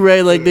other too,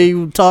 right? Like they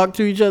talk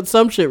to each other,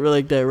 some shit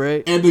like that,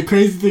 right? And the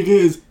crazy thing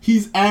is,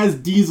 he's as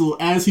Diesel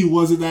as he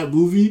was in that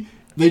movie.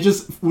 They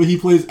just, when he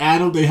plays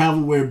Adam, they have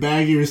him wear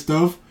baggier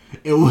stuff.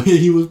 And when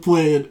he was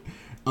playing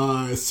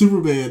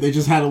Superman, they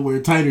just had him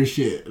wear tighter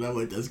shit, and I'm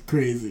like, that's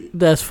crazy.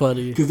 That's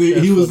funny because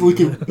he was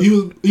looking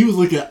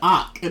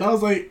Ock, and I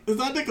was like, is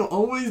that nigga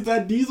always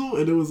that Diesel?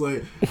 And it was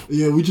like,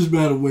 yeah, we just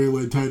made him wear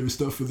like tighter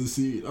stuff for the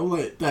scene. I'm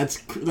like,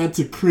 that's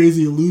a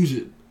crazy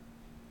illusion.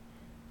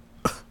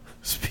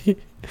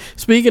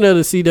 Speaking of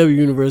the CW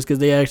universe, because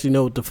they actually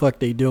know what the fuck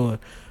they doing.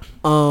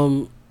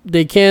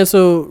 They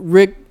canceled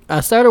Rick.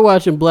 I started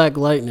watching Black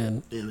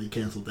Lightning. Yeah, they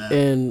canceled that.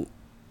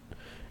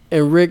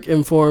 And Rick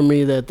informed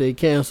me that they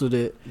canceled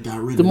it.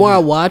 The more I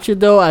watch it,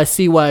 though, I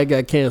see why it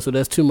got canceled.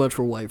 That's too much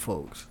for white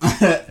folks.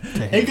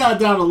 It got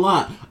down a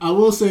lot. I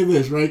will say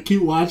this, right?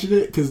 Keep watching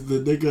it, because the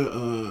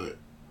nigga,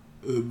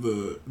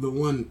 the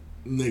one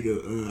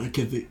nigga, I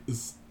can't think,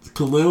 is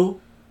Khalil.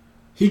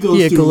 He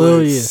goes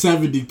through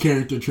 70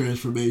 character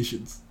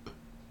transformations.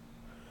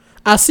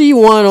 I see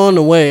one on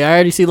the way. I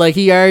already see, like,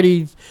 he's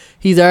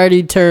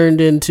already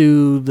turned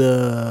into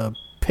the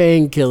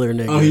painkiller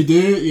nigga. Oh, he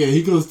did? Yeah,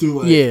 he goes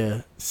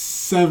through,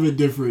 7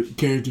 different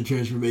character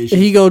transformations.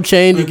 He gonna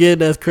change again.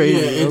 That's crazy.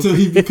 Yeah, until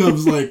he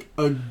becomes like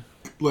a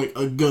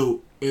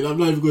goat. And I'm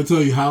not even gonna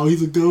tell you how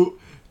he's a goat.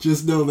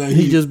 Just know that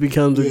he just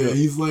becomes a goat.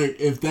 He's like,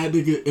 if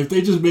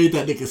they just made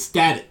that nigga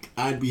Static,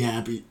 I'd be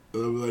happy.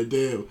 I'm like,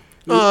 damn.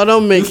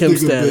 Don't make him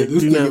Static.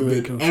 Do not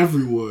make him.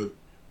 Everyone.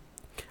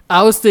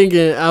 I was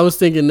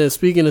thinking this.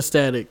 Speaking of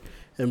Static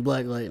and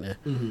Black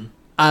Lightning,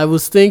 I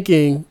was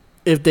thinking,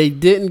 if they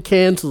didn't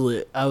cancel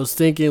it, I was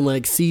thinking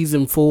like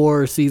season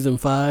 4 or season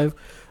 5,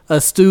 a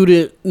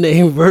student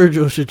named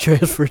Virgil should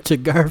transfer to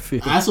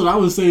Garfield. That's what I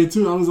was saying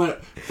too. I was like,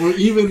 or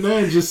even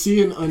then, just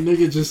seeing a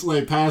nigga just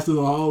like pass through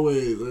the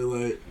hallways, or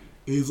like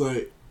he's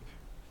like,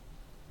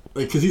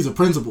 cause he's a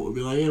principal. He'd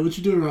be like, yeah, what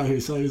you doing around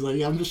here? So he's like,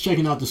 yeah, I'm just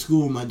checking out the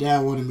school. My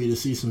dad wanted me to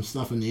see some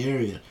stuff in the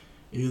area.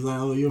 He's like,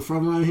 oh, you're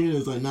from around here?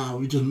 It's like, nah,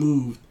 we just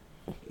moved.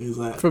 He's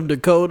like, from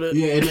Dakota.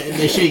 Yeah, and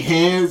they shake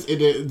hands,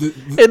 and then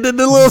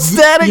the little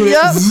static,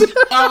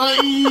 I'm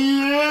like,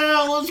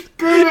 yeah, let's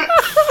get it.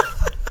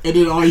 And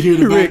then all you hear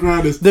in the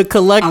background is the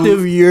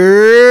collective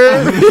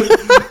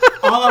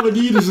all I would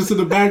need is just in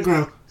the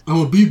background,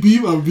 I'm a beep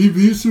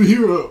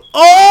superhero.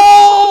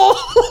 Oh,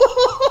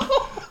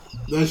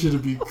 that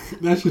should be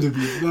nice.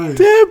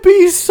 That'd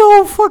be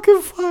so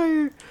fucking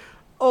fire.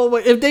 Oh my!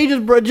 If they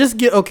just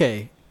get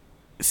okay,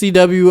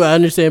 CW, I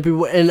understand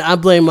people, and I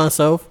blame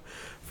myself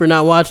for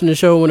not watching the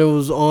show when it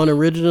was on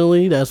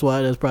originally. That's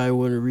probably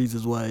one of the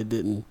reasons why it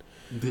didn't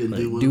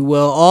do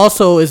well.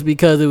 Also, it's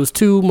because it was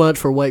too much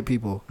for white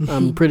people.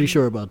 I'm pretty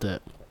sure about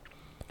that.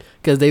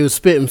 Because they was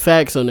spitting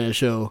facts on that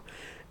show,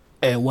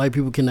 and white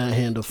people cannot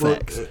handle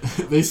facts.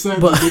 They said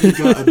that they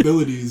got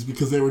abilities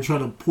because they were trying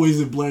to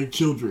poison black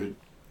children.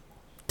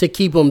 To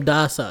keep them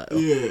docile.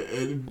 Yeah,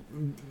 and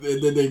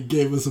then they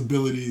gave us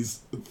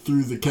abilities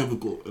through the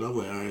chemical, and I'm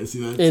like, all right,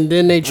 see that. And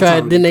then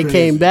they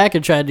came back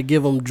and tried to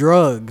give them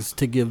drugs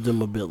to give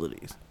them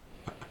abilities.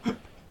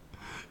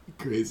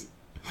 Crazy.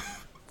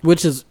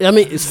 Which is, I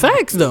mean, it's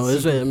facts though.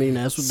 That's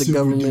what the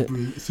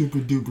government. Super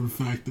duper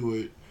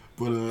factoid,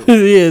 but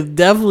yeah,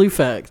 definitely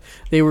facts.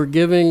 They were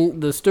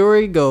giving. The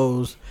story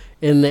goes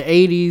in the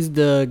 80s,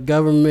 the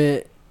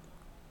government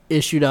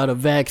issued out a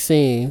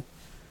vaccine.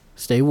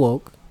 Stay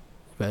woke.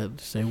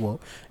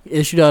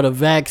 Issued out a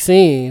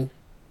vaccine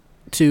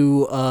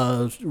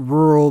to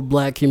rural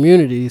black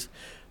communities,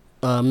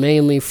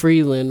 mainly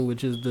Freeland,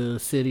 which is the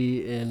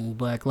city in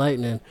Black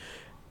Lightning,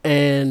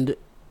 and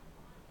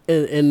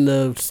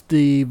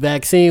the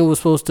vaccine was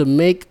supposed to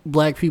make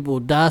black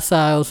people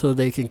docile so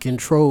they can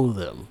control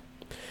them.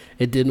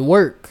 It didn't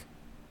work,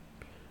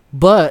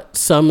 but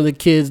some of the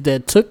kids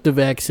that took the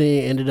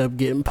vaccine ended up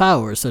getting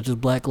powers, such as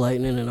Black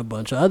Lightning and a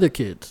bunch of other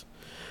kids.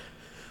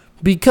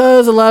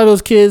 Because a lot of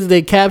those kids,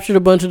 they captured a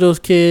bunch of those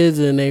kids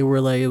and they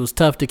were like, it was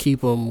tough to keep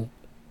them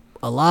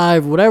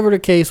alive, whatever the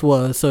case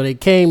was. So they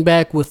came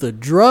back with a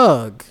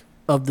drug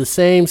of the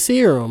same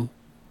serum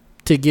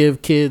to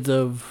give kids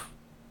of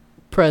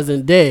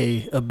present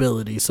day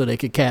ability so they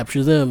could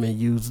capture them and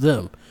use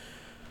them.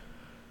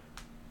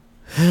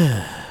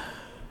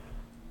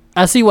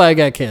 I see why it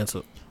got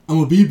canceled. I'm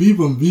a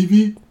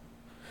BB.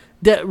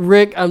 That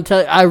Rick, I'm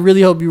telling you, I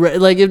really hope you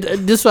read. Like, if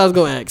this is what I was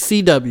going to ask.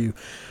 CW.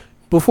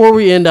 Before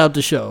we end out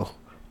the show,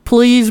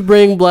 please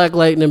bring Black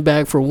Lightning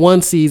back for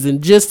one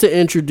season just to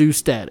introduce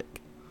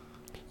Static.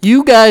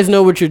 You guys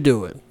know what you're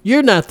doing.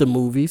 You're not the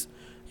movies.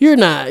 You're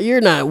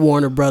not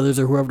Warner Brothers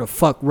or whoever the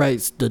fuck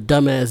writes the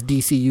dumbass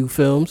DCU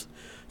films.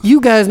 You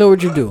guys know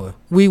what you're doing.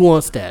 We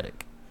want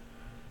Static.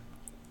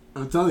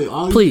 I'm telling you,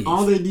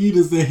 all they need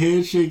is the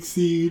handshake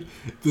scene,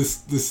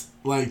 this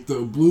like the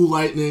blue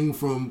lightning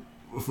from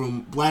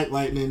Black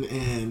Lightning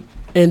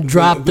and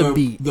drop the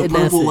beat. The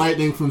purple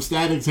lightning from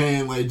Static's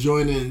hand, like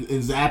joining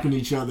and zapping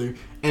each other,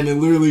 and then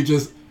literally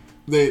just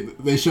they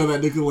show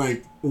that nigga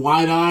like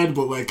wide eyed,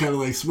 but like kind of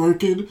like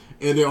smirking,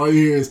 and then all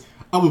you hear is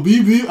I'm a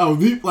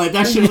beep, like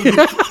that shit.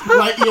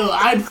 Like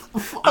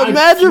I'd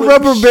imagine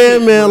Rubber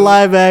Band Man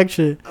live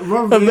action.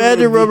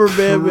 Imagine Rubber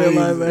Band Man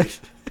live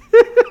action.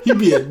 He'd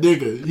be a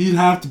nigga. He'd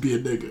have to be a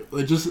nigga.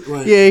 Like just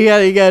like he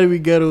got to be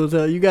ghetto as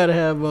hell. You got to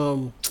have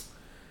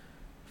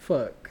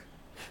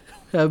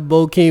have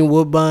Bokeem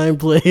Woodbine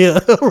play I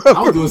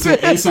was going to say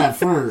ASAP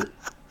Ferg.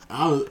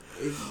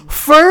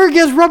 Ferg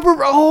is Rubber...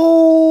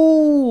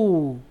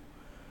 Oh!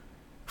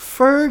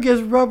 Ferg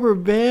is Rubber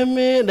Band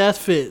Man? That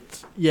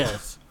fits.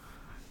 Yes.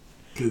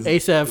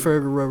 ASAP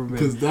Ferg or Rubber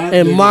Band.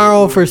 And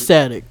Morrow for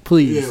Static,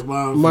 please. Yeah,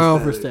 Morrow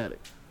for Static.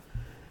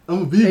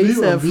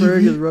 ASAP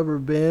Ferg is Rubber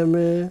Band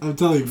Man. I'm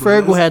telling you,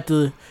 Ferg will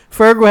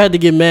have to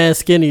get mad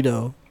skinny,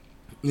 though.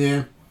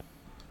 Yeah.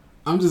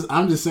 I'm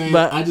just saying.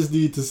 But I just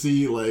need to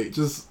see like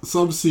just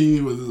some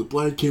scene where there's a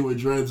black kid with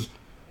dreads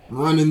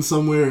running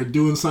somewhere or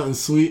doing something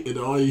sweet, and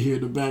all you hear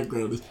in the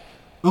background is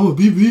I'm a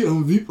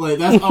BB. Like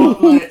that's all.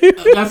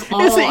 That's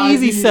all. It's an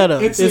easy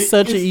setup. It's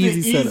such an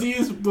easy setup.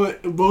 Easiest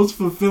but most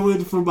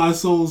fulfilling for my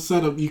soul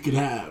setup you could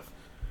have.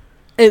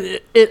 I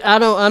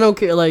don't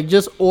care. Like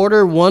just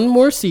order one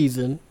more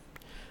season,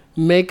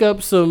 make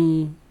up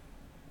some,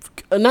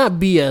 not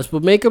BS,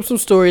 but make up some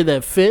story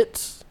that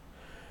fits.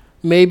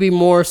 Maybe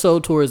more so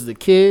towards the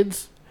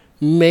kids.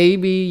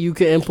 Maybe you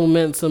could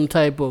implement some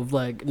type of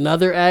like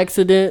another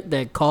accident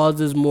that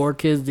causes more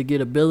kids to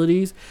get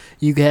abilities.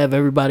 You could have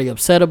everybody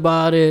upset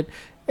about it.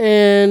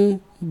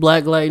 And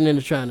Black Lightning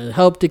is trying to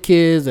help the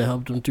kids and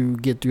help them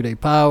get through their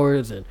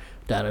powers and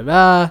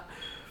da-da-da.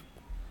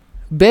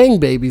 Bang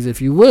babies,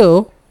 if you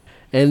will.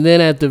 And then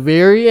at the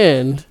very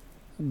end,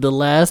 the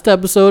last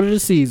episode of the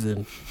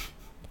season,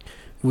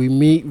 we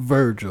meet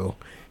Virgil.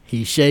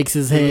 He shakes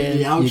his hand,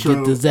 you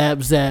get the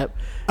zap zap,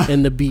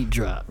 and the beat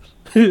drops.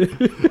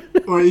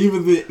 Or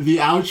even the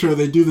outro,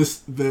 they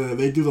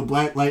do the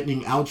Black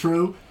Lightning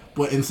outro,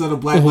 but instead of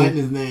Black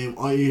Lightning's name,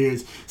 all you hear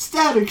is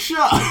Static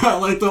Shock,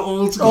 like the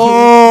old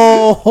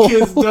school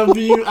Kids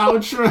W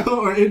outro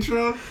or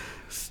intro.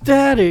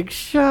 Static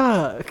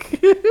Shock.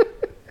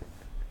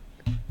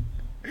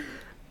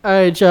 All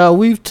right, y'all,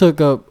 we've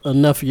took up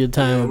enough of your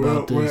time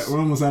about this. We're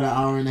almost at an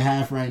hour and a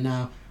half right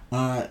now.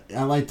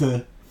 I'd like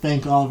to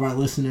thank all of our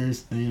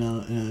listeners.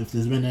 If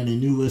there's been any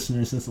new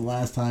listeners since the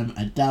last time,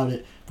 I doubt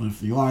it. But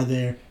if you are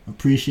there,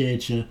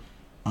 appreciate you.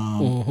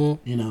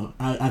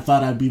 I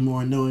thought I'd be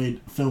more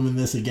annoyed filming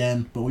this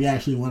again, but we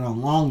actually went on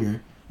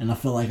longer, and I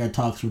feel like our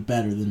talks were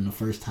better than the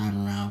first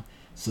time around.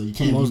 So you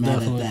can't be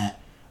mad at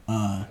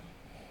that.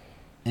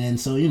 And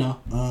so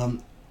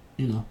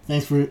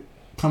thanks for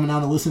coming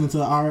out and listening to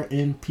the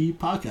RNP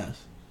podcast.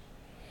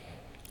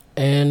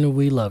 And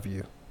we love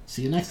you.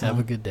 See you next time. Have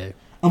a good day.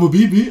 I'm a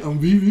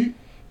BB.